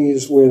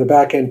always where the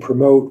back end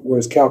promote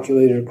was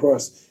calculated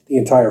across the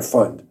entire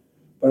fund.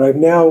 But I've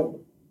now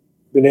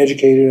been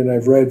educated and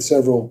I've read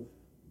several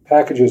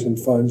packages in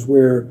funds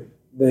where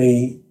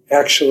they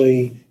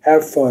actually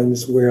have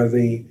funds where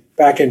the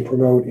back end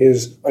promote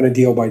is on a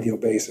deal by deal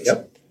basis.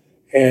 Yep.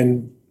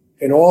 And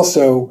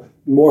also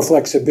more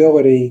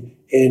flexibility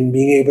in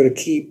being able to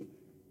keep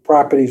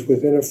properties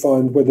within a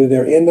fund, whether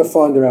they're in the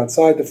fund or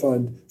outside the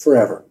fund,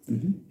 forever.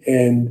 Mm-hmm.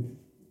 And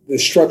the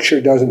structure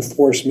doesn't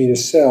force me to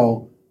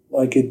sell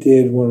like it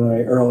did when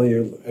I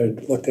earlier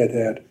had looked at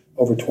that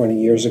over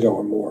 20 years ago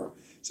or more.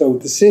 So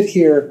to sit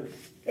here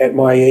at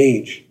my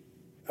age,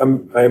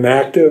 I'm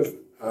active,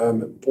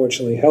 I'm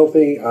fortunately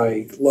healthy,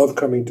 I love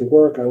coming to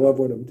work, I love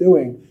what I'm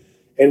doing,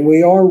 and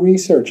we are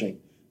researching.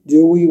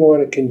 Do we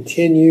want to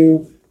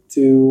continue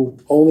to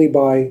only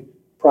buy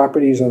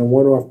properties on a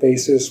one-off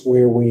basis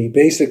where we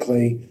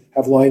basically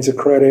have lines of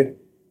credit,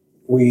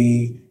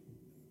 we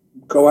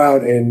go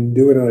out and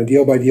do it on a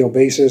deal-by-deal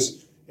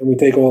basis, and we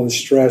take all the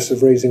stress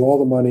of raising all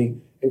the money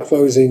and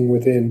closing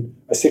within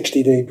a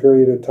 60-day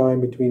period of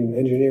time between an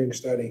engineering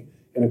study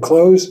and a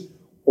close?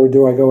 Or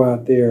do I go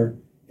out there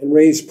and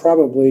raise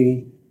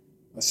probably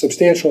a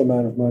substantial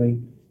amount of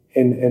money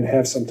and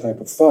have some type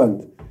of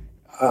fund?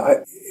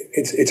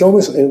 It's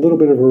almost a little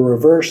bit of a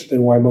reverse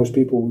than why most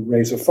people would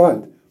raise a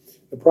fund.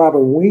 The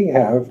problem we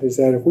have is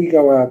that if we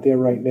go out there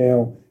right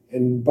now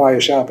and buy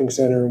a shopping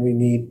center and we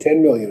need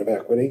 $10 million of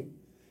equity,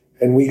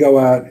 and we go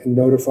out and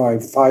notify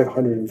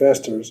 500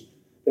 investors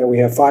that we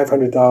have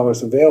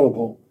 $500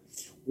 available,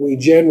 we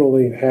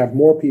generally have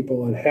more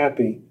people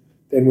unhappy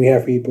than we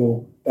have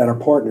people that are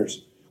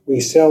partners. We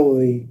sell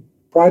the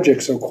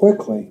project so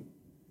quickly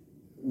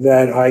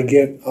that I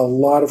get a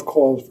lot of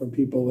calls from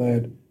people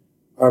that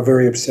are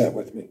very upset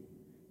with me,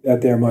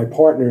 that they're my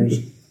partners,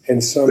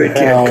 and somehow they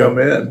can't come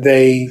in.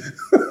 They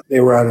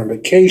were out on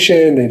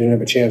vacation, they didn't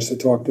have a chance to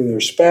talk to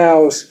their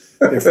spouse,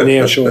 their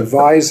financial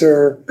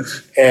advisor,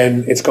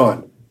 and it's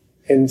gone.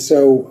 And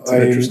so it's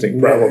an interesting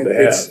problem to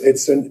have.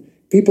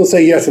 People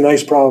say, yes, a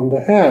nice problem to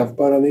have,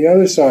 but on the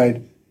other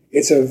side,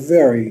 they're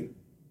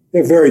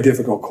very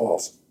difficult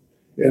calls.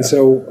 Yeah. And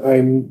so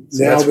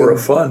that's where a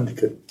fund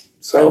could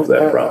solve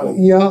that problem.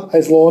 Yeah,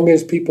 as long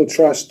as people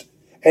trust.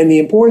 And the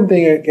important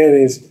thing, again,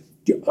 is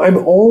I'm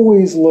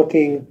always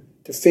looking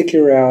to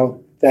figure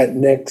out that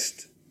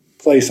next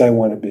place I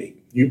want to be.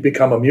 You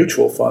become a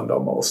mutual fund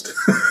almost.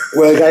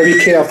 Well, I got to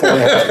be careful.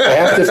 I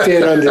have to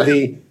fit under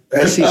the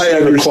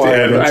SEC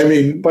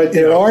requirements. But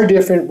there are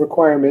different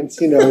requirements,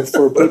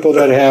 for people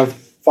that have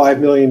 $5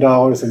 million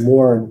and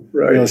more in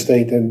real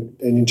estate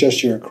than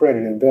just your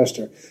accredited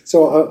investor.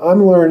 So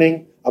I'm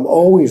learning. I'm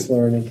always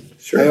learning.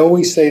 Sure. I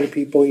always say to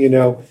people,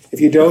 if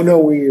you don't know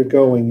where you're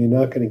going, you're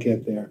not going to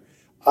get there.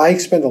 I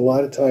spend a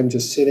lot of time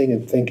just sitting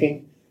and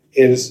thinking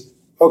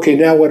okay,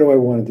 now what do I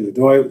want to do?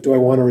 Do I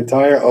want to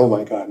retire? Oh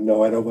my God,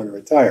 no, I don't want to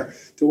retire.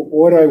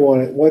 What do I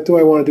want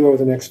to do over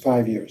the next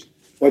 5 years?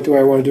 What do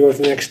I want to do over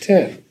the next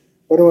 10?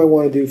 What do I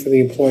want to do for the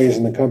employees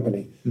in the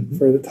company? Mm-hmm.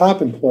 For the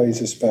top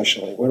employees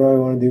especially? What do I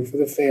want to do for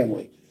the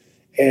family?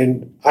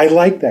 And I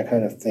like that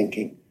kind of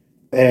thinking.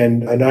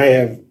 And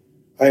I'm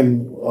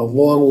a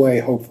long way,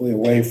 hopefully,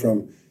 away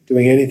from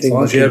doing anything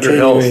but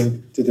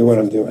continuing to do what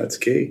I'm doing. That's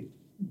key.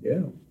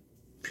 Yeah.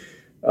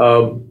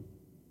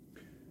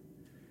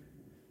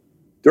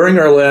 During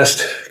our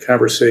last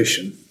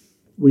conversation,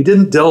 we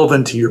didn't delve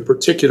into your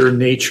particular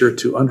nature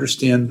to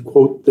understand,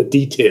 quote, the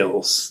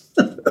details.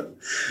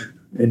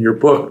 And your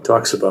book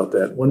talks about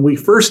that. When we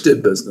first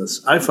did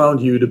business, I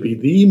found you to be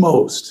the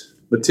most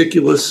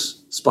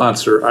meticulous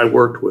sponsor I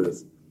worked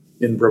with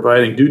in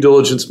providing due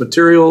diligence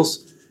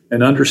materials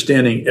and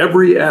understanding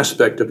every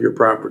aspect of your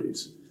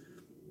properties.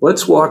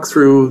 Let's walk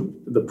through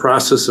the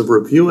process of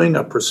reviewing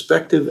a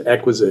prospective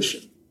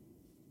acquisition.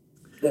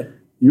 Yeah.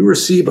 You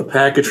receive a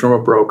package from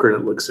a broker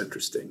and it looks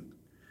interesting.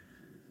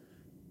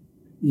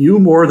 You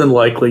more than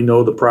likely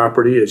know the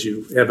property as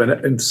you have an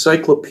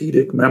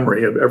encyclopedic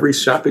memory of every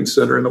shopping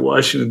center in the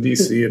Washington,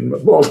 D.C. and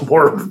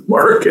Baltimore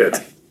market.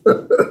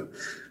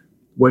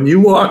 When you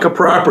walk a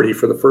property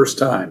for the first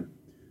time,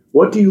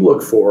 what do you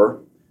look for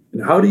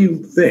and how do you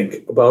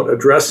think about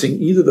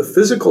addressing either the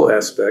physical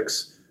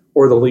aspects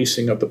or the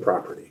leasing of the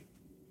property?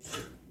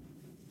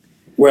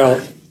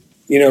 Well,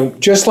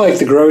 just like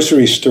the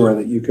grocery store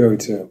that you go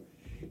to,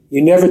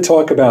 you never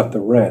talk about the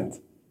rent.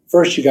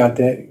 First, you have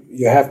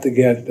to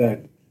get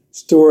that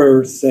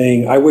store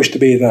saying, I wish to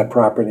be at that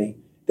property.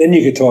 Then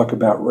you could talk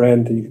about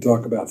rent and you could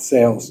talk about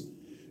sales.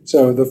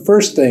 So the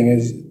first thing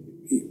is,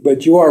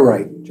 but you are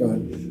right,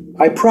 John.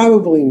 I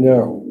probably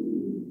know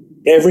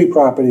every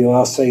property,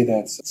 I'll say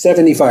that's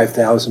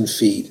 75,000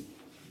 feet,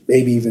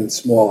 maybe even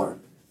smaller,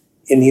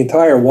 in the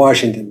entire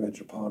Washington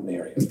metropolitan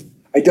area.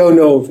 I don't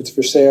know if it's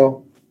for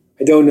sale.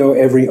 I don't know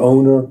every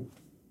owner,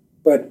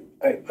 but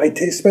I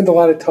spend a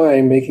lot of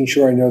time making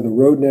sure I know the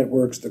road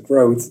networks, the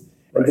growth,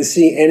 and to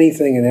see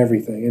anything and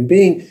everything. And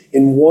being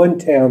in one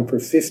town for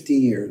 50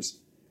 years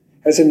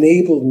has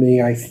enabled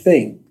me, I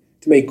think,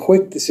 to make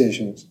quick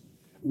decisions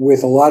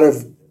with a lot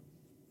of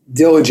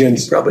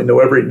diligence. You probably know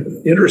every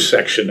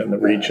intersection in the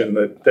region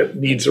that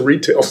needs a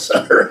retail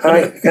center.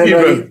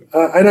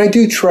 And I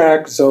do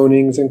track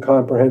zonings and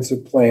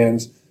comprehensive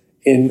plans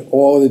in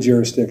all the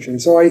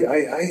jurisdictions. So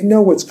I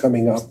know what's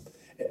coming up.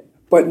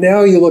 But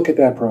now you look at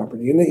that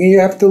property, and you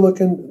have to look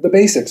in the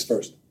basics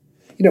first.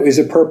 Is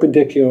it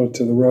perpendicular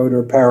to the road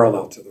or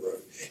parallel to the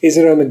road? Is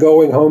it on the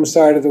going home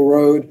side of the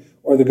road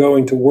or the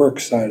going to work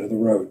side of the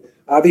road?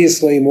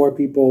 Obviously, more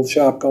people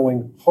shop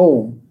going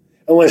home,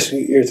 unless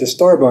it's a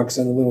Starbucks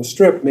and a little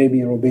strip, maybe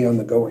it'll be on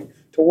the going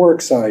to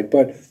work side.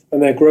 But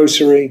on that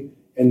grocery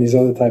and these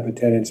other type of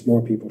tenants,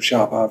 more people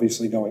shop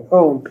obviously going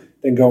home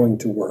than going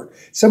to work.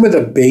 Some of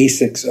the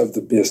basics of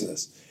the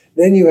business.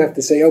 Then you have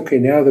to say, okay,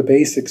 now the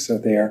basics are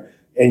there,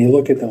 and you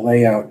look at the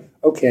layout.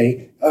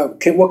 Okay,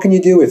 what can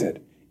you do with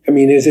it? I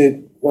mean, is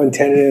it one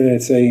tenant and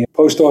it's a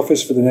post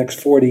office for the next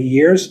 40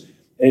 years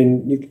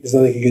and there's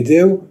nothing you can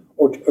do?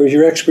 Or is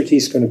your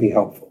expertise going to be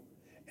helpful?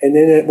 And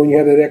then when you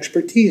have that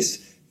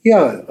expertise,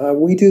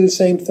 we do the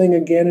same thing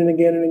again and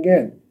again and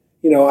again.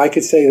 I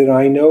could say that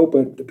I know,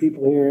 but the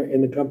people here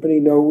in the company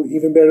know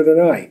even better than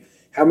I.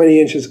 How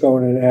many inches go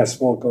in an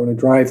asphalt, go in a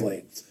drive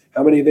lane?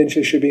 How many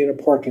inches should be in a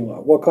parking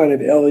lot? What kind of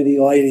LED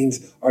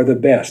lightings are the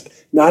best?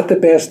 Not the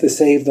best to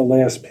save the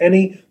last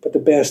penny, but the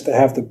best to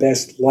have the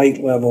best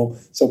light level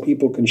so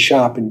people can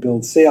shop and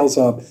build sales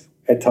up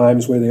at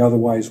times where they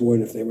otherwise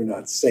would if they were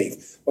not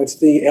safe. What's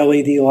the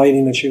LED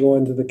lighting that should go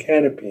under the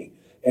canopy?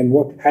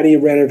 And how do you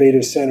renovate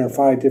a center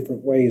 5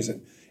 different ways?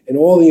 And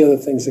all the other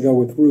things that go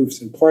with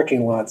roofs and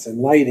parking lots and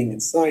lighting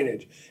and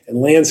signage and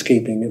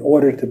landscaping in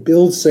order to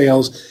build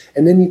sales.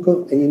 And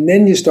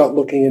then you start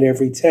looking at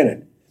every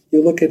tenant.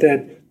 You look at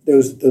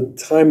the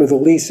time of the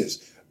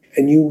leases,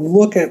 and you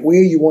look at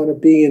where you want to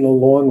be in the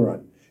long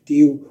run.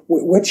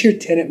 What's your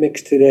tenant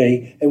mix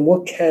today, and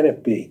what can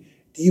it be?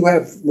 Do you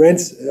have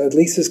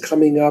leases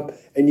coming up,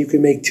 and you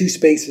can make 2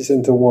 spaces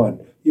into 1?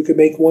 You can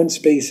make 1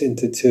 space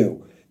into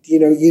 2.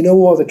 You know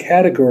all the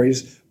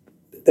categories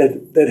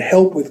that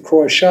help with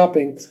cross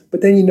shopping,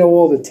 but then you know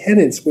all the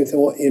tenants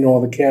in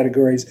all the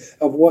categories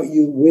of what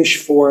you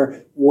wish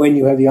for when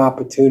you have the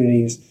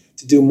opportunities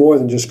to do more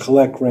than just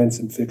collect rents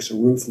and fix a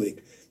roof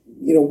leak.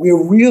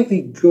 We're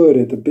really good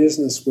at the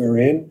business we're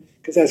in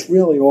because that's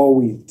really all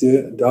we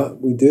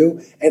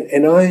do.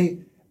 And I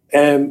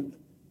am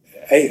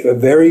a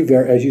very,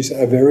 very, as you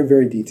said, a very,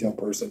 very detailed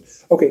person.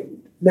 Okay,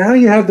 now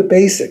you have the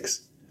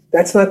basics.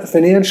 That's not the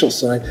financial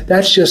side.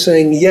 That's just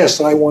saying, yes,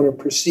 I want to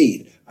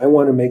proceed. I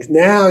want to make.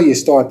 Now you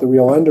start the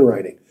real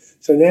underwriting.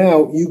 So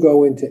now you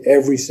go into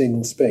every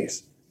single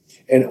space.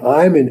 And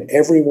I'm in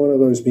every one of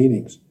those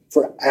meetings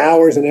for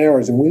hours and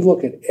hours. And we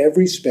look at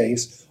every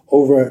space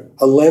over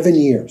 11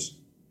 years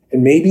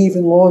and maybe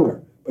even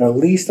longer, but at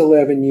least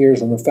 11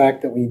 years on the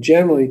fact that we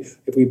generally,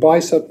 if we buy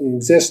something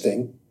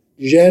existing,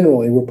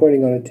 generally we're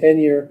putting on a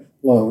 10-year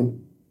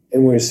loan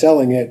and we're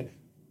selling it.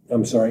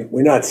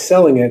 We're not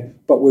selling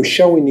it, but we're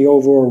showing the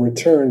overall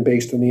return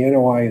based on the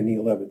NOI in the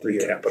 11th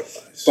year.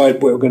 Recapitalize. But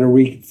we're going to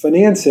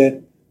refinance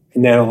it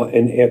and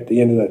at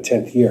the end of that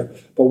 10th year.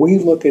 But we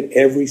look at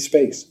every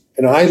space,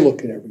 and I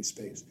look at every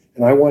space.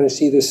 And I want to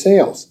see the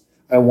sales.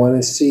 I want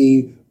to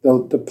see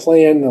the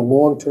plan, the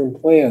long-term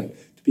plan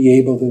to be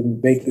able to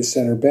make the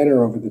center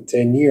better over the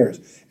 10 years.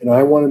 And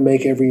I want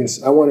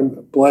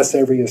to bless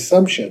every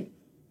assumption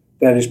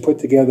that is put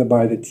together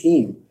by the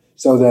team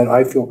so that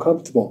I feel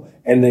comfortable.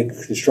 And the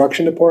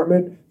construction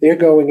department, they're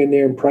going in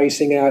there and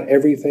pricing out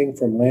everything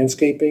from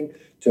landscaping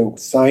to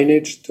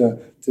signage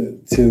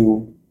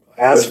to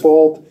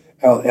asphalt,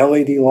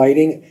 LED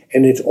lighting,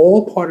 and it's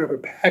all part of a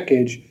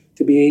package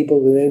to be able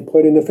to then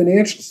put in the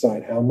financial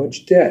side. How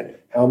much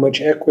debt? How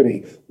much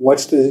equity?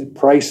 What's the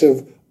price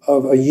of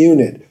a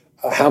unit?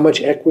 How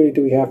much equity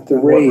do we have to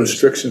raise? What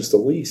restrictions to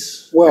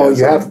lease? Well,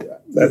 you have to,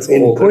 that's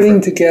in putting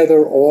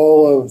together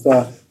all of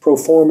the pro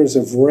formas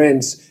of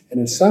rents and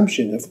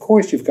assumption. Of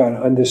course, you've got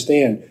to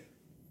understand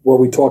what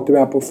we talked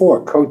about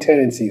before: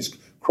 co-tenancies,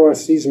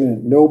 cross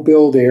easement, no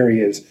build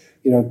areas,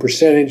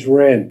 percentage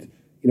rent,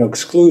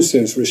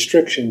 exclusives,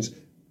 restrictions.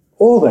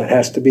 All that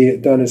has to be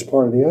done as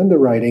part of the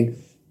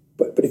underwriting.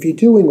 But if you're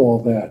doing all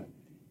that,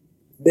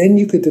 then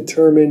you could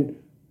determine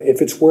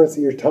if it's worth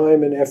your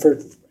time and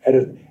effort.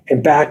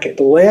 The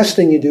last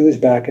thing you do is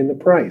back in the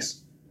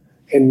price.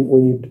 And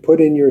when you put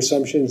in your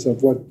assumptions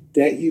of what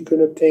debt you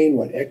can obtain,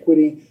 what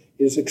equity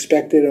is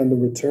expected on the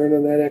return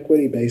on that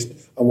equity based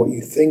on what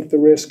you think the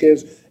risk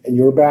is, and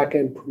your back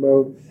end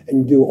promote,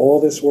 and you do all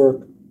this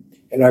work.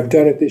 And I've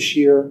done it this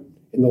year.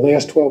 In the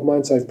last 12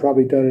 months, I've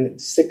probably done it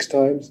 6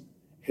 times.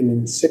 And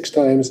in 6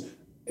 times,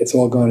 it's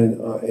all gone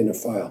in a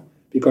file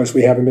because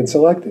we haven't been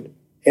selected,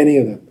 any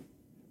of them.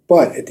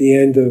 But at the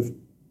end of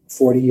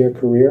 40-year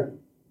career,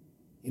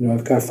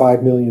 I've got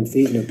 5 million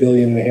feet and $1.5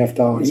 billion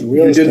of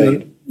real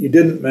estate. You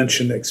didn't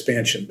mention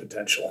expansion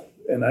potential.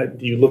 And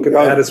do you look at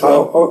that as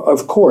well?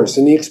 Of course.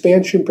 And the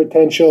expansion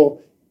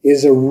potential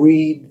is a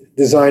read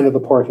design of the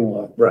parking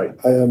lot. Right.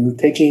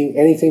 Taking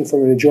anything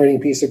from an adjoining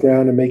piece of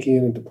ground and making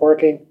it into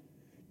parking,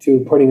 to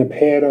putting a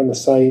pad on the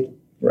site,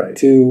 Right.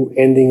 to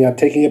ending up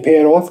taking a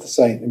pad off the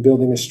site and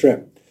building a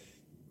strip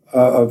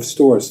of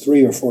stores,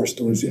 3 or 4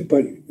 stores.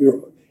 But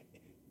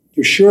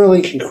you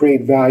surely can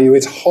create value.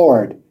 It's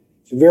hard.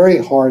 It's very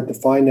hard to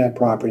find that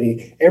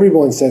property.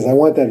 Everyone says, I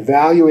want that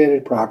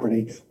value-added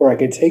property where I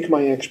can take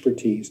my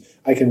expertise,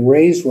 I can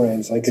raise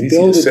rents, I can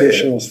build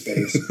additional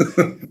space.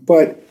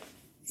 But,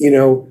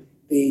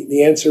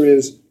 the answer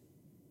is,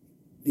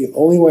 the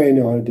only way I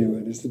know how to do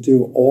it is to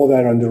do all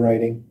that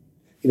underwriting.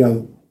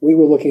 We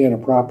were looking at a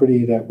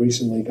property that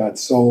recently got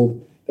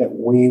sold that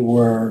we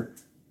were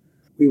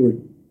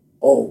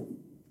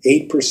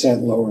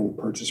 8% lower in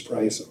purchase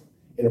price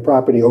in a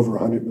property over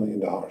 $100 million.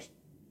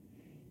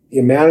 The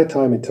amount of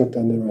time it took to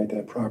underwrite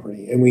that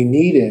property, and we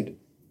needed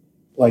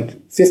almost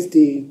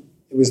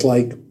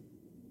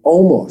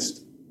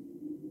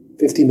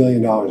 $50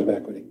 million of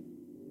equity.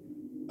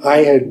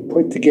 I had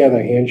put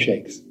together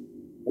handshakes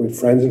with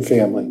friends and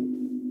family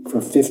for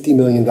 $50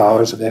 million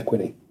of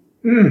equity.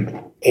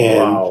 And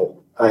wow.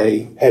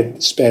 I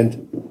had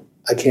spent,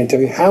 I can't tell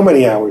you how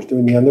many hours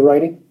doing the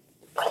underwriting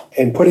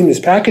and putting this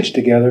package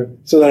together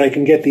so that I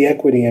can get the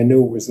equity. I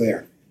knew it was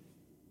there.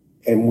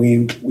 And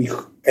we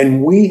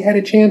had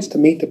a chance to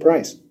meet the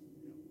price.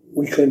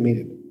 We couldn't meet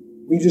it.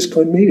 We just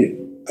couldn't meet it.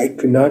 I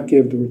could not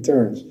give the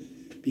returns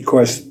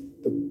because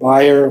the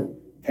buyer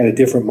had a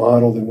different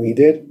model than we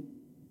did.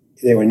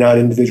 They were not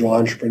individual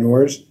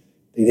entrepreneurs.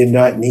 They did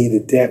not need the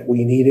debt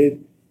we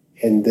needed,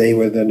 and they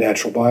were the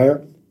natural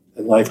buyer,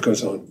 and life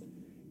goes on.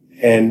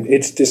 And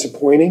it's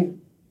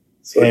disappointing.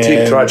 So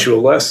it taught you a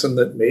lesson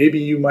that maybe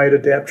you might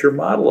adapt your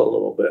model a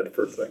little bit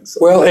for things.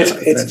 Well,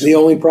 it's the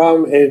only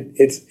problem.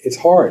 It's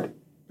hard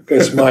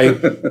because my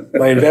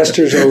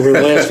investors over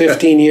the last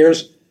 15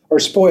 years are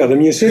spoiled. I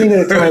mean, you're sitting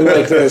at a time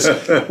like this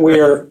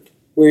where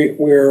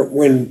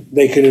when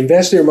they could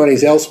invest their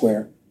monies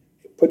elsewhere,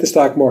 put the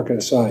stock market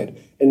aside,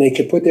 and they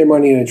could put their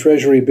money in a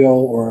treasury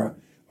bill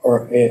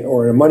or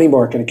a money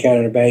market account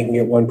at a bank and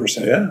get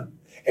 1%. Yeah.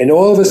 And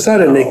all of a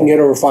sudden, they can get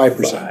over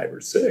 5%. 5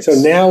 or 6. So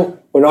now,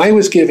 when I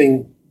was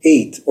giving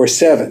 8 or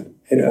 7,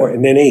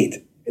 and then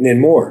 8, and then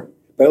more,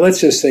 but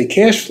let's just say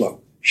cash flow,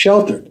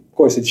 sheltered. Of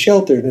course, it's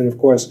sheltered, and of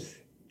course,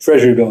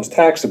 treasury bill is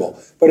taxable.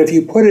 But if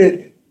you put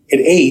it at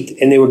 8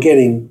 and they were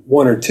getting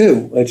 1 or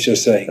 2, let's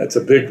just say. That's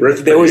a big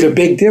risk. There was a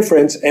big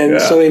difference, and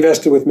so they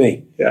invested with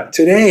me. Yeah.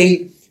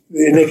 Today,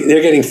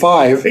 they're getting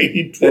 5,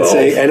 let's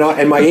say,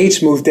 and my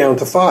 8's moved down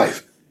to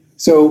 5.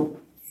 So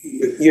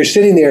you're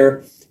sitting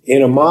there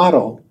in a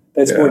model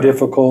that's more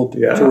difficult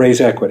to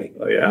raise equity.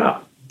 Oh, yeah.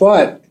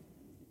 But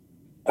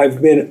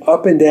I've been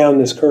up and down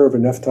this curve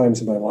enough times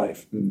in my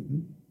life.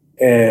 Mm-hmm.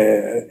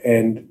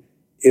 And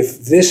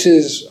if this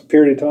is a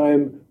period of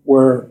time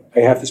where I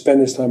have to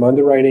spend this time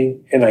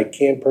underwriting and I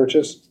can't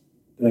purchase,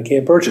 then I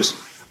can't purchase.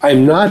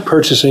 I'm not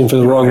purchasing for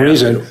the wrong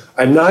reason.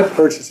 I'm not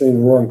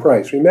purchasing the wrong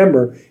price.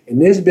 Remember, in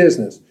this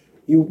business,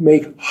 you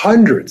make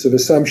hundreds of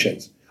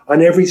assumptions.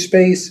 On every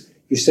space,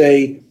 you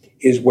say,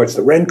 what's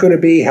the rent going to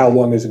be? How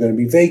long is it going to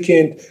be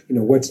vacant?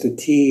 What's the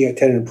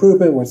tenant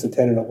improvement? What's the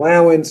tenant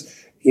allowance?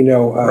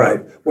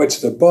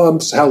 What's the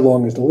bumps? How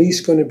long is the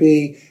lease going to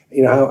be?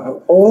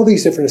 All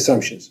these different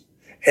assumptions.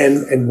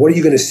 And what are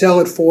you going to sell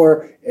it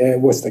for?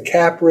 And what's the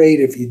cap rate?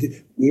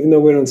 Even though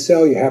we don't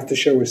sell, you have to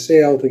show a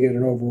sale to get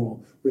an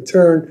overall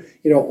return.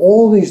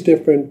 All these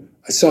different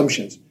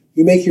assumptions.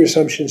 You make your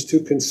assumptions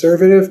too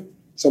conservative,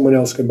 someone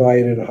else can buy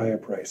it at a higher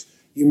price.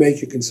 You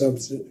make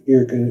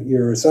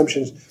your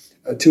assumptions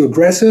too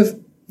aggressive,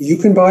 you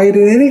can buy it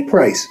at any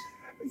price.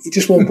 You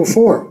just won't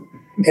perform.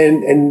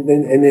 And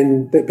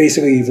then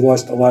basically you've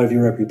lost a lot of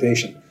your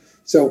reputation.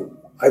 So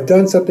I've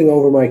done something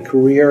over my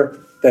career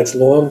that's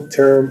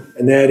long-term,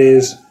 and that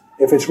is,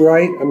 if it's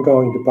right, I'm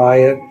going to buy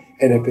it.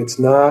 And if it's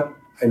not,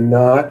 I'm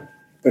not.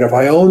 But if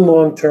I own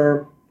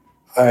long-term,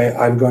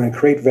 I'm going to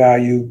create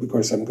value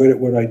because I'm good at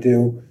what I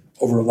do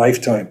over a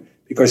lifetime,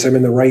 because I'm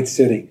in the right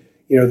city.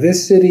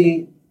 This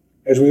city,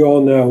 as we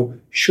all know,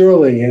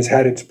 surely has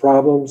had its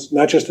problems,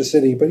 not just the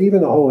city, but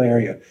even the whole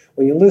area.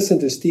 When you listen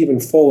to Stephen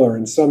Fuller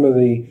and some of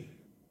the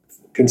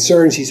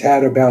concerns he's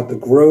had about the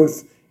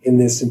growth in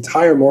this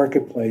entire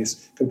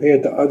marketplace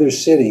compared to other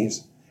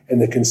cities,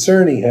 and the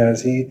concern he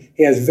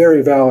has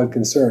very valid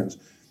concerns.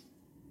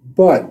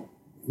 But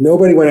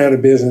nobody went out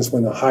of business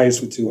when the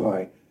highs were too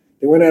high.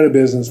 They went out of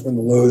business when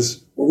the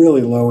lows were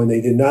really low, and they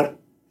did not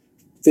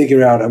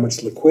figure out how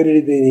much liquidity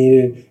they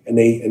needed, and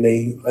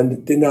they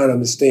did not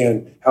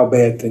understand how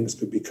bad things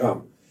could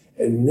become.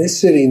 And in this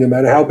city, no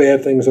matter how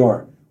bad things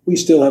are, we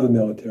still have a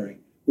military,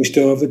 we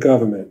still have the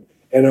government,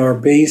 and our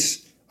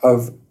base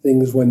of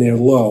things when they're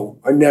low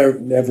are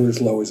never as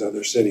low as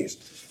other cities.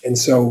 And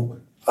so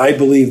I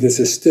believe this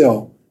is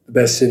still the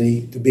best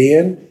city to be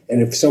in.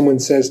 And if someone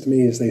says to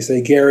me, as they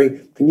say, Gary,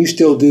 can you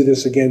still do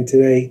this again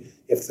today?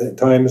 If the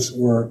times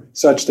were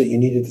such that you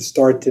needed to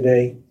start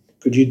today,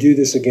 could you do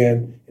this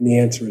again? And the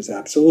answer is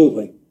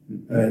absolutely.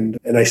 Mm-hmm.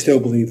 And I still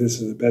believe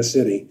this is the best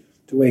city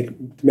to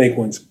make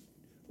one's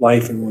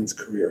life and one's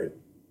career in.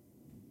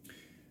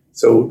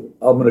 So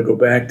I'm going to go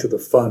back to the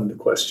fund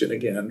question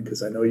again,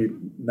 because I know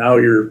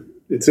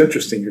it's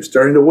interesting. You're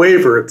starting to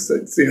waver. It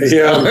seems.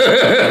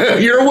 Yeah.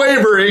 You're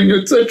wavering.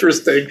 It's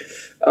interesting.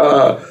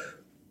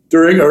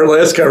 During our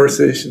last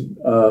conversation,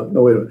 no,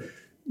 wait a minute.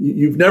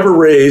 You've never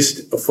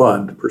raised a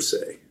fund per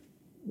se,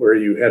 where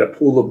you had a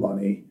pool of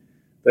money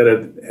that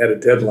had a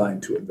deadline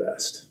to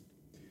invest.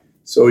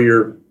 So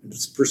your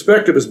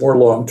perspective is more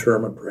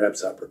long-term and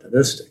perhaps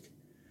opportunistic.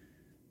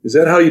 Is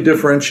that how you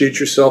differentiate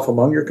yourself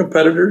among your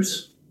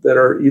competitors that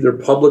are either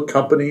public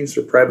companies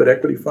or private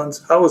equity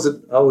funds? How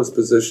is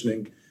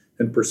positioning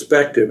and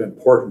perspective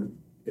important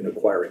in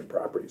acquiring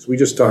properties? We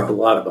just talked a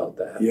lot about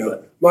that.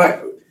 Yeah.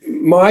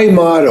 My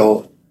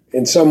model,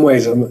 in some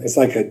ways, it's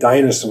like a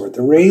dinosaur.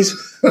 To raise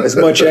as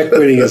much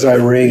equity as I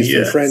raised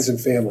from friends and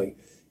family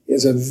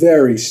is a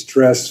very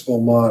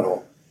stressful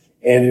model.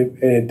 And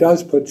it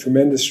does put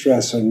tremendous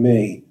stress on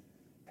me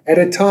at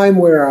a time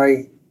where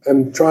I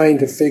am trying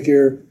to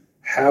figure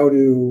how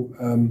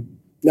to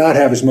not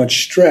have as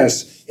much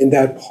stress in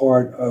that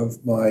part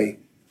of my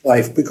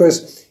life.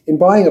 Because in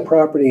buying a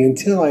property,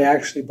 until I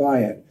actually buy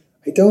it,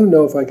 I don't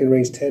know if I can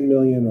raise 10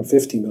 million or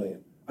 50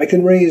 million. I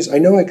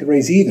know I could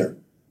raise either,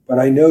 but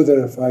I know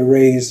that if I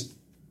raise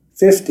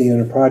 50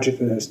 in a project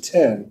that has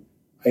 10,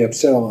 I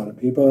upset a lot of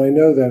people. And I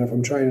know that if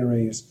I'm trying to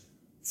raise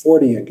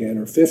 40 again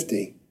or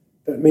 50,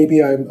 that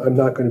maybe I'm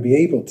not going to be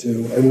able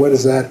to. And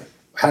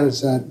how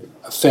does that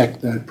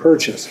affect that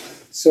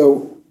purchase?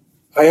 So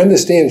I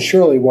understand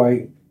surely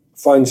why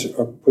funds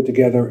are put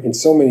together in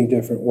so many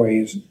different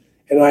ways.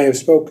 And I have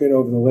spoken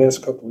over the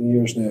last couple of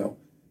years now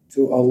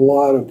to a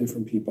lot of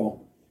different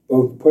people,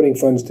 both putting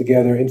funds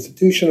together,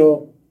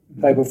 institutional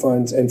type of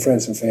funds and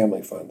friends and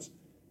family funds,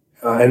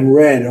 and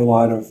read a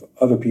lot of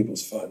other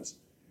people's funds.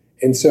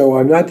 And so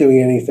I'm not doing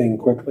anything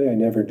quickly. I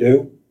never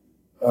do.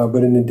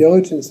 But in the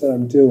diligence that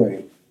I'm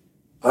doing,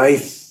 I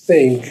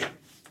think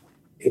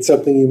it's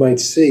something you might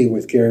see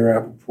with Gary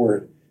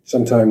Rappaport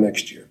sometime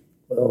next year.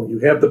 Well, you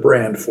have the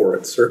brand for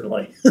it,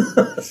 certainly.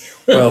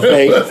 Well,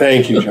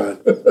 thank you, John.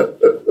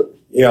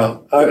 Yeah,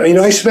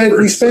 we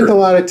spent a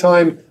lot of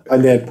time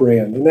on that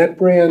brand, and that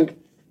brand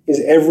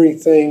is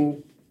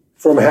everything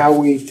from how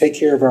we take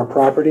care of our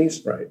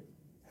properties, right,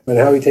 and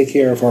how we take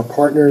care of our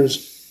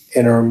partners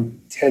and our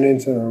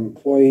tenants and our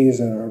employees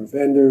and our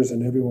vendors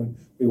and everyone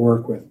we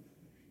work with.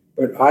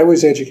 But I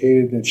was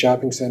educated that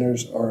shopping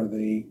centers are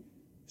the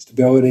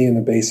stability and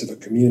the base of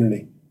a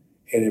community,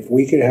 and if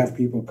we could have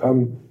people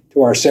come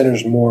to our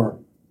centers more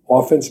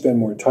often, spend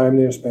more time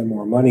there, spend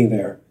more money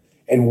there,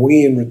 and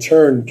we in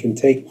return can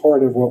take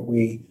part of what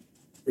we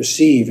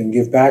receive and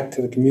give back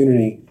to the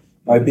community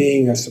by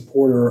being a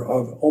supporter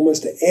of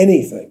almost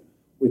anything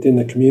within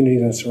the community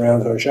that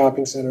surrounds our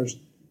shopping centers,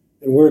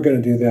 and we're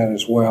going to do that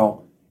as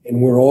well,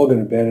 and we're all going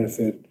to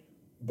benefit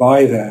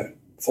by that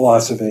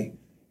philosophy,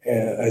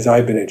 as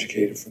I've been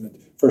educated from the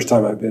first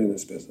time I've been in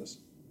this business.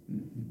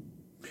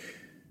 Mm-hmm.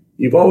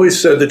 You've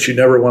always said that you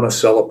never want to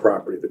sell a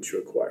property that you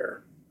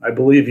acquire. I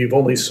believe you've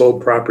only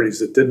sold properties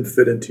that didn't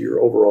fit into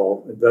your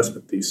overall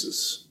investment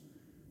thesis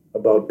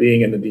about being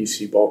in the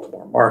D.C.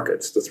 Baltimore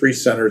markets. The 3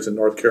 centers in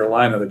North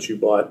Carolina that you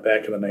bought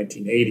back in the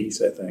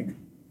 1980s, I think,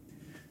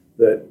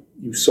 that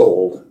you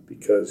sold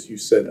because you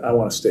said, I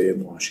want to stay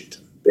in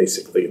Washington,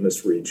 basically in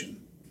this region.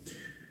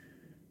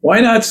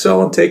 Why not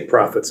sell and take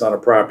profits on a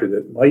property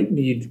that might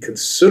need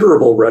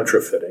considerable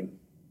retrofitting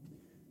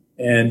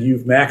and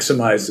you've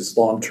maximized its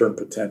long-term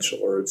potential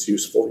or its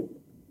useful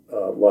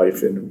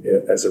life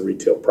as a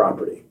retail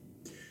property?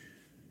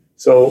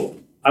 So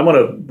I'm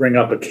going to bring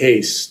up a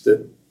case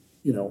that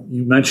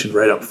you mentioned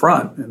right up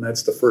front, and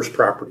that's the first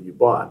property you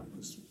bought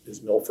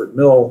is Milford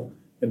Mill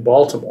in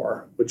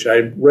Baltimore, which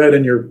I read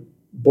in your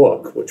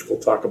book, which we'll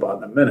talk about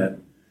in a minute,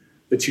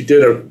 that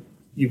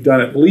you've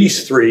done at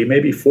least 3,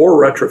 maybe 4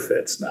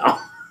 retrofits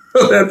now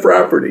of that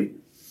property.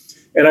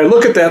 And I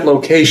look at that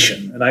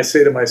location and I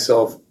say to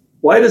myself,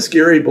 why does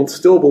Gary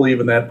still believe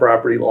in that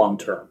property long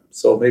term?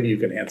 So maybe you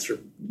can answer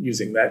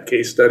using that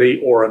case study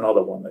or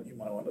another one that you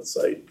might want to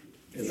cite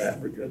in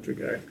that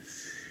regard.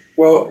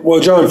 Well,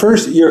 John,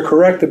 first, you're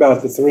correct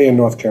about the 3 in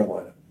North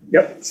Carolina.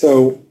 Yep.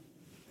 So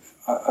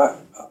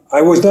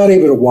I was not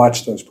able to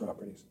watch those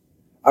properties.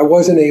 I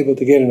wasn't able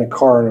to get in a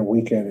car on a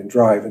weekend and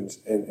drive and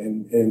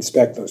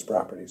inspect those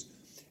properties.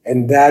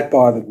 And that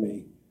bothered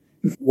me.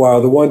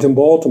 While the ones in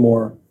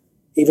Baltimore,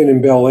 even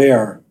in Bel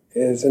Air,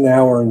 is an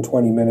hour and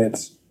 20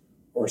 minutes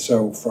or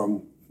so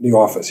from the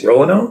office here.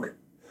 Roanoke?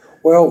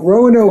 Well,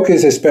 Roanoke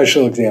is a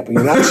special example.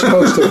 You're not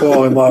supposed to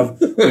fall in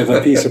love with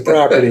a piece of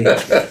property,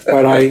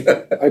 but I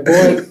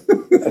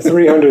bought a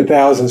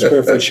 300,000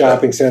 square foot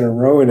shopping center in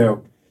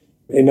Roanoke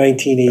in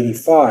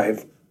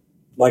 1985,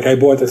 like I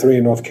bought the 3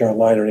 in North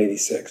Carolina in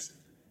 86.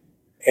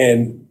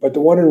 But the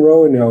one in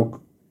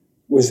Roanoke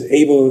I was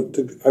able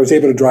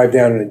to drive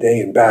down in a day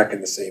and back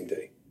in the same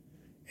day.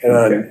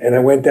 And I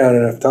went down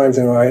enough times,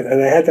 and I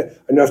had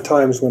enough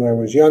times when I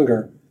was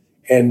younger.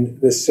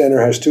 And the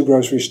center has 2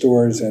 grocery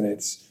stores, and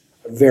it's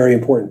a very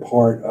important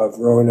part of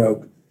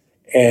Roanoke.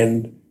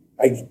 And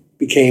I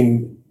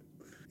became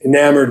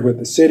enamored with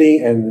the city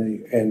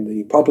and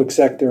the public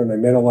sector, and I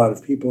met a lot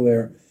of people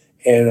there,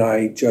 and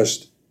I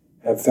just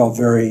have felt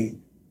very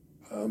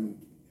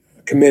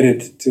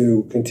committed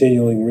to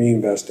continuing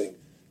reinvesting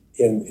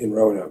in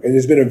Roanoke. And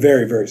it's been a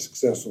very, very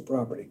successful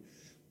property.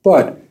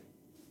 But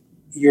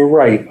you're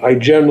right. I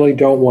generally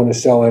don't want to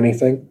sell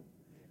anything,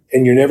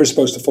 and you're never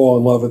supposed to fall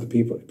in love with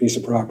a piece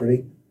of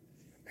property.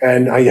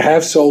 And I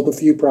have sold a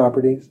few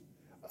properties,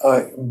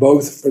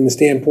 both from the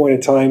standpoint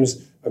at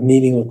times of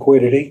needing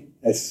liquidity.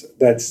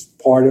 That's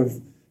part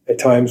of, at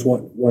times,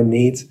 what one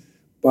needs.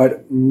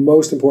 But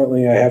most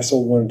importantly, I have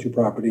sold 1 or 2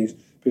 properties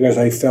because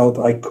I felt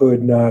I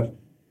could not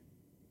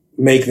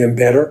make them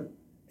better,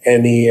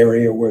 and the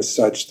area was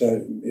such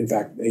that, in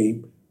fact,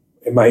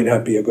 it might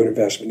not be a good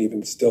investment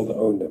even still to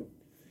own them.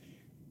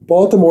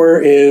 Baltimore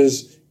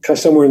is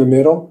somewhere in the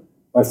middle.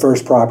 My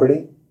first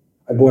property.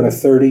 I bought a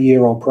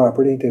 30-year-old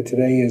property that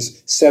today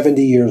is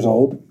 70 years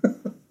old,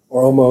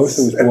 or almost.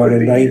 It was bought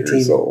in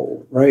 19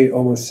 old. Right,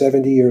 almost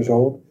 70 years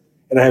old.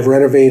 And I have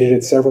renovated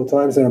it several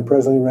times, and I'm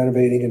presently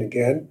renovating it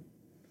again.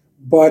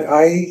 But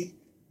I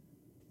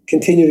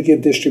continue to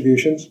give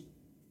distributions.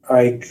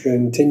 I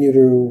continue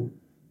to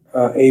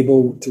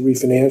able to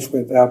refinance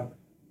without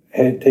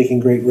taking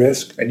great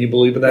risk. And you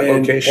believe in that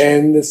location?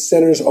 And the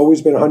center has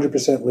always been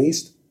 100%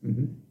 leased.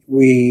 Mm-hmm.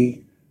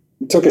 We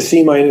took a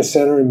C-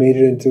 center and made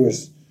it into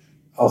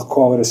I'll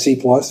call it a C+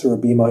 or a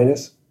B-.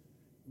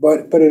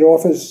 But it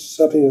offers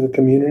something to the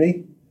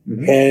community,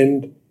 mm-hmm.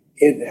 and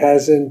it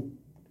hasn't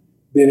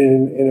been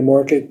in a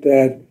market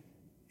that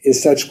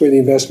is such where the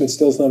investment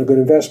still is not a good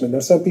investment. Now,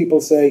 some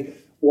people say,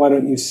 why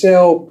don't you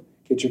sell,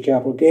 get your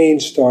capital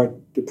gains, start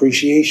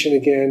depreciation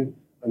again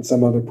on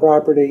some other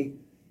property?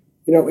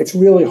 You know, it's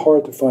really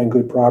hard to find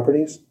good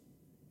properties.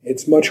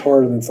 It's much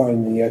harder than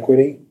finding the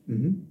equity.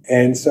 Mm-hmm.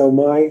 And so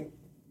my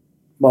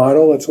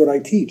model, that's what I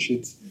teach.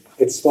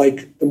 It's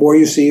like the more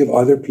you see of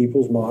other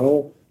people's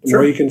model, the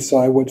more you can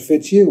decide what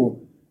fits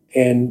you.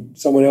 And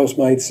someone else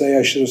might say,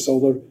 I should have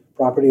sold a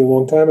property a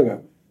long time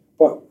ago.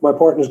 But my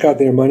partners got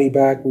their money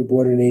back. We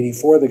bought it in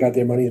 84. They got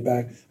their money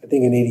back, I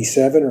think, in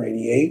 87 or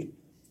 88.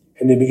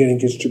 And they've been getting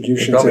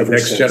distributions probably ever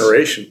next since.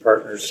 Generation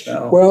partners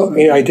now. Well,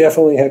 I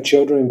definitely have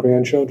children and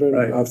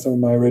grandchildren of some of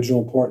my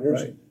original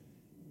partners. Right.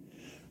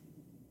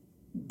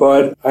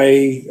 But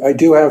I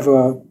do have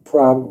a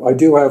problem.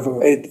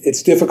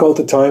 It's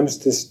difficult at times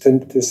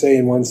to say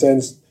in one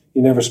sense,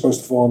 you're never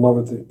supposed to fall in love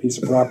with a piece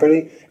of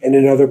property. And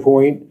another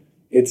point,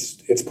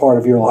 it's part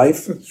of your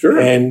life. Sure.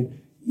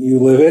 And you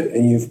live it,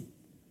 and you've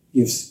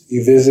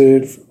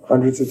visited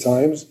hundreds of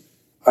times.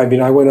 I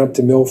mean, I went up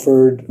to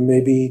Milford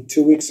maybe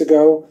 2 weeks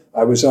ago.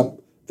 I was up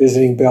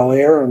visiting Bel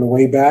Air. On the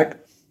way back,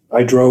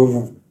 I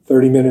drove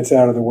 30 minutes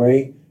out of the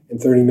way and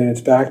 30 minutes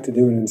back to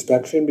do an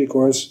inspection,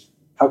 because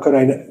how could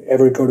I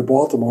ever go to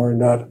Baltimore and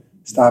not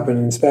stop and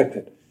inspect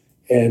it?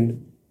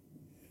 And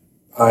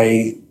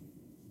I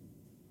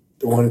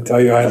don't want to tell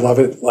you I love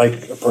it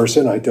like a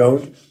person. I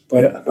don't,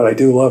 but I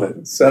do love it.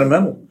 It's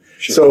sentimental.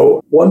 Sure.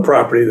 So one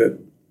property that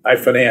I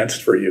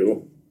financed for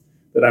you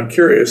that I'm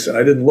curious, and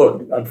I didn't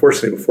look,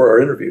 unfortunately, before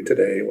our interview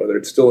today, whether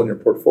it's still in your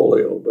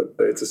portfolio, but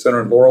it's a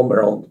center in Laurel,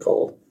 Maryland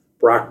called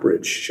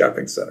Brockbridge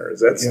Shopping Center. Is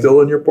that still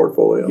in your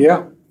portfolio?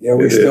 Yeah,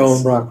 we still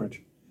own Brockbridge.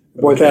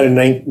 Bought that in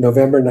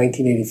November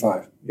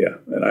 1985. Yeah,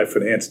 and I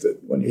financed it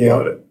when you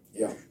bought it.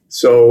 Yeah.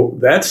 So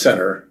that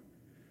center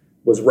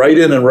was right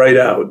in and right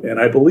out, and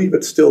I believe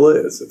it still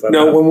is.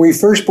 When we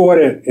first bought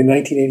it in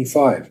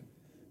 1985,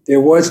 there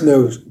was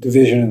no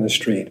division in the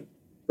street.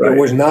 Right. It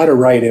was not a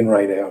right in,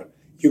 right out.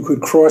 You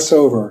could cross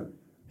over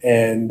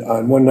and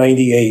on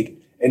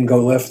 198 and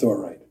go left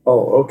or right.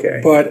 Oh, okay.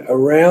 But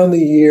around the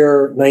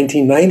year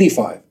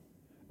 1995,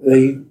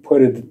 they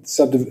put a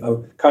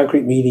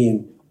concrete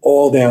median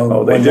all down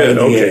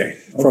 198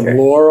 from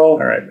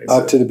Laurel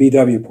up to the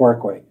BW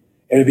Parkway.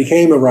 And it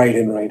became a right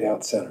in, right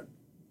out center.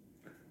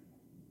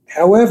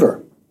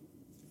 However,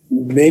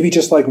 maybe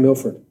just like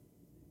Milford,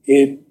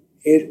 it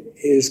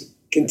is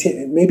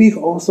maybe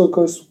also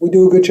because we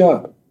do a good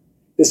job.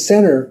 The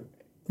center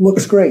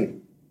looks great.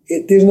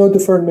 There's no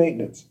deferred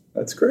maintenance.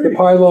 That's great. The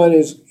pylon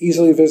is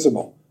easily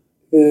visible.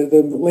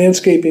 The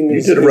landscaping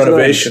is... You did a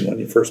renovation when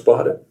you first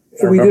bought it.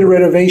 We did a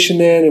renovation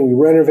then, and we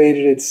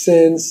renovated it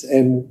since.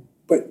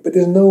 But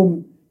there's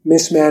no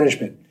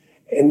mismanagement.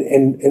 And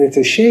it's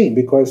a shame,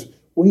 because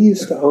we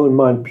used to own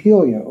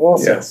Montpelier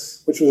also,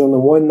 which was on the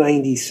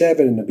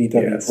 197 in the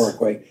BW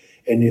Parkway.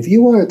 And if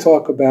you want to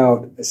talk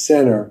about a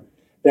center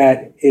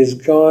that is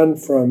gone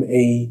from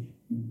a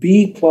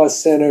B+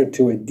 center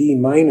to a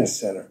D-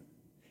 center,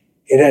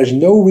 it has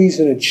no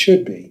reason it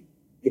should be,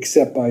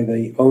 except by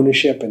the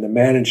ownership and the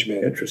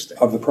management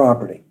of the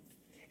property.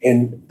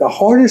 And the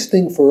hardest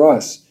thing for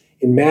us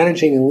in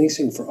managing and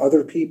leasing for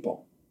other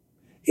people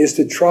is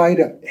to try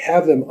to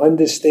have them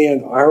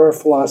understand our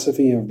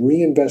philosophy of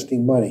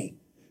reinvesting money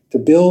to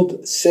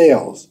build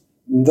sales,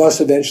 and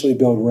thus eventually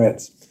build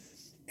rents.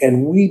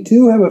 And we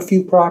do have a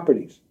few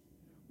properties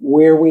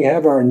where we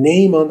have our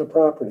name on the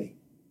property,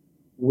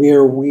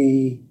 where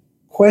we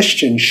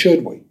question,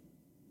 should we?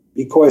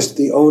 Because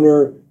the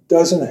owner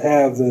doesn't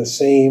have the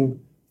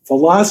same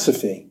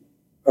philosophy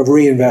of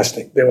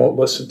reinvesting. They won't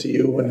listen to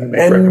you when you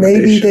make And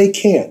recommendations. maybe they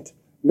can't.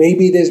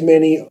 Maybe there's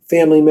many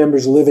family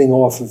members living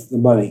off of the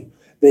money.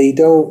 They're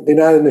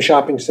not in the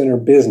shopping center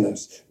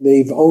business.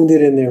 They've owned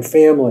it in their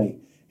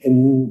family,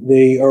 and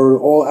they are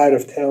all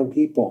out-of-town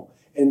people.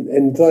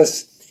 And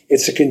thus,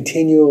 it's a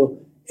continual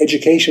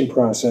education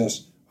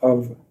process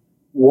of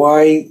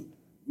why,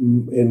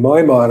 in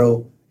my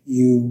model,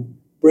 you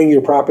bring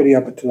your property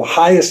up to the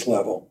highest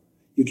level.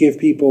 You give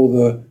people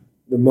the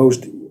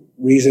most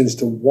reasons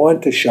to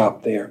want to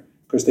shop there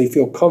because they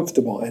feel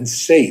comfortable and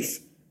safe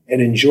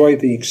and enjoy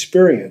the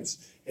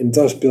experience, and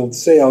thus build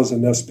sales,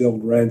 and thus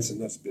build rents,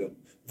 and thus build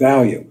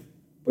value.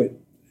 But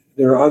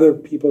there are other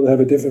people that have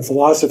a different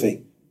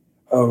philosophy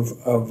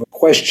of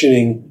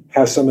questioning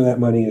how some of that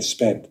money is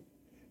spent.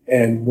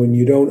 And when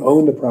you don't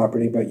own the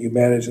property, but you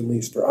manage and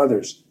lease for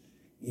others,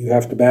 you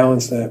have to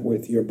balance that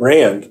with your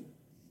brand,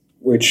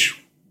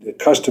 which the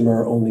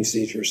customer only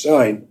sees your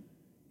sign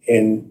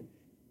and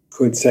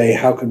could say,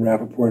 how can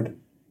Rappaport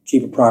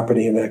keep a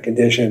property in that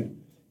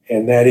condition?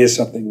 And that is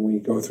something we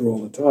go through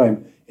all the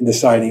time in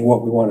deciding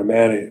what we want to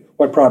manage,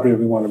 what property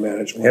we want to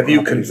manage. Have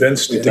you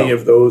convinced any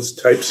of those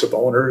types of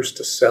owners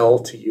to sell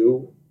to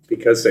you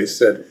because they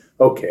said,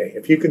 okay,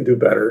 if you can do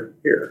better,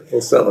 here,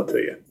 we'll sell it to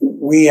you?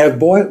 We have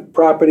bought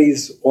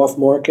properties off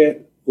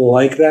market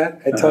like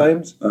that at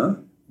times,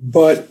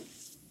 but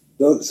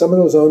some of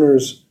those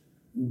owners,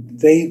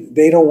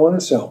 they don't want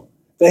to sell.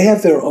 They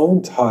have their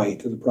own tie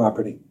to the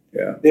property.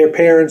 Yeah. Their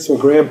parents or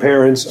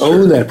grandparents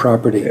own that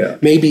property,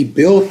 maybe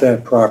built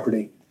that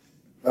property.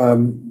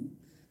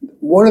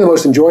 One of the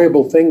most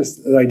enjoyable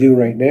things that I do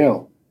right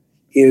now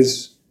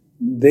is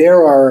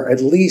there are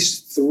at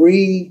least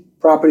 3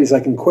 properties I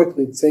can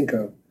quickly think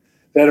of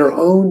that are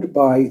owned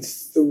by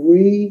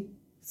 3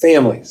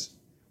 families.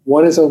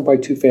 One is owned by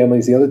 2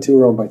 families. The other 2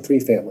 are owned by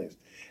 3 families.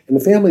 And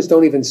the families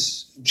don't even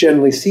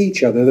generally see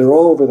each other. They're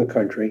all over the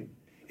country.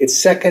 It's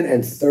second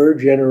and third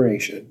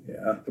generation.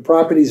 Yeah. The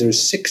properties are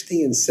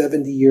 60 and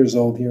 70 years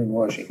old here in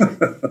Washington.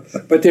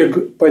 But they're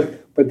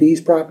but these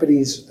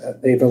properties,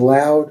 they've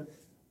allowed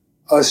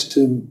us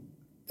to,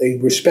 they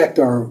respect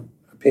our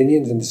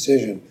opinions and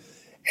decision.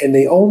 And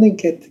they only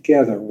get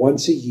together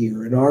once a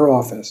year in our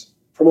office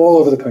from all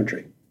over the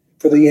country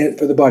for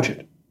the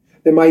budget.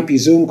 There might be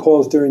Zoom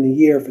calls during the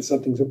year if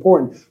something's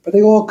important, but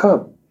they all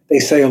come. They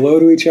say hello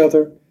to each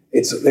other.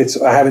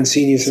 It's I haven't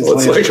seen you since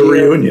last year. It's like a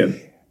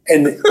reunion.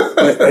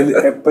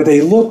 But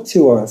they look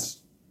to us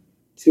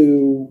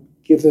to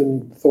give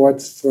them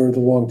thoughts for the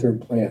long-term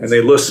plans. And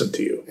they listen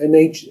to you. And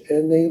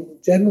they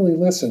generally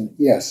listen,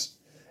 yes.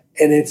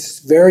 And it's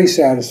very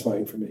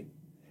satisfying for me.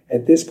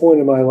 At this point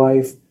in my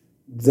life,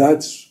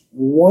 that's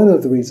one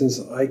of the reasons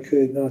I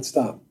could not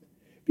stop.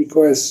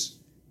 Because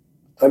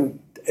I'm,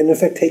 in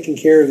effect, taking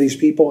care of these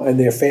people and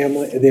their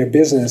family, their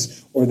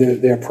business, or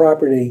their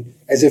property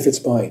as if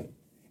it's mine.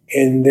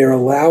 And they're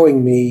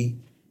allowing me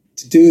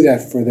to do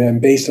that for them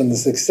based on the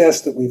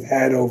success that we've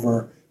had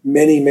over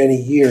many,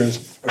 many years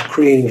of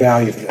creating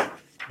value for them.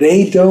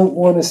 They don't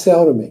want to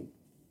sell to me.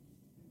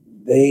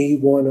 They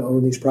want to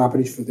own these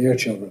properties for their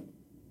children.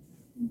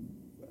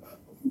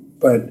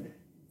 But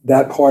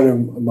that part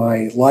of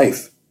my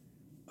life,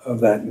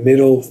 of that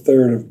middle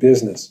third of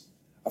business,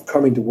 of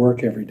coming to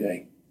work every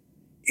day,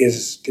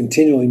 is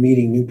continually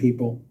meeting new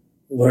people,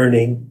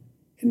 learning,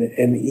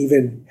 and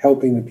even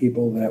helping the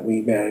people that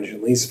we manage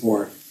and lease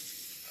for.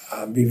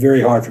 It'd be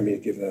very hard for me to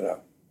give that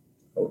up.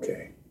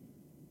 Okay.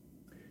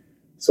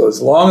 So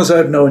as long as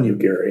I've known you,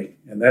 Gary,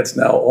 and that's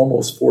now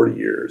almost 40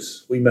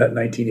 years, we met in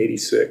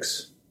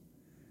 1986,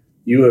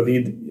 you have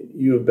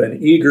been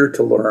eager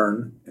to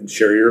learn and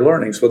share your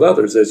learnings with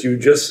others, as you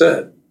just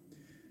said.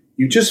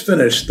 You just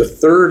finished the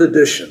 3rd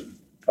edition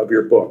of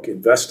your book,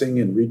 Investing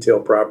in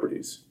Retail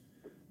Properties,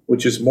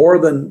 which is more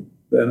than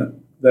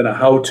a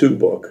how-to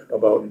book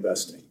about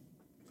investing.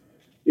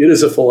 It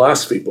is a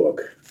philosophy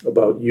book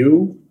about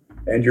you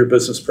and your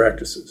business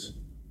practices.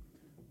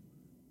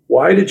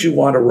 Why did you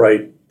want to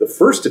write the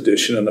 1st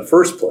edition in the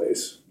first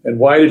place, and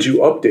why did you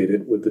update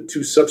it with the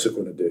 2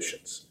 subsequent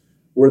editions?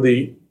 Were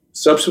the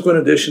subsequent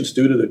editions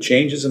due to the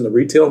changes in the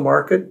retail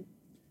market,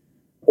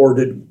 or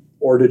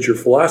did your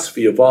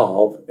philosophy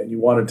evolve and you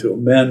wanted to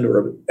amend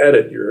or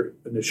edit your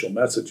initial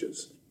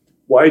messages?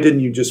 Why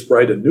didn't you just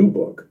write a new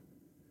book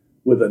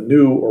with a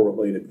new or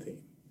related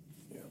theme?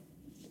 Yeah.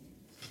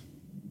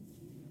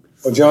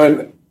 Well,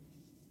 John,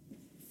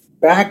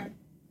 back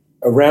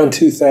around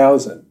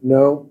 2000,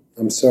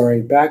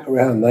 back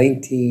around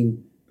early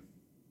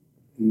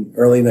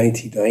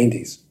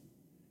 1990s,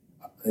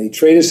 a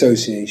trade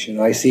association,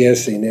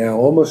 ICSC now,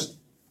 almost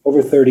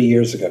over 30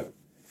 years ago,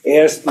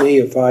 asked me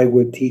if I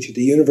would teach at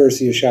the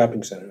University of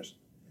Shopping Centers.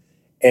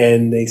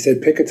 And they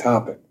said, pick a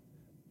topic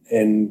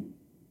and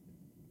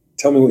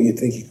tell me what you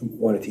think you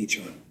want to teach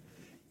on.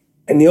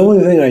 And the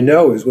only thing I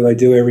know is what I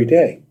do every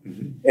day.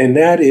 Mm-hmm. And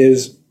that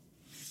is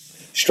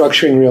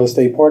structuring real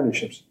estate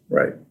partnerships.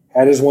 Right.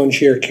 How does one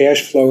share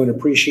cash flow and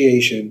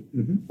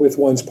appreciation with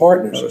one's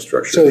partners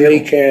so they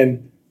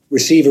can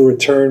receive a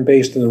return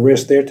based on the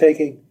risk they're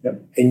taking,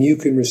 and you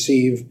can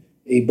receive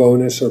a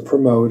bonus or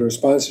promote or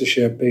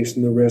sponsorship based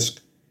on the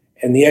risk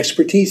and the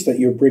expertise that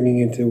you're bringing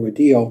into a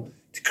deal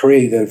to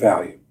create that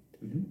value.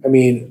 I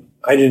mean,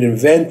 I didn't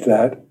invent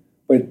that,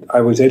 but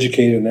I was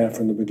educated in that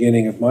from the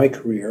beginning of my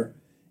career,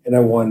 and I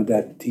wanted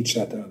to teach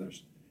that to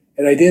others.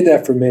 And I did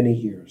that for many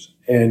years.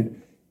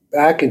 And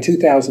back in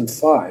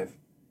 2005,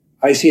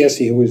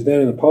 ICSC, who was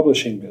then in the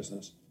publishing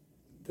business,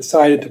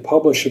 decided to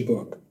publish a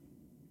book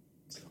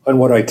on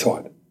what I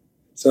taught.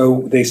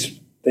 So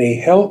they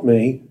helped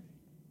me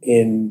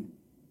in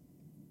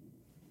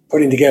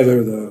putting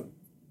together the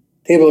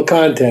table of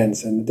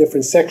contents and the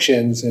different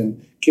sections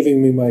and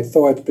giving me my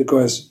thoughts,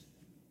 because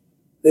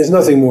there's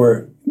nothing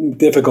more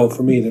difficult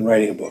for me than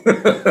writing a book.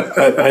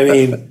 I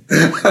mean,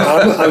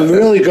 I'm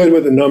really good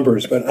with the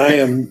numbers, but I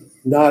am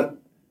not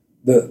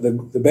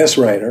the best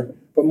writer.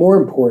 But more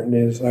important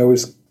is I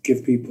always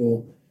give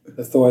people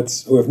the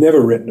thoughts who have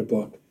never written a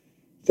book.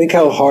 Think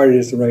how hard it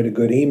is to write a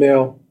good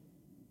email,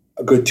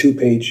 a good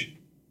 2-page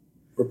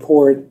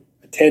report,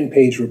 a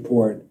 10-page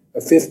report, a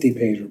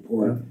 50-page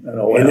report,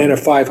 and then a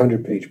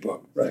 500-page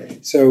book.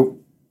 Right. So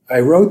I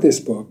wrote this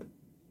book,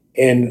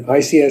 and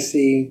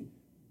ICSC,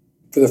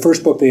 for the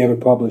first book they ever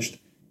published,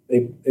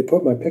 they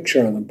put my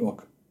picture on the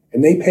book.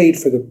 And they paid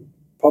for the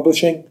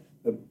publishing,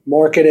 the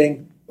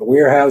marketing, the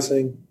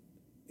warehousing,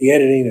 the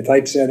editing, the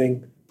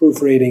typesetting,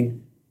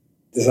 proofreading,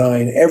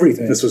 design,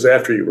 everything. This was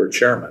after you were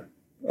chairman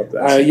of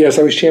that. Yes,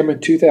 I was chairman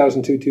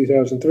 2002,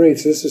 2003,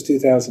 so this is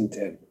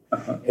 2010.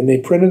 And they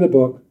printed the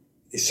book,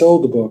 they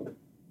sold the book,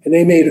 and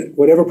they made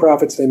whatever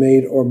profits they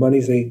made or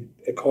monies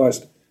it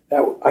cost.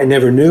 That I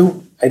never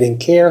knew. I didn't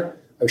care.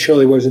 I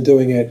surely wasn't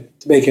doing it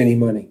to make any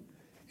money.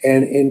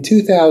 And in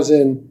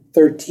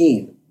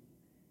 2013,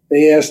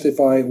 they asked if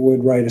I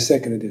would write a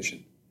second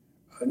edition,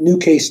 new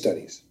case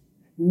studies,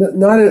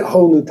 not a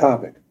whole new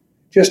topic,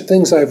 just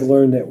things I've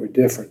learned that were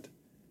different.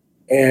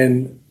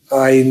 And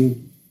I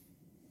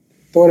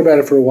thought about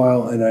it for a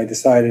while, and I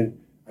decided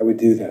I would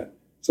do that.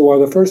 So while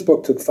the first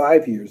book took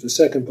 5 years, the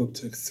second book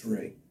took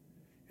 3.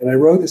 And I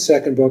wrote the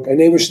second book, and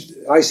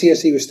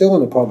ICSC was still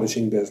in the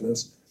publishing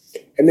business,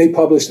 and they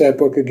published that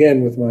book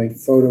again with my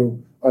photo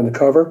on the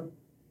cover,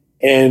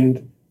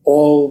 and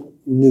all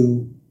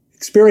new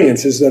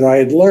experiences that I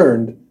had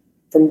learned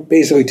from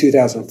basically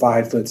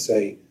 2005, let's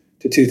say,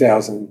 to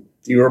 2000.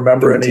 Do you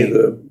remember any of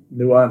the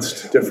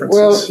nuanced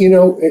differences?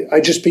 Well, I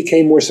just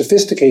became more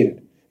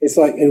sophisticated. It's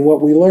like in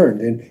what we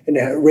learned, and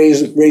how to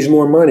raise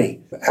more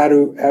money, how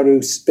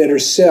to better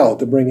sell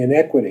to bring in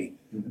equity.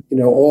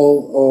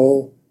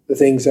 All the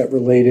things that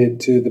related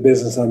to the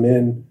business I'm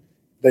in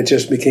that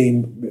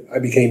I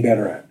became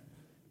better at.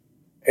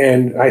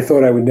 And I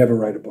thought I would never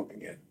write a book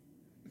again.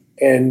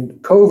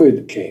 And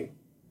COVID came,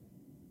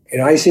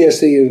 and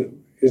ICSC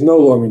is no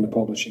longer in the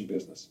publishing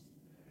business.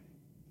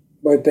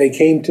 But they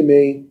came to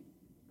me,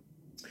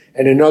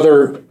 and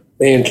another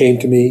man came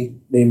to me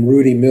named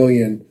Rudy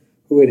Million,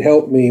 who had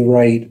helped me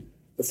write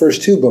the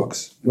first 2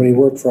 books when he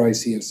worked for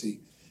ICSC.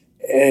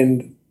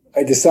 And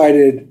I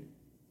decided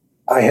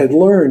I had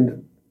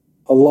learned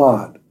a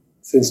lot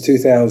since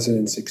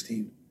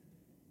 2016.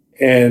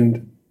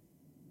 And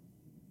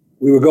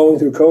we were going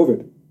through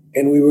COVID,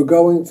 and we were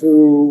going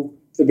through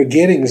the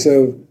beginnings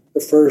of the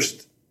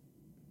first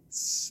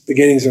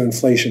beginnings of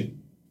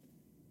inflation.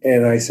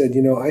 And I said,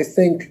 I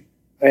think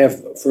I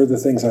have further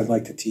things I'd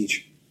like to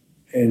teach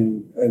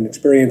and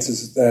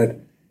experiences that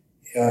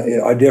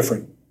are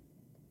different.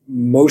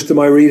 Most of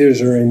my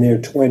readers are in their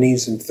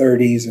 20s and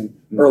 30s and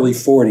early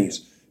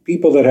 40s.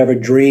 People that have a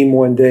dream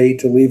one day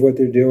to leave what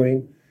they're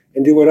doing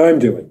and do what I'm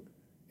doing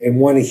and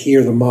want to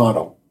hear the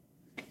model.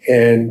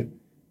 And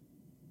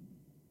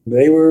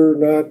they were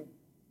not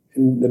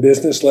in the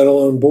business, let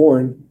alone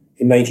born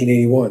in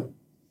 1981.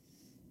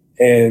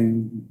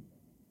 And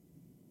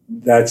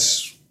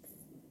it's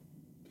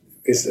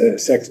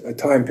a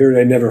time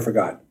period I never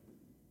forgot.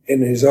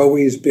 And it has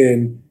always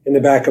been in the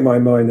back of my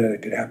mind that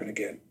it could happen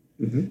again.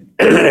 And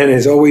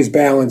has always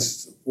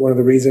balanced, one of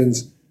the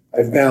reasons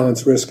I've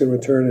balanced risk and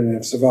return and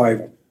have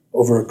survived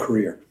over a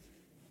career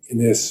in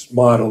this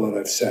model that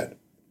I've set.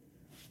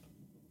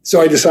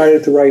 So I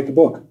decided to write the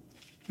book.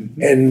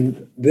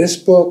 And this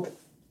book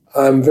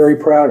I'm very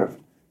proud of.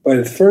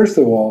 But first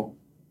of all,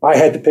 I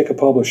had to pick a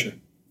publisher.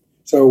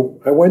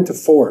 So I went to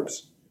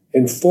Forbes.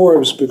 And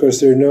Forbes, because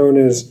they're known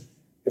as,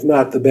 if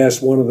not the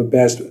best, one of the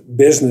best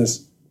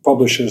business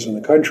publishers in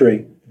the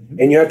country,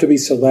 and you have to be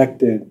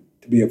selected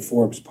to be a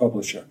Forbes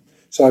publisher.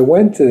 So I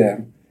went to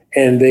them,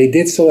 and they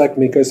did select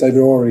me because I'd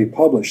already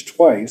published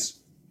twice,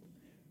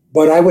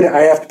 but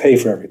I have to pay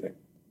for everything.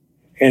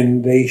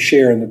 And they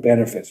share in the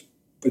benefits.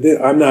 But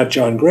I'm not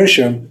John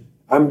Grisham.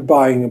 I'm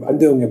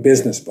doing a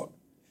business book.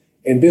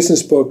 And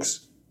business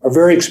books are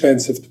very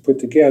expensive to put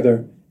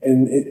together,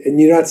 and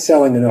you're not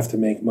selling enough to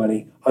make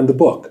money on the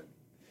book.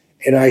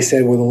 And I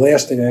said, well, the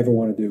last thing I ever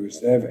want to do is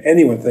to have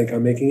anyone think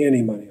I'm making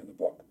any money on the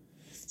book.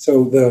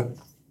 So the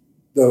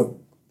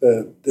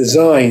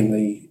design,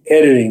 the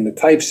editing, the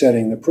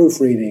typesetting, the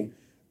proofreading,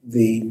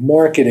 the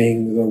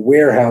marketing, the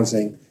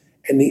warehousing,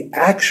 and the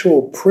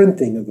actual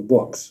printing of the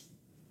books,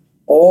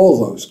 all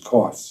those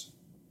costs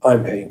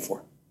I'm paying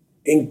for,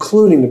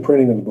 including the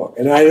printing of the book.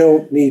 And I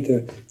don't need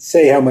to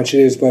say how much it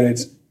is, but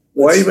it's...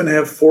 Why even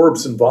have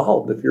Forbes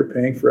involved if you're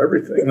paying for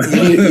everything?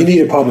 You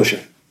need a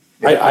publisher.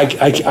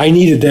 I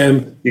needed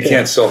them. You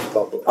can't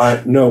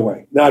self-publish. No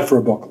way. Not for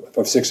a book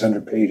of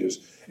 600 pages.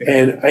 Yeah.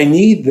 And I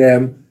need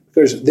them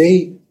because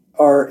they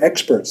are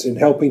experts in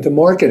helping to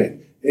market it,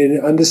 in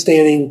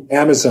understanding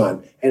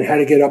Amazon and how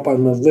to get up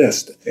on the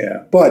list.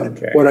 Yeah.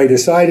 But what I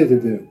decided to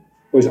do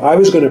was I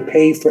was going to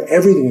pay for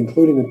everything,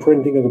 including the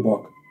printing of the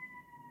book.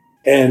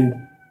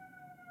 And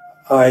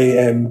I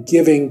am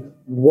giving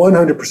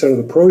 100% of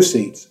the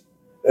proceeds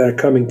that are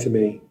coming to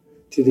me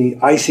to the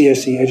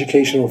ICSC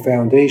Educational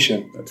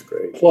Foundation. That's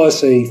great.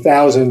 Plus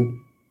 1,000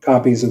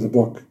 copies of the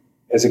book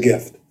as a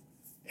gift.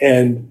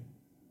 And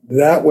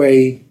that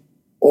way,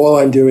 all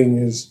I'm doing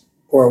is,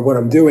 or what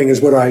I'm doing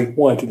is what I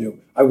want to do.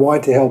 I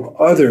want to help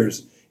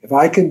others. If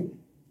I can,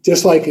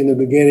 just like in the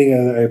beginning,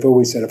 I've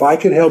always said, if I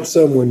can help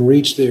someone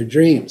reach their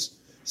dreams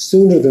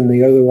sooner than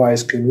they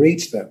otherwise can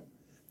reach them,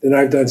 then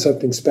I've done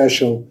something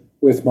special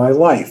with my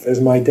life,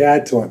 as my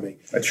dad taught me.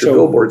 That's your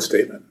billboard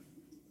statement.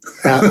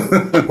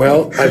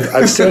 Well,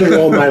 I've said it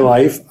all my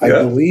life. I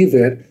believe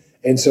it.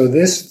 And so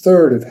this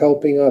third of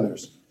helping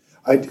others,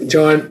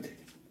 John,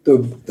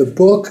 the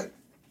book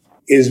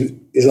is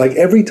like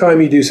every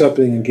time you do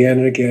something again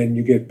and again,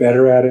 you get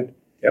better at it.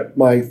 Yep.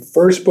 My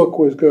first book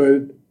was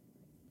good,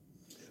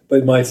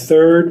 but this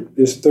third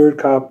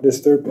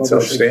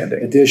publishing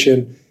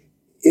edition,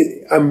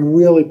 I'm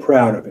really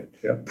proud of it.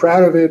 Yep.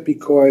 Proud of it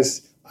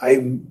because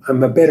I'm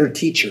a better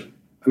teacher.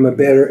 I'm a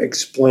better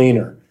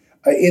explainer.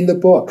 In the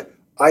book,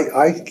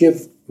 I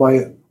give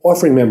my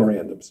offering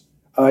memorandums.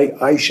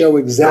 I show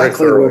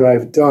exactly what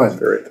I've done.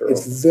 Very thorough.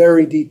 It's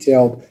very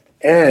detailed,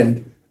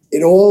 and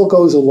it all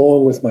goes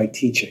along with my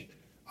teaching.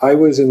 I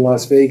was in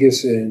Las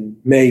Vegas in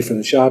May for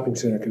the shopping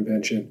center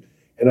convention,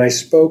 and I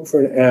spoke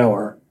for an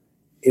hour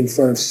in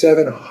front of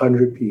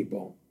 700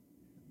 people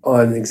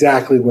on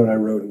exactly what I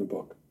wrote in the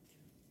book.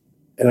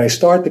 And I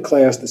start the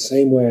class the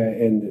same way I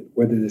end it,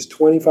 whether there's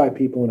 25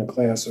 people in a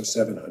class or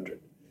 700.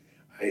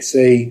 I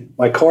say,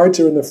 my cards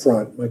are in the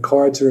front, my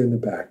cards are in the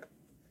back.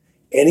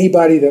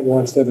 Anybody that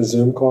wants to have a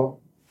Zoom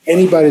call,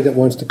 anybody that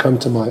wants to come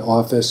to my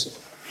office,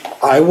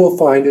 I will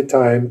find a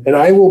time and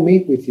I will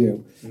meet with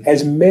you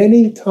as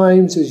many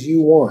times as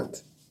you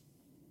want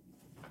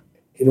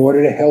in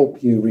order to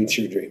help you reach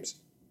your dreams.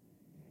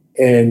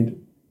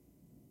 And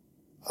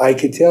I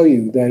could tell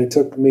you that it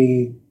took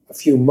me a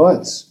few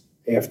months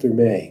after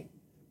May,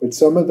 but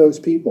some of those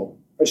people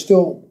are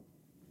still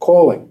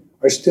calling,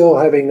 are still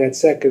having that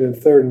second and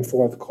third and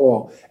fourth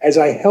call as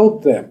I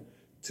help them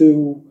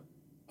to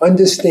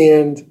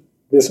understand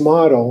this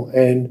model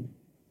and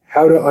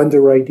how to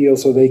underwrite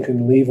deals so they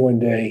can leave one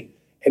day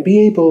and be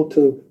able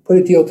to put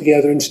a deal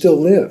together and still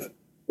live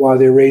while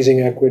they're raising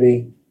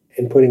equity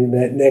and putting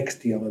that next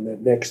deal and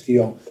that next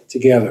deal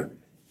together.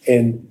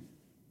 And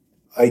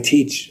I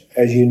teach,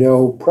 as you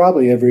know,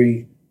 probably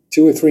every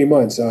 2 or 3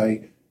 months.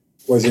 I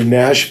was in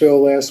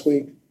Nashville last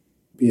week,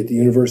 be at the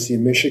University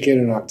of Michigan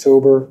in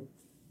October.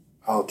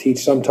 I'll teach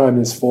sometime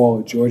this fall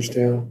at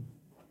Georgetown.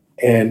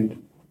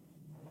 And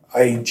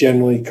I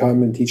generally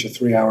come and teach a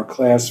 3-hour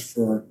class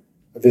for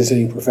a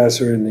visiting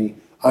professor in the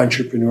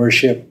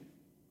entrepreneurship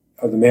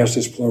of the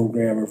master's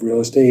program of real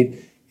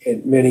estate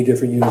at many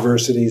different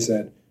universities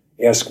that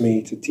ask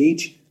me to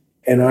teach.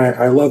 And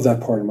I love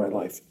that part of my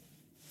life.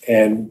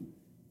 And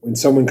when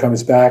someone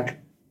comes back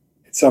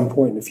at some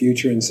point in the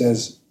future and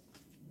says,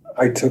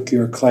 I took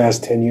your class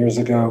 10 years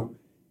ago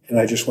and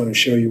I just want to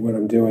show you what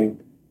I'm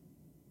doing,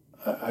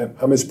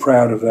 I'm as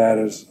proud of that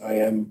as I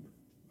am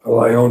of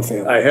my own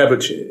family. I have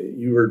it.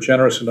 You were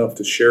generous enough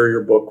to share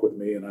your book with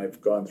me, and I've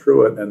gone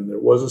through it. And there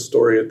was a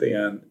story at the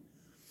end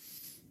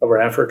of an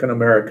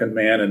African-American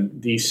man in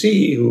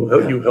D.C.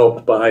 who you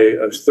helped buy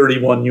a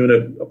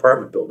 31-unit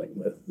apartment building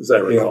with, as I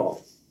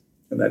recall. Yeah.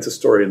 And that's a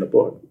story in the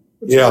book.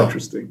 Which is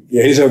interesting.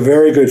 Yeah, he's a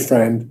very good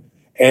friend.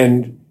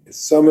 And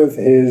some of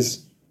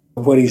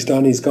what he's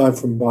done, he's gone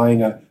from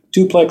buying a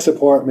duplex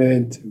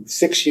apartment to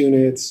 6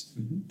 units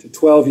to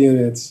 12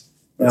 units,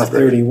 now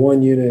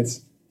 31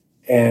 units.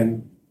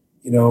 And,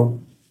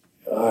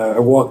 I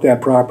walked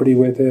that property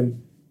with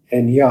him.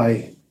 And,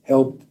 I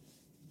helped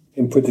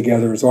him put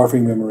together his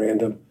offering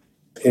memorandum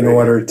in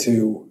order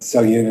to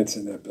sell units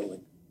in that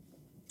building.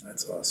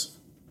 That's awesome.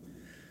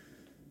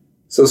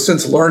 So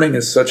since learning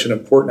is such an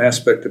important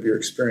aspect of your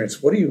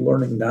experience, what are you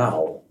learning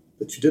now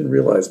that you didn't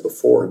realize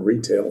before in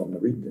retail and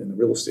in the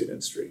real estate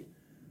industry?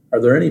 Are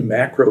there any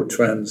macro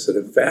trends that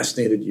have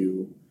fascinated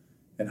you,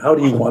 and how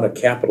do you want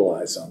to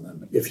capitalize on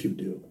them if you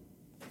do?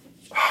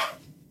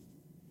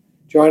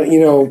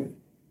 John,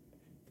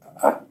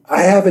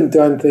 I haven't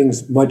done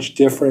things much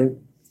different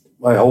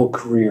my whole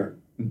career.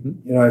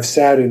 Mm-hmm. I've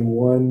sat in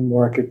one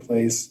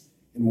marketplace,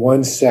 in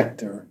one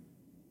sector,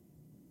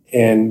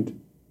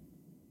 and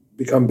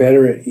become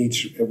better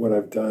at what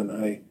I've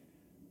done.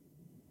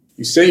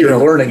 You say you're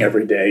learning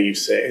every day, you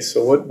say.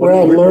 So what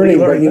I'm learning,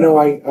 but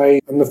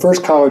I'm the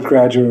first college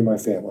graduate in my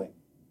family.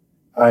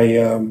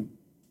 I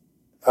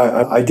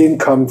I didn't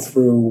come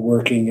through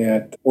working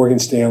at Morgan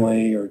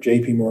Stanley or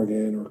JP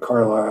Morgan or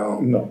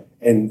Carlyle. No.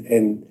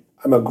 And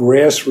I'm a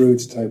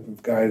grassroots type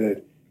of guy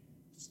that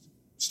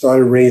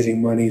started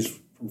raising monies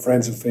from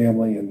friends and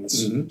family in the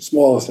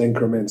smallest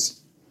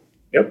increments.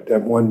 Yep.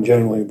 That one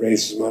generally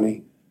raises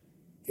money.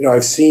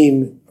 I've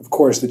seen, of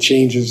course, the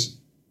changes,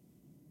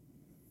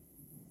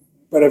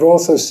 but I've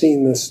also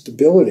seen the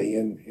stability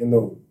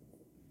in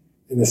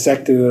the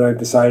sector that I've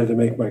decided to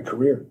make my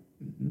career.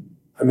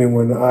 I mean,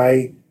 when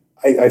I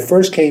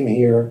first came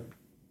here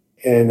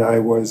and I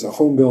was a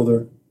home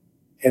builder,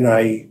 and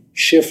I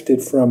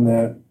shifted from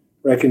that,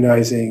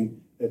 recognizing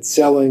that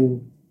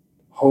selling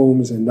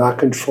homes and not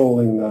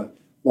controlling the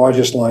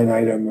largest line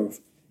item of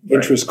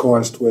interest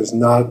cost was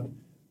not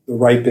the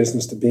right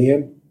business to be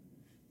in.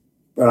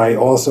 But I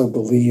also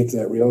believed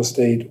that real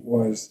estate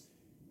was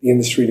the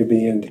industry to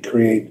be in to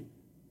create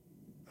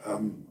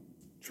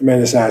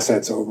tremendous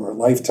assets over a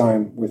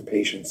lifetime with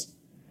patience.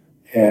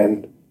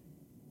 And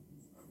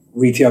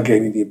retail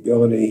gave me the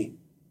ability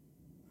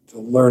to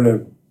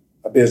learn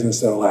a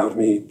business that allowed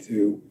me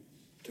to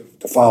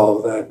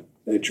follow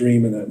that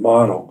dream and that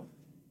model.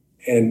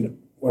 And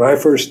when I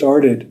first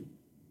started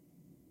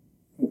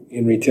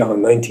in retail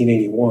in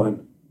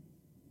 1981,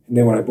 and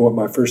then when I bought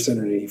my first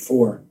center in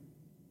 84,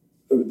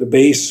 the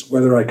base,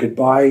 whether I could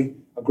buy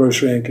a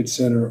grocery anchored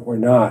center or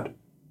not,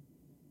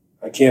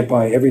 I can't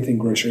buy everything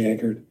grocery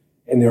anchored.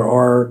 And there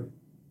are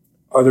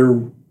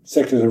other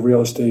sectors of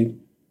real estate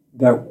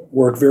that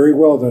work very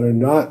well that are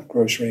not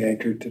grocery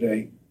anchored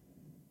today.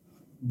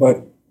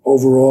 But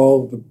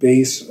overall, the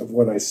base of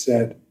what I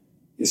said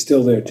is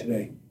still there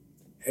today.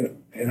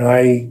 And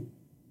I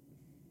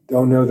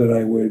don't know that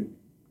I would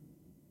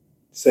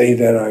say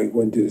that I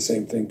wouldn't do the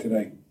same thing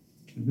today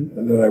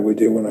that I would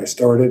do when I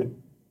started.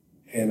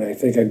 And I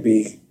think I'd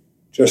be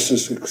just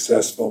as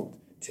successful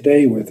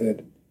today with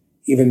it,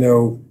 even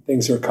though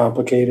things are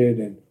complicated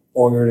and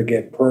longer to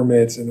get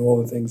permits and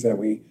all the things that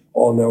we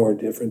all know are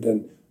different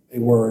than they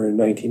were in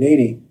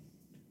 1980.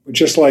 But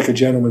just like a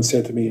gentleman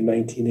said to me in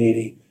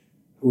 1980,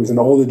 who was an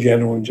older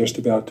gentleman just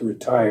about to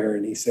retire,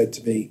 and he said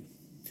to me,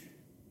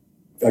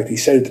 in fact, he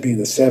said it to me in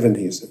the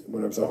 70s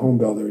when I was a home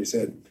builder, he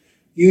said,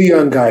 "You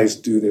young guys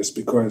do this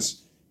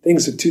because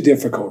things are too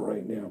difficult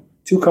right now,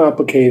 too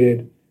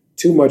complicated,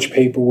 too much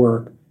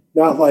paperwork,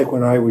 not like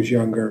when I was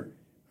younger.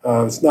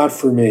 It's not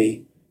for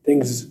me.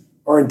 Things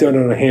aren't done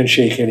on a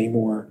handshake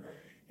anymore,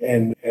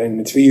 and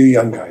it's for you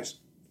young guys."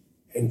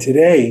 And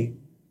today,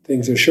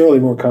 things are surely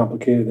more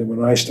complicated than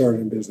when I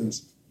started in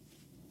business,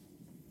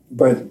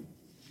 but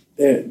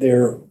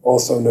they're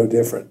also no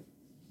different.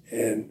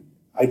 And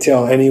I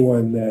tell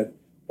anyone that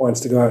wants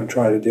to go out and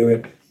try to do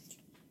it,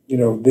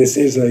 this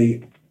is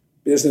a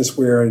business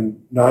where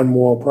in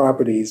non-mall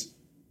properties,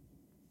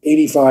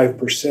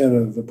 85%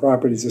 of the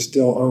properties are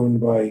still owned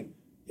by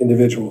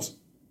individuals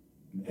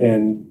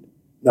and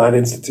not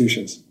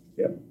institutions.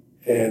 Yep.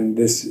 And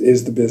this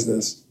is the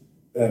business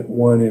that if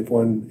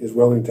one is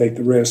willing to take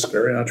the risk,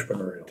 very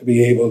entrepreneurial, to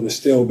be able to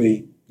still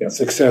be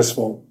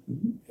successful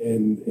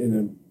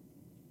in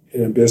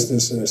a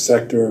business, in a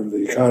sector of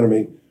the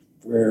economy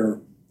where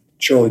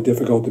it's surely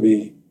difficult to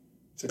be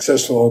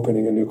successful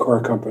opening a new car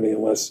company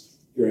unless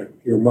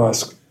you're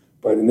Musk.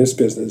 But in this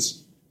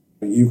business,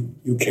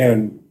 you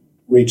can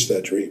reach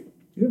that dream.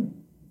 Yeah.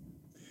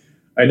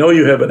 I know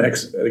you have an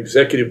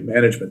executive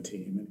management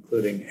team,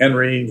 including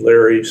Henry,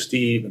 Larry,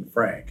 Steve, and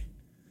Frank.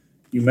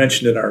 You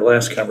mentioned in our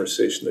last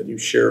conversation that you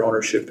share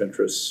ownership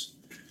interests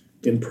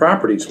in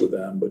properties with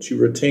them, but you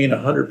retain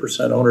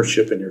 100%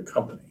 ownership in your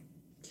company.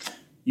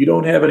 You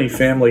don't have any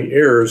family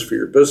heirs for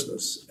your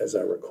business, as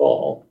I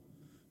recall.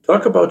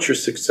 Talk about your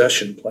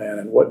succession plan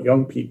and what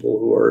young people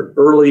who are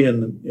early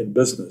in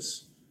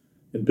business,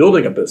 in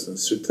building a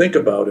business, should think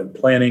about in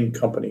planning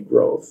company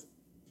growth.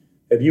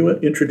 Have you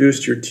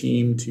introduced your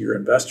team to your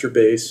investor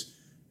base,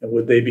 and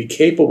would they be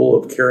capable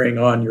of carrying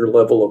on your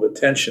level of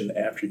attention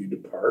after you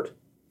depart?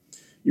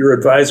 Your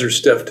advisor,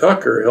 Steph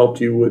Tucker,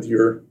 helped you with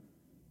your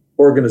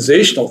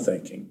organizational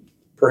thinking.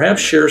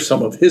 Perhaps share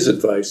some of his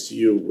advice to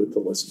you with the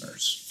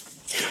listeners.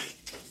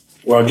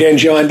 Well, again,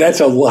 John, that's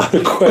a lot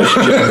of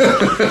questions.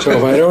 So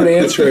if I don't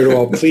answer it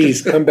all,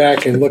 please come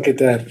back and look at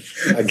that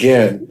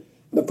again.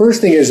 The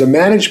first thing is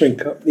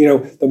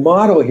the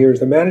model here is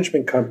the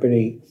management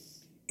company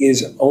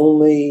is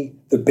only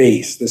the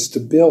base, the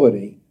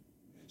stability,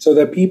 so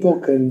that people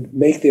can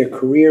make their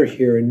career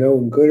here and know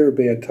in good or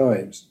bad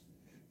times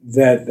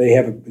that they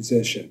have a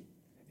position.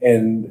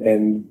 And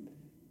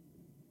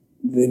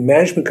the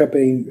management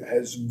company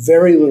has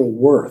very little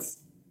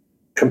worth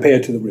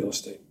compared to the real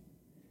estate.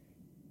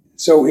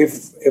 So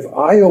if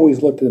I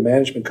always looked at the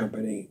management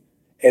company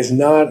as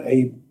not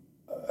a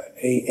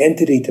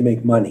entity to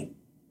make money,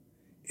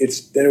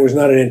 then it was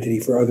not an entity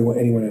for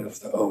anyone else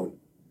to own.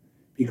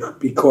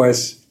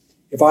 Because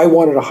if I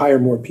wanted to hire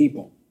more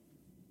people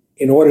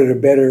in order to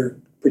better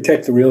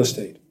protect the real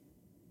estate,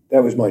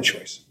 that was my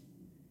choice.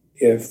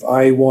 If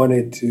I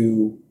wanted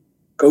to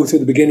go through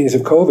the beginnings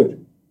of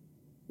COVID,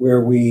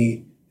 where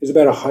there's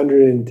about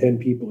 110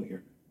 people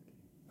here.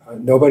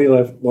 Nobody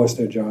lost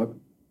their job.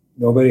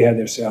 Nobody had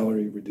their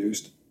salary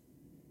reduced.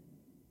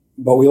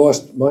 But we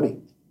lost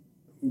money.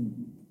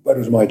 But it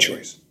was my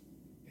choice.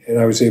 And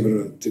I was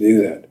able to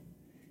do that.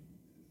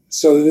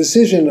 So the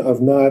decision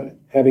of not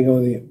having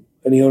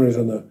any owners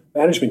on the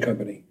management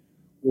company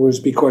was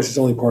because it's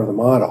only part of the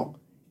model.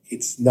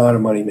 It's not a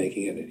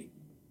money-making entity.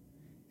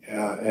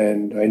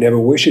 And I never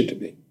wish it to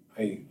be.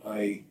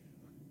 I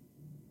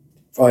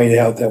find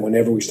out that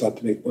whenever we start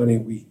to make money,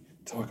 we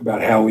talk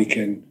about how we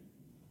can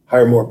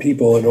hire more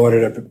people in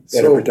order to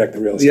better protect the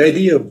real estate. The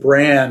idea of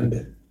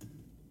brand,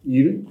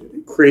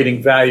 you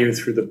creating value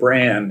through the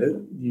brand,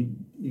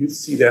 you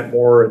see that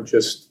more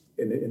just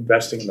in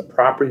investing in the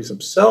properties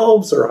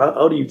themselves, or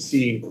how do you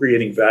see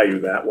creating value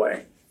that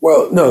way?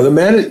 Well, no,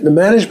 the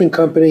management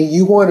company,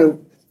 you want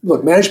to,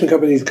 look, management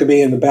companies could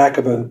be in the back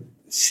of a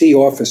C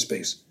office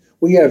space.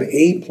 We have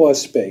A+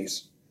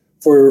 space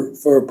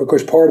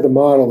because part of the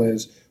model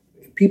is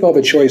people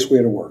have a choice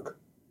where to work.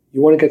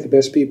 You want to get the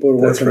best people to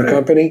work in the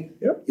company,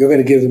 Yep. You're going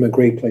to give them a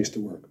great place to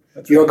work.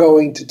 You're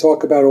going to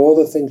talk about all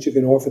the things you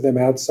can offer them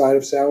outside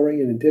of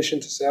salary, in addition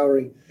to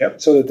salary,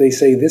 so that they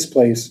say this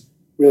place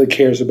really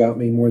cares about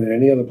me more than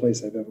any other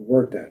place I've ever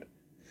worked at.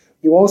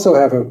 You also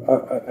have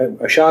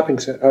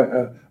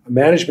a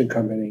management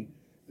company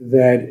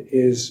that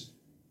is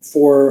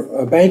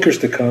for bankers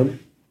to come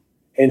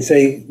and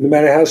say, no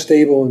matter how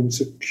stable and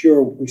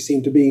secure we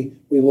seem to be,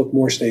 we look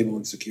more stable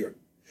and secure.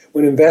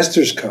 When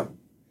investors come,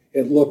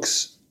 it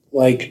looks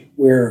like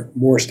we're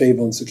more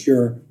stable and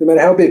secure. No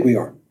matter how big we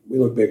are, we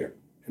look bigger.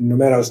 And no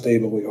matter how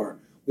stable we are,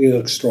 we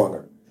look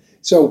stronger.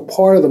 So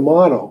part of the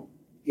model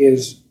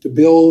is to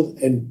build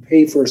and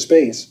pay for a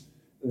space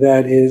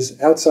that is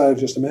outside of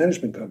just a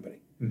management company.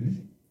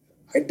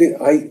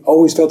 Mm-hmm. I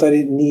always felt I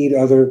didn't need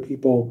other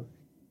people,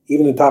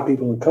 even the top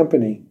people in the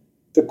company,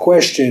 to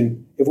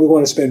question if we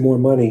want to spend more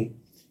money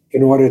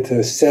in order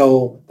to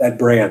sell that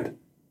brand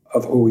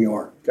of who we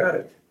are. Got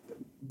it.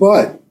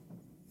 But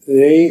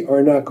they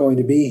are not going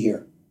to be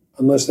here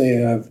unless they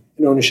have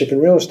an ownership in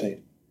real estate.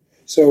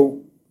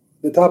 So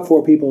the top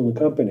 4 people in the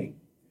company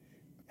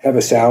have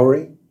a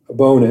salary, a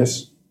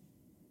bonus,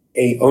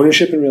 a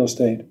ownership in real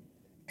estate,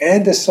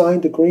 and a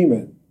signed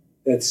agreement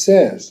that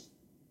says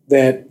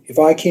that if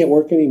I can't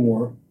work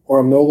anymore or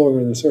I'm no longer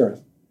on this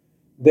earth,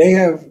 they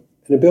have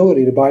an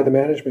ability to buy the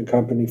management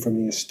company from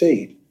the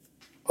estate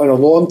on a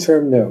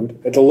long-term note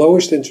at the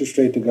lowest interest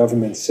rate the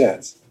government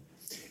sets.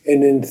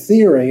 And in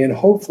theory, and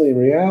hopefully in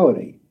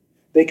reality,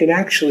 they can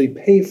actually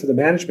pay for the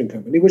management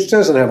company, which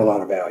doesn't have a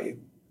lot of value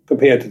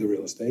compared to the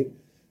real estate,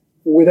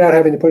 without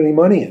having to put any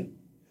money in.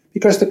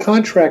 Because the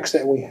contracts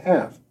that we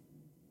have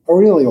are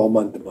really all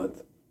month to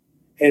month.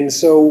 And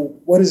so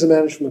what does a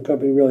management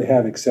company really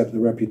have except the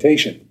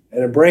reputation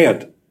and a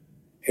brand?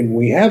 And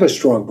we have a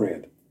strong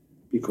brand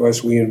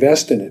because we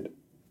invest in it.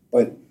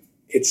 But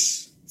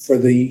it's for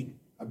the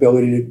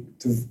ability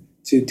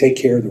to take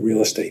care of the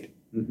real estate.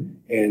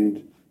 Mm-hmm.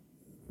 And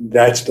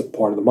that's the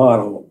part of the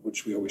model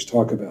which we always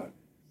talk about.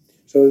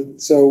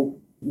 So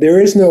there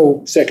is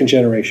no second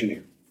generation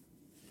here.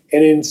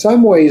 And in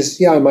some ways,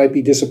 yeah, I might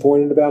be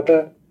disappointed about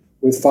that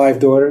with 5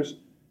 daughters.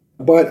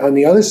 But on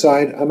the other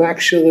side, I'm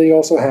actually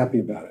also happy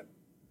about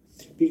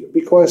it.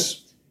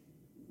 Because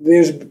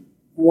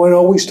one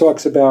always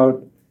talks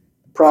about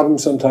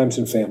problems sometimes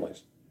in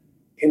families.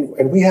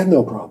 And we have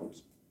no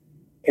problems.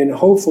 And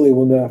hopefully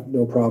we'll have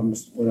no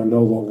problems when I'm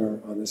no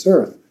longer on this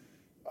earth.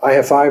 I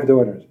have 5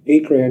 daughters,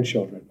 8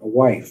 grandchildren, a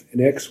wife,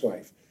 an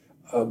ex-wife,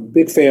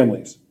 big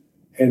families.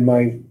 And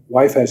my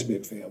wife has a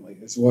big family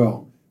as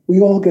well. We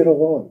all get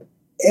along.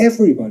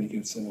 Everybody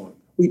gets along.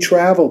 We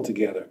travel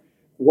together.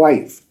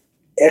 Wife,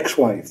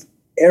 ex-wife,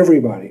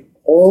 everybody,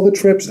 all the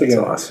trips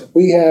together. That's awesome.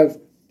 We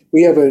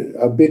have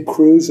a big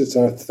cruise. It's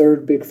our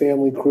 3rd big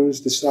family cruise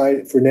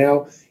decided for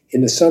now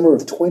in the summer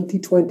of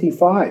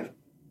 2025.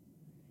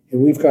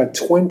 And we've got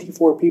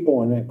 24 people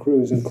on that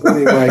cruise,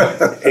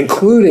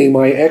 including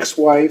my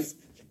ex-wife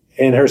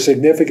and her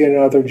significant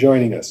other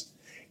joining us.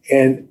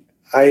 And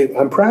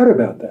I'm proud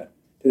about that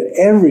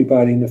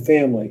everybody in the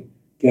family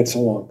gets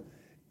along.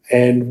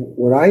 And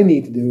what I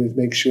need to do is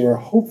make sure,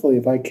 hopefully,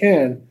 if I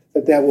can,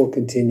 that will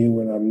continue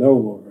when I'm no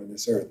longer on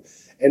this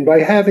earth. And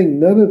by having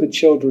none of the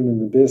children in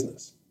the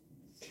business,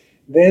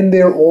 then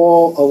they're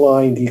all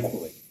aligned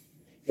equally.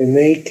 And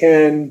they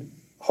can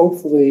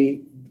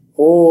hopefully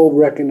all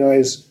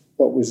recognize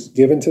what was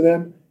given to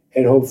them,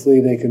 and hopefully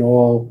they can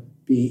all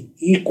be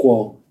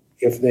equal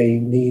if they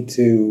need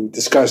to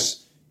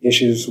discuss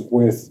issues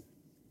with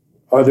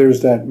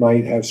others that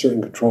might have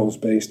certain controls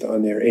based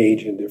on their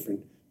age and different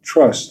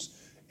trusts.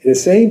 At the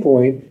same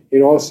point,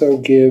 it also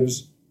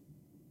gives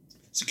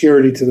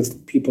security to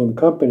the people in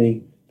the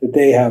company that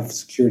they have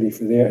security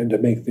for and to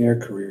make their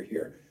career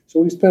here. So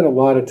we spent a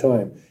lot of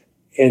time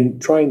in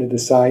trying to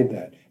decide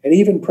that. And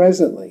even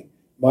presently,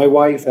 my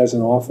wife has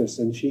an office,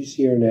 and she's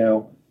here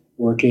now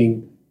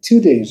working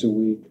 2 days a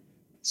week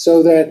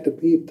so that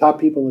the top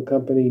people in the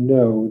company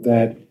know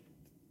that,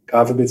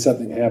 God forbid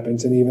something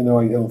happens, and even though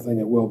I don't think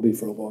it will be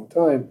for a long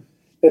time,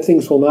 that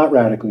things will not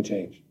radically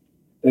change,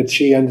 that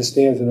she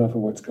understands enough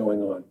of what's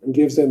going on and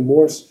gives them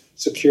more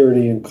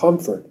security and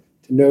comfort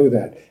to know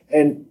that.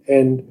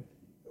 And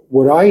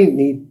what I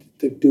need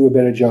to do a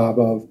better job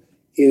of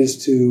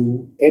is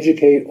to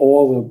educate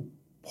all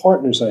the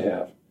partners I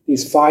have,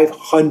 these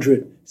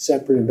 500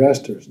 separate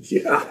investors,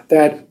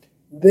 that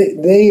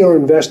they are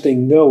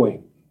investing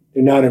knowing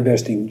they're not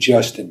investing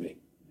just in me.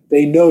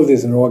 They know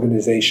there's an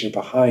organization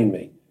behind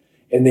me.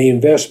 And they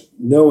invest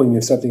knowing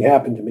if something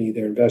happened to me,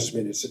 their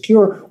investment is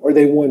secure, or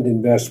they want to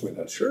invest with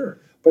us. Sure.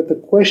 But the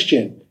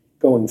question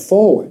going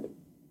forward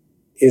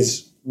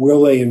is,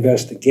 will they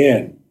invest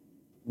again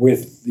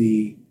with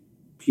the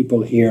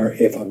people here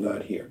if I'm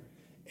not here?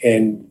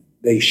 And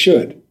they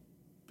should,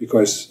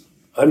 because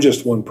I'm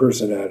just one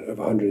person out of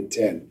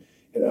 110.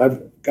 And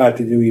I've got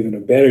to do even a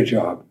better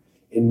job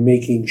in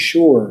making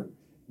sure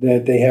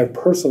that they have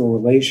personal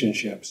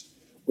relationships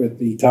with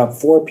the top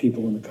 4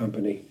 people in the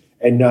company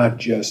and not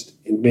just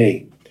in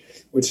me.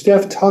 What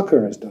Steph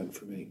Tucker has done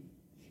for me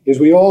is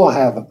we all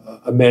have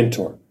a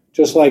mentor,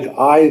 just like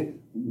I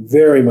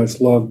very much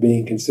love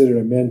being considered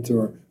a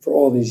mentor for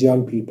all these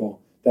young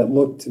people that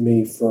look to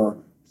me for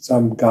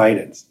some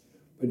guidance.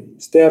 But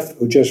Steph,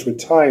 who just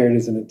retired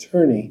as an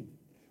attorney,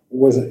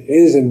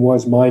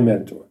 was my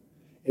mentor.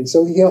 And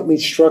so he helped me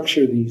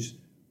structure these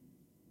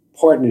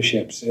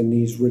partnerships and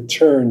these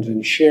returns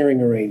and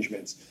sharing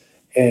arrangements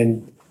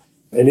and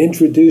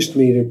introduced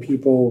me to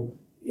people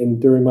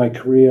during my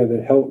career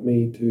that helped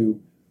me to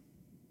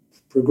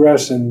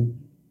progress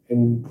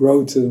and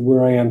grow to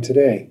where I am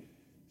today.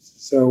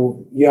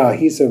 So, yeah,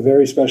 he's a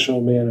very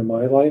special man in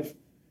my life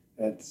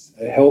that's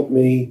helped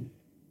me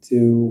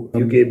to...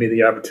 You gave me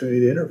the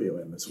opportunity to interview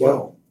him as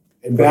well.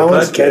 And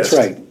balance, that's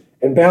right.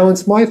 And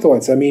balance my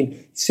thoughts. I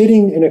mean,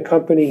 sitting in a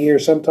company here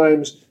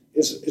sometimes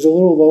is a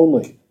little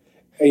lonely.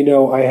 You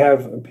know, I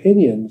have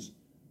opinions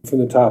from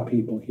the top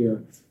people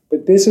here,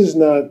 but this is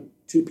not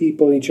 2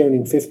 people each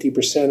owning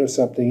 50% of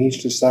something,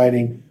 each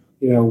deciding,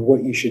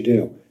 what you should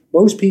do.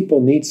 Most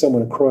people need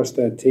someone across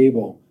that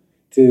table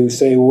to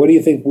say, well, what do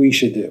you think we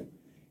should do?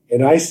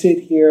 And I sit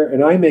here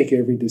and I make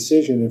every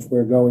decision if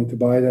we're going to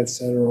buy that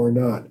center or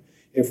not.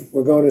 If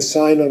we're going to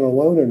sign on a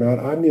loan or not,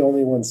 I'm the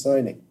only one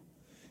signing.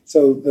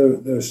 So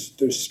the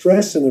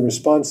stress and the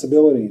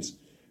responsibilities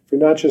for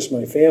not just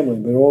my family,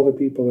 but all the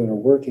people that are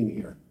working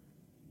here,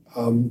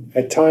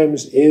 at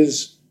times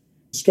is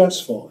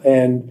stressful.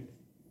 And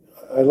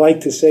I like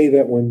to say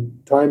that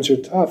when times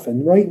are tough,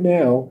 and right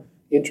now,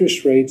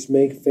 interest rates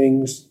make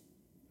things,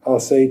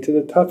 I'll say, to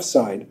the tough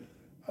side.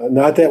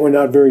 Not that we're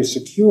not very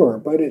secure,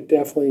 but it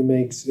definitely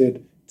makes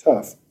it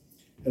tough.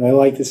 And I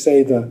like to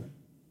say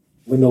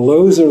when the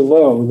lows are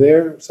low,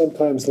 they're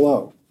sometimes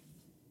low.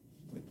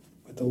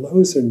 But the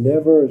lows are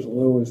never as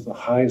low as the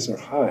highs are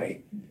high.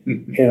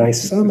 And I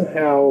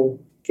somehow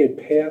get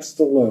past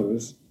the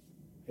lows.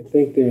 I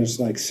think there's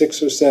like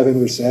 6 or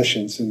 7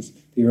 recessions since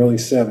the early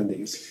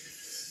 70s.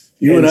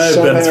 You and I have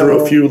been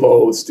through a few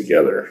lows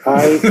together.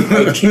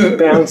 I keep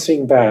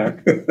bouncing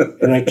back,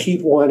 and I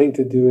keep wanting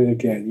to do it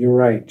again. You're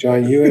right,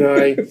 John. You and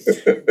I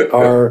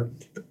are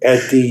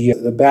at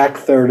the back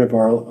third of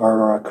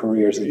our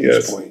careers at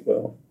this point.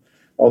 Well,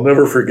 I'll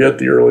never forget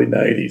the early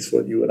 90s,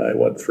 what you and I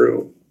went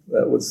through.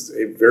 That was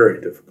a very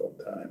difficult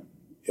time.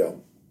 Yeah.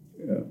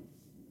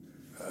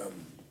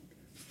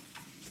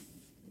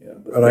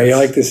 But I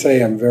like to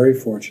say I'm very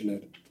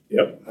fortunate.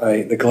 Yep.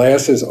 The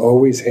glass is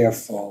always half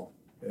full.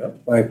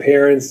 Yep. My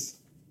parents,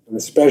 and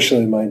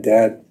especially my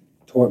dad,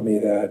 taught me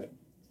that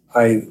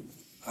I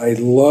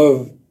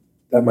love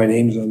that my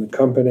name's on the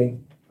company.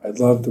 I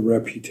love the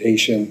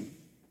reputation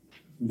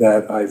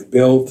that I've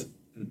built.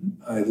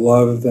 Mm-hmm. I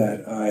love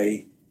that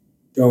I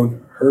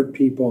don't hurt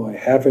people. I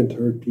haven't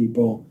hurt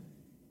people.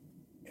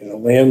 As a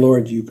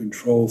landlord, you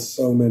control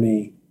so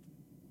many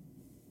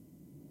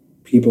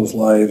people's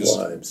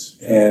lives.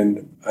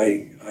 And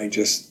I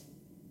just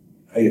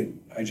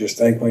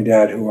thank my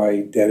dad, who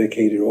I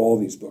dedicated all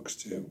these books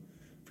to,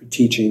 for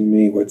teaching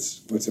me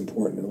what's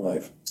important in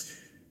life.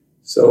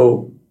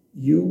 So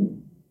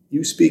you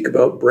speak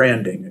about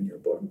branding in your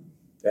book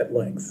at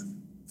length.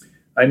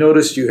 I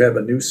noticed you have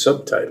a new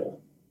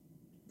subtitle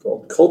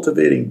called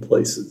Cultivating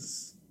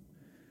Places.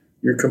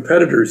 Your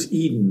competitors,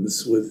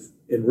 Eden's, with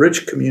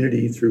enriched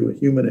community through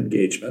human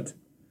engagement,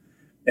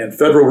 and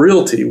Federal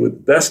Realty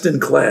with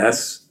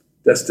best-in-class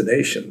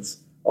destinations,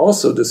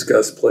 also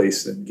discuss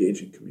place and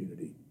engaging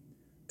community.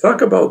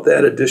 Talk about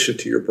that addition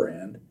to your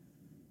brand.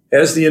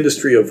 Has the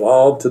industry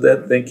evolved to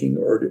that thinking,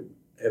 or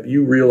have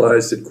you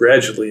realized it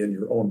gradually in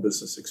your own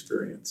business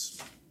experience?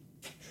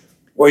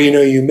 Well,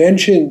 you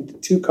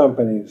mentioned 2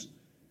 companies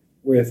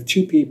with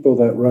 2 people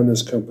that run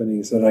those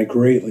companies that I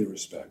greatly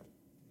respect.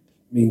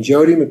 I mean,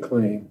 Jody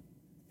McLean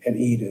at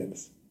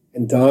Eden's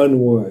and Don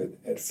Wood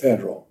at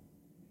Federal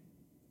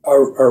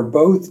are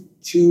both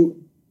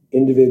 2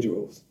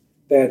 individuals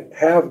that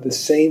have the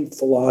same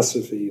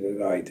philosophy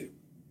that I do.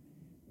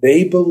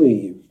 They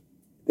believe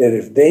that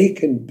if they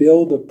can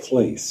build a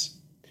place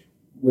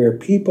where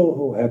people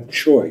who have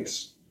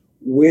choice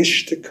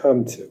wish to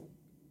come to,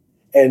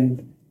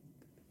 and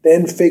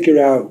then figure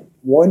out,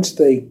 once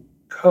they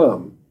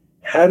come,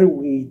 how do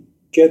we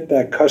get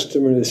that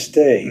customer to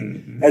stay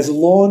as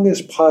long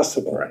as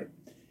possible? Right.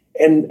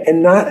 and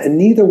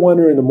neither one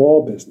are in the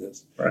mall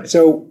business. Right.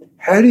 So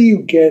how do you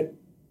get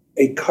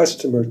a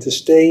customer to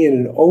stay in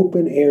an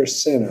open air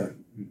center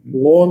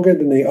longer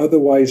than they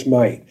otherwise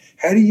might?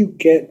 How do you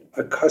get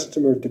a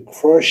customer to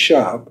cross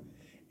shop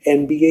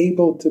and be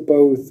able to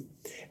both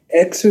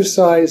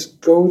exercise,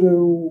 go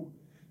to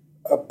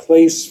a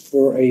place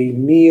for a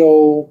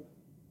meal,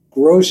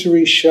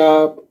 grocery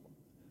shop,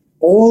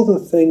 all the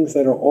things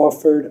that are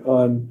offered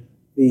on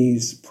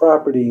these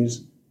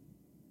properties?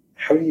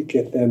 How do you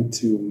get them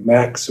to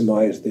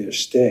maximize their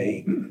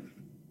stay? And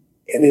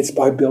it's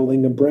by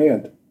building a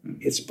brand.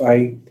 It's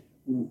by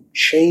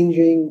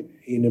changing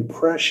an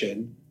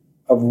impression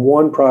of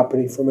one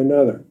property from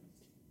another.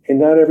 And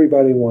not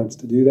everybody wants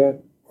to do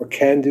that or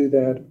can do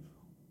that.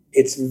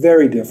 It's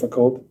very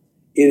difficult.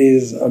 It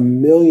is a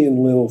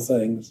million little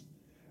things,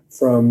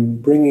 from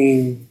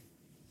bringing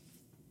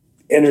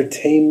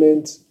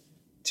entertainment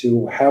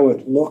to how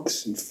it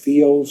looks and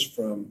feels,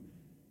 from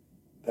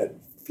that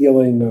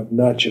feeling of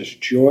not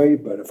just joy,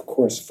 but of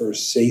course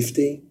first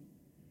safety.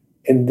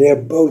 And they're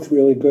both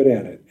really good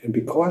at it. And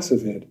because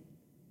of it,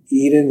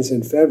 Edens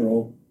and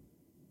Federal,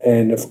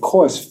 and of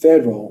course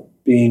Federal,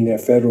 being that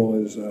Federal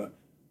is an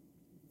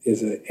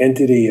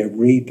entity, a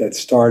REIT that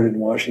started in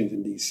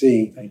Washington,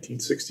 D.C.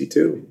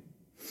 1962.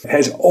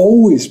 Has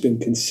always been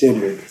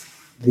considered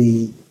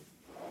the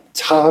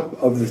top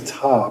of the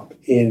top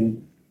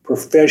in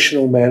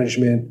professional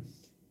management,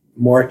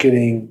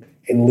 marketing,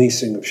 and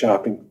leasing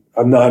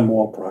of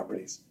non-mall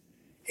properties.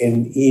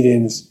 And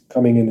Edens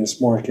coming in this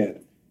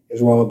market,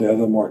 as well as the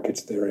other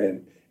markets they're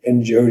in.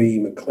 And Jody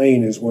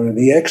McLean is one of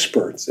the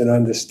experts in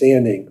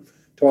understanding,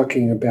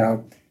 talking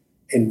about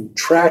and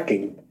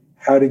tracking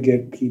how to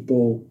get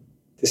people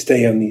to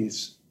stay on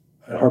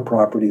her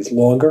properties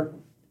longer,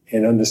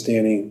 and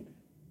understanding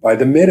by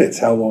the minutes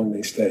how long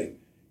they stay.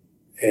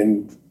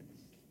 And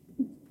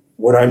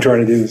what I'm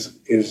trying to do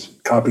is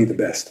copy the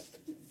best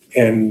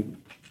and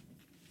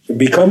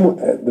become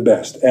the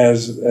best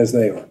as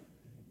they are.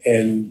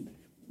 And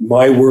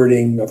my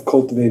wording of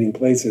cultivating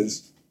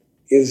places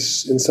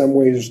is in some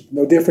ways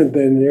no different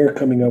than they're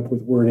coming up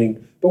with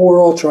wording, but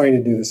we're all trying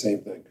to do the same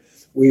thing.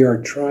 We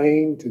are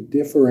trying to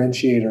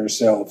differentiate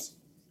ourselves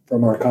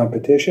from our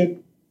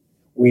competition.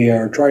 We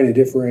are trying to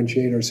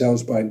differentiate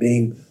ourselves by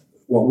being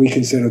what we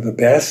consider the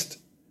best.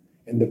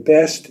 And the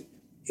best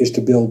is to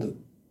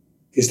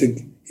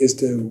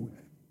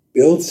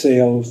build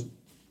sales,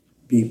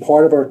 be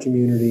part of our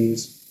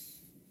communities,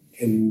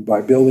 and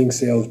by building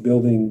sales,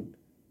 building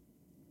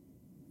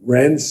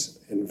rents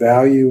and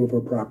value of our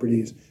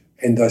properties,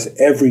 and thus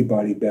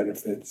everybody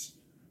benefits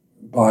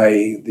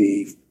by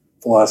the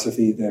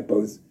philosophy that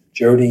both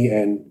Jody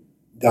and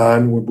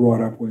Don were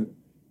brought up with,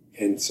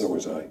 and so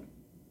was I.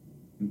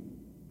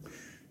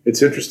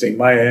 It's interesting.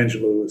 Maya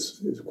Angelou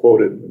is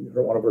quoted,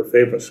 one of her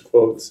famous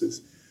quotes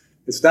is,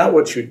 "It's not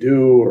what you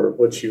do or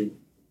what you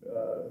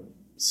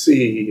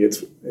see,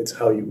 it's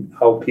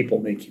how people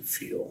make you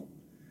feel."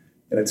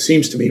 And it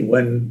seems to me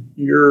when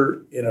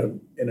you're in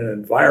an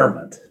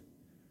environment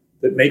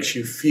that makes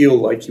you feel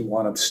like you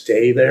want to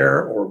stay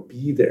there or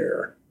be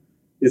there,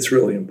 it's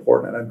really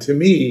important. And to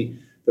me,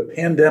 the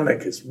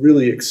pandemic has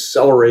really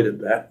accelerated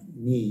that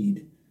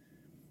need.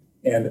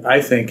 And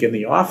I think in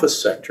the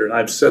office sector, and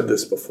I've said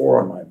this before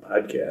on my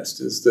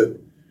podcast, is that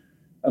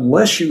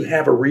unless you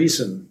have a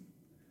reason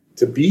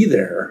to be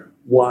there,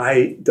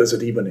 why does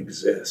it even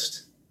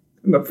exist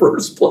in the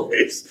first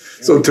place?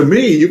 Yeah. So to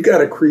me, you've got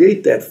to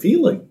create that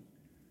feeling.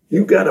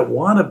 You've got to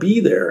want to be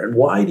there. And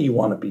why do you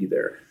want to be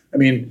there? I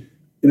mean,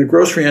 in a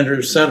grocery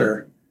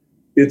center,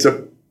 it's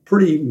a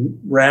pretty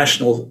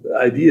rational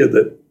idea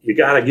that you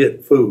got to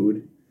get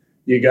food,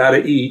 you got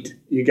to eat,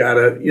 you got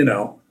to,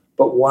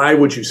 but why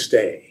would you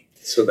stay?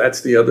 So that's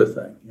the other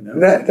thing,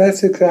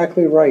 That's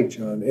exactly right,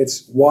 John.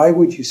 It's why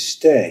would you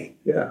stay?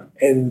 Yeah.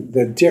 And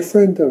the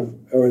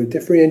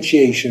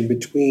differentiation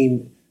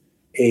between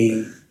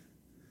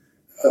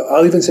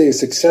I'll even say a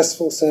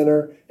successful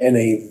center and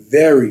a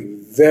very,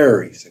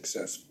 very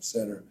successful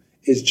center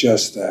is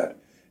just that.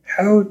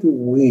 How do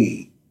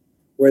we,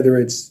 whether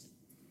it's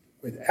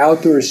with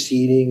outdoor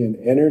seating and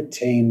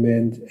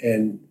entertainment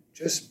and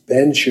just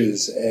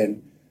benches,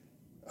 and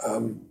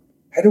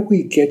how do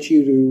we get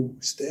you to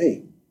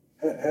stay?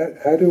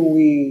 How do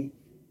we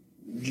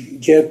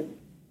get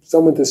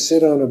someone to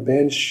sit on a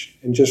bench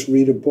and just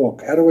read a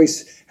book? How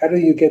do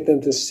you get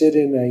them to sit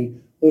in a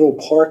little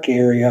park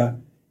area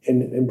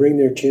and bring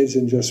their kids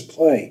and just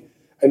play?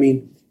 I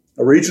mean,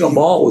 a regional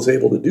mall was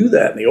able to do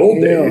that in the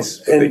old days,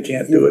 but they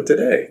can't do it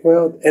today.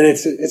 Well, and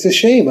it's a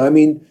shame. I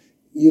mean,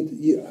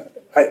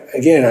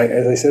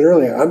 as I said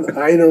earlier,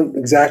 I don't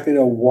exactly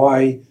know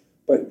why,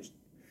 but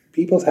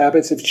people's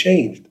habits have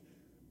changed.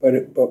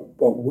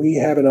 But we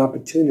have an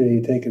opportunity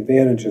to take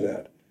advantage of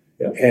that.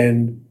 Yeah.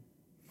 And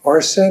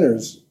our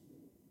centers,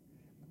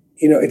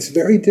 it's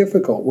very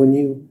difficult when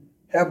you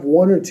have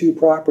one or two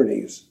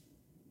properties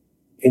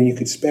and you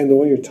could spend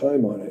all your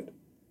time on it.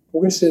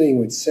 We're sitting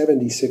with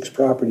 76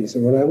 properties.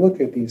 And when I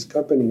look at these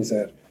companies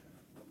that,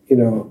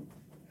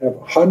 have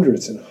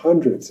hundreds and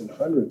hundreds and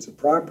hundreds of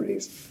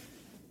properties,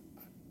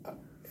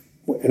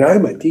 and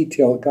I'm a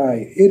detail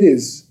guy, it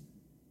is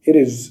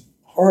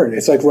hard.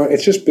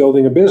 It's just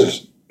building a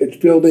business. It's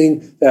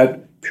building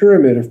that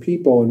pyramid of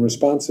people and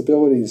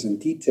responsibilities and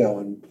detail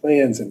and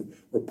plans and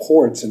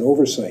reports and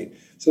oversight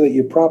so that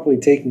you're properly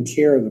taking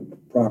care of the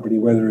property,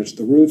 whether it's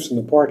the roofs and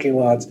the parking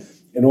lots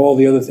and all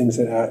the other things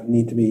that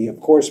need to be, of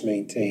course,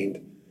 maintained.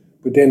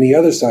 But then the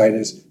other side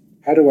is,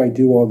 how do I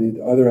do all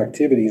the other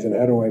activities and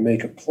how do I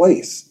make a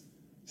place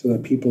so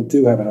that people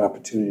do have an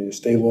opportunity to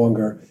stay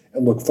longer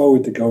and look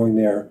forward to going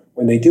there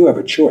when they do have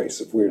a choice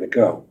of where to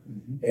go?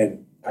 Mm-hmm.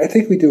 And I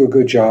think we do a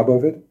good job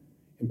of it.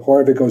 And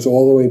part of it goes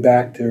all the way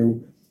back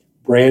to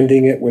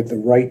branding it with the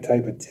right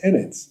type of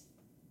tenants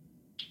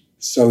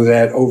so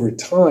that over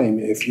time,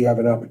 if you have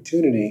an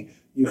opportunity,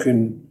 you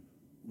can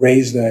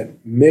raise that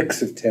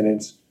mix of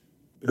tenants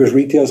because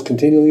retail is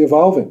continually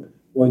evolving.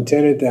 One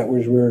tenant that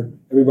was where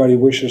everybody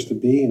wishes to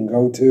be and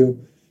go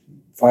to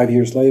 5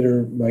 years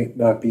later might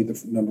not be the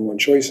number one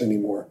choice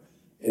anymore.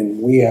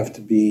 And we have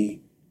to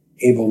be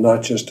able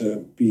not just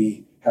to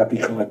be happy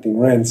collecting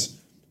rents,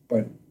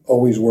 but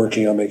always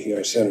working on making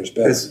our centers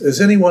better. Has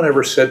anyone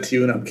ever said to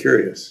you, and I'm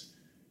curious,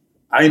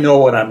 I know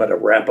when I'm at a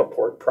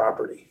Rappaport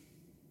property,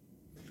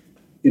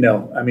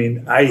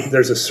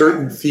 there's a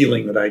certain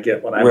feeling that I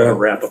get when I'm at a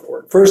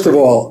Rappaport. First of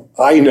all,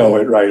 I know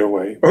it right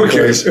away.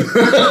 Okay.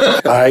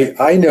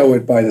 I know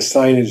it by the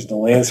signage and the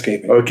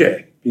landscaping.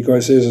 Okay.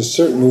 Because there's a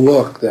certain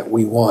look that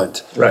we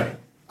want. Right.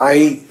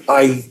 I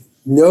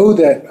know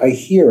that I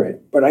hear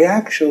it, but I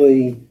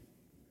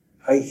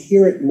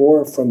hear it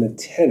more from the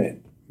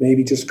tenant,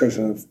 maybe just because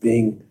of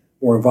being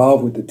more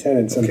involved with the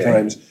tenant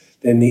sometimes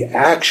than the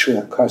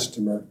actual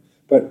customer.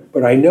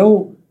 But I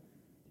know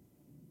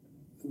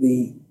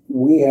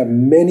we have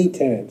many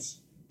tenants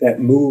that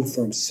move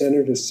from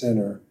center to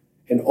center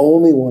and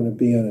only want to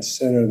be on a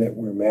center that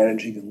we're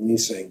managing and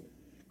leasing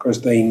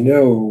because they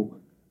know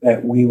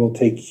that we will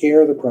take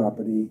care of the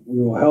property,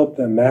 we will help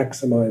them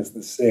maximize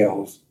the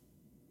sales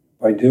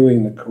by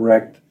doing the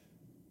correct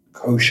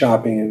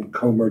co-shopping and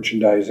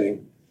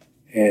co-merchandising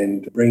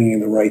and bringing in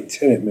the right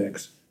tenant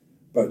mix.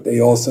 But they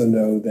also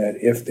know that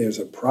if there's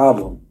a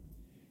problem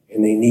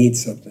and they need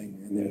something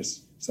and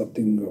there's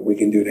something that we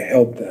can do to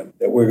help them,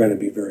 that we're going to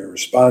be very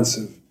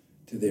responsive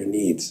to their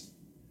needs.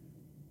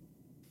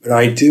 But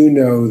I do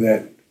know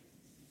that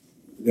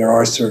there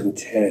are certain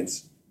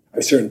tenants,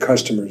 certain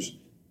customers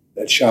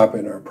that shop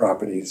in our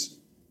properties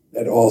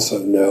that also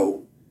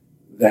know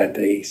that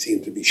they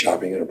seem to be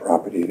shopping at a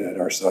property that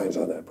our sign's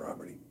on that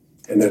property.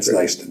 And that's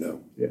nice to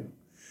know. Yeah.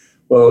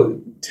 Well,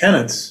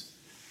 tenants,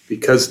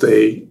 because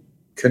they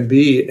can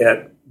be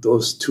at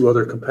those two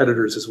other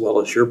competitors as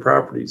well as your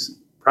properties,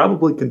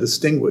 probably can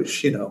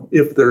distinguish,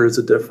 if there is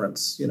a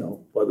difference,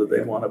 whether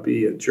they want to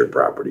be at your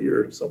property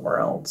or somewhere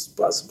else,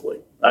 possibly.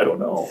 I don't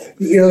know.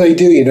 They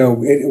do.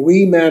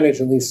 We manage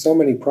at least so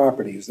many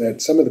properties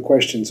that some of the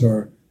questions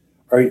are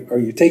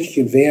you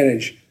taking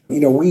advantage?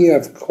 We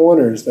have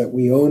corners that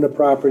we own a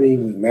property,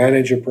 we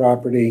manage a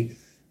property,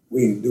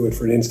 we do it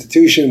for an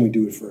institution, we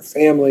do it for a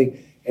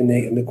family, and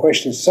the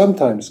questions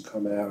sometimes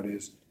come out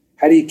is,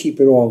 how do you keep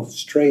it all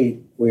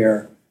straight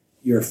where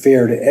you're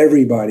fair to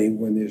everybody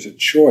when there's a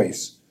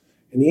choice?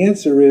 And the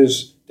answer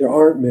is there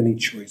aren't many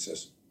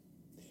choices.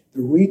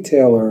 The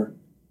retailer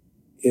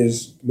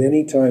is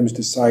many times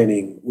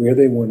deciding where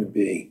they want to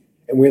be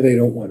and where they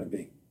don't want to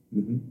be.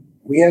 Mm-hmm.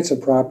 We had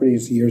some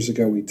properties years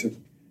ago we took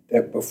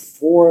that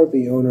before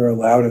the owner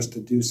allowed us to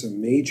do some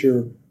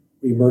major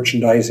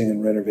remerchandising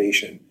and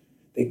renovation,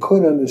 they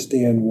couldn't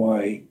understand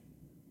why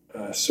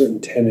a certain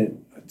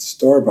tenant, at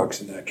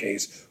Starbucks in that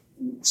case,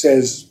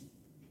 says,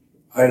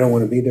 I don't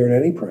want to be there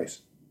at any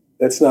price.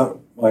 That's not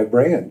my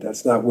brand.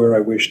 That's not where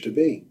I wish to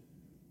be.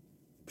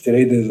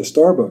 Today there's a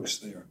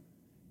Starbucks there.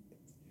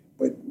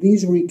 But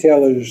these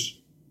retailers,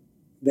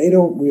 they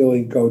don't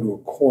really go to a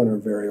corner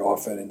very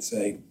often and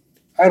say,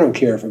 I don't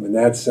care if I'm in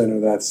that center, or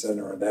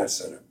that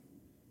center.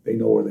 They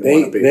know where they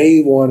want to be.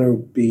 They want to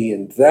be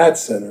in that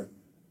center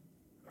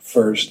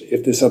first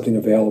if there's something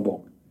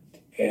available.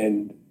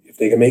 And if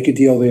they can make a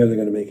deal there, they're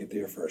going to make it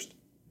there first.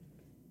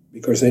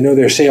 Because they know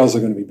their sales are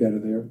going to be better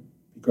there,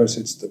 because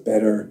it's the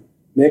better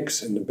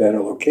mix and the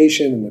better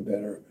location and the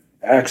better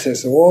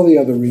access and all the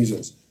other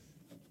reasons.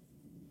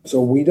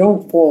 So we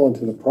don't fall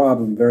into the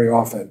problem very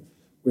often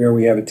where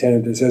we have a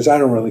tenant that says, I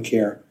don't really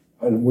care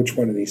on which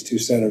one of these two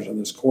centers on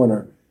this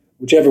corner,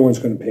 whichever one's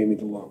going to pay me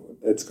the lower,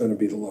 that's going to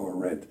be the lower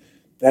rent.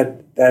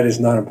 That is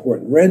not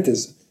important. Rent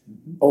is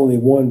only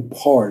one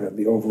part of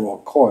the overall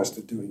cost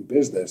of doing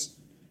business.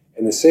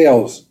 And the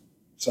sales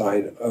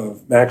side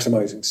of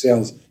maximizing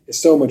sales is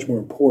so much more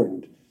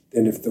important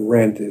than if the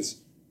rent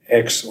is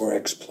X or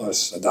X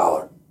plus $1.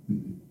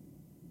 Mm-hmm.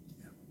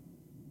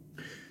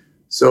 Yeah.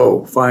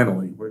 So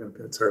finally,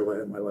 that's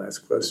my last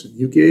question.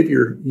 You gave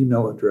your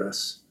email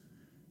address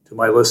to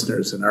my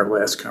listeners in our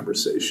last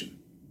conversation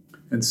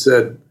and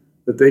said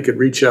that they could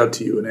reach out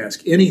to you and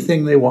ask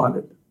anything they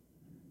wanted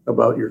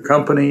about your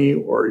company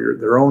or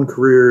their own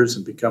careers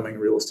and becoming a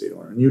real estate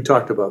owner. And you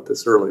talked about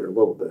this earlier a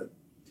little bit.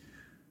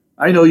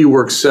 I know you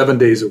work 7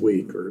 days a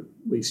week, or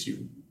at least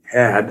you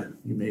had,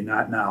 you may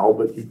not now,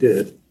 but you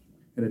did,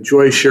 and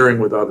enjoy sharing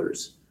with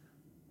others.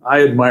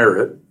 I admire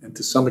it, and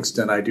to some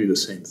extent I do the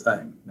same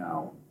thing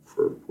now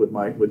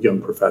with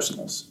young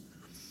professionals.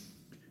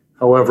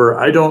 However,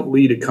 I don't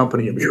lead a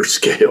company of your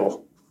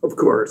scale, of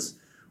course.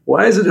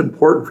 Why is it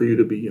important for you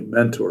to be a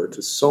mentor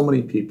to so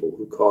many people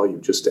who call you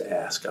just to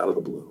ask out of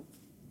the blue?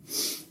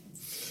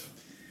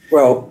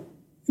 Well,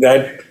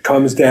 that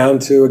comes down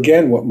to,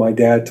 again, what my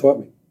dad taught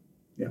me.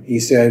 Yeah. He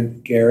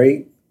said,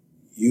 Gary,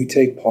 you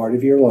take part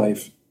of your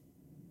life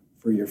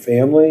for your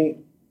family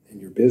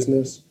and your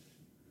business,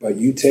 but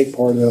you take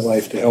part of that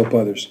life to help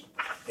others.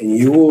 And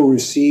you will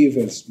receive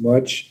as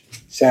much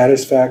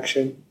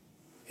satisfaction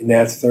in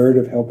that third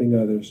of helping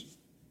others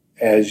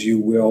as you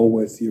will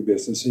with your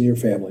business and your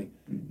family.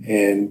 Mm-hmm.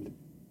 And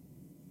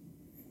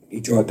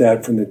he taught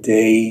that from the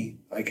day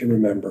I can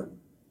remember.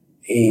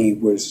 He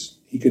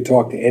could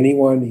talk to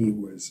anyone. He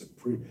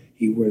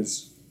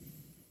was.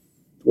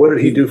 What did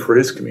he do for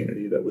his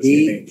community that was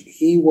unique?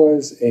 He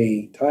was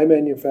a tie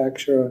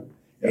manufacturer,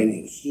 and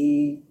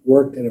he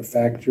worked in a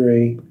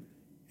factory,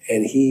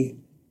 and he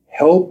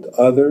helped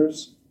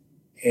others,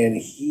 and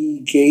he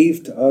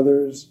gave to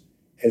others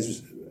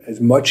as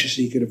much as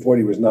he could afford.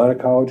 He was not a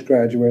college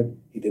graduate.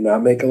 He did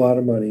not make a lot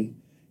of money.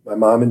 My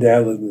mom and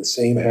dad lived in the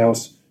same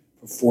house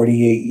for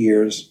 48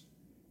 years,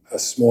 a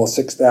small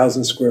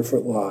 6,000 square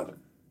foot lot.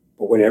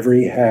 But whatever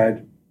he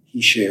had,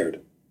 he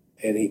shared.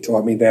 And he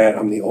taught me that.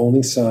 I'm the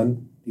only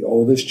son, the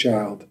oldest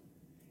child.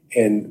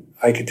 And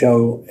I could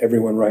tell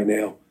everyone right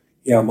now,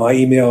 my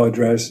email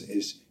address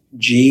is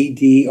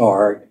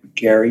GDR,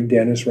 Gary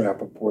Dennis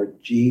Rappaport,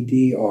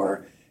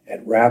 GDR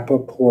at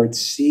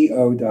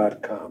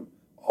rappaportco.com.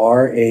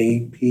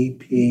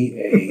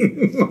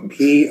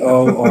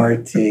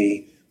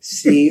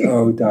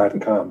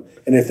 RAPPAPORTCO.com.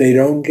 And if they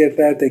don't get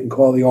that, they can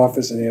call the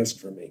office and ask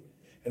for me.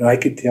 And I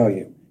could tell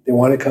you, they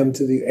want to come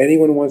to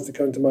anyone who wants to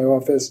come to my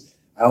office,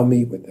 I'll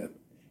meet with them.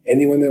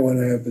 Anyone that want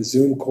to have a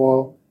Zoom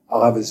call,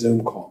 I'll have a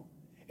Zoom call.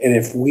 And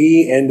if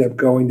we end up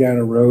going down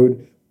a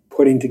road,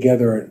 putting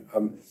together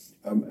an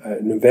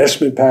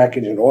investment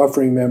package, an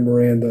offering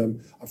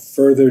memorandum, a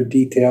further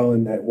detail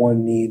in that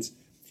one needs,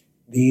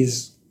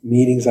 these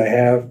meetings I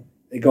have,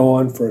 they go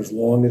on for as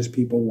long as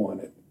people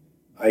want it.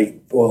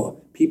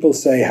 People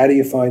say, how do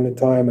you find the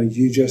time? As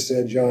you just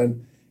said,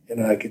 John,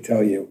 and I could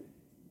tell you,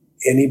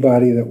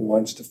 anybody that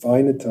wants to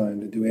find the time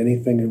to do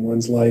anything in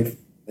one's life,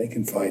 they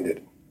can find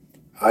it.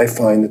 I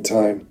find the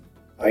time.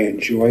 I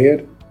enjoy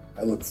it.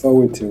 I look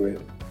forward to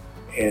it.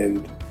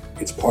 And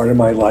it's part of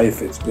my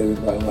life. It's been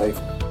in my life,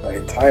 my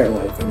entire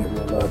life, and it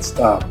will not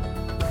stop.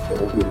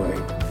 It will be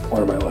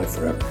part of my life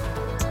forever.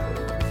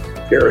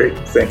 Gary,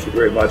 thank you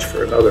very much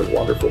for another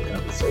wonderful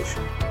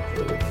conversation.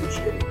 Really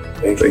appreciate it.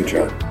 Thank you,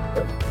 John.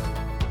 Yeah.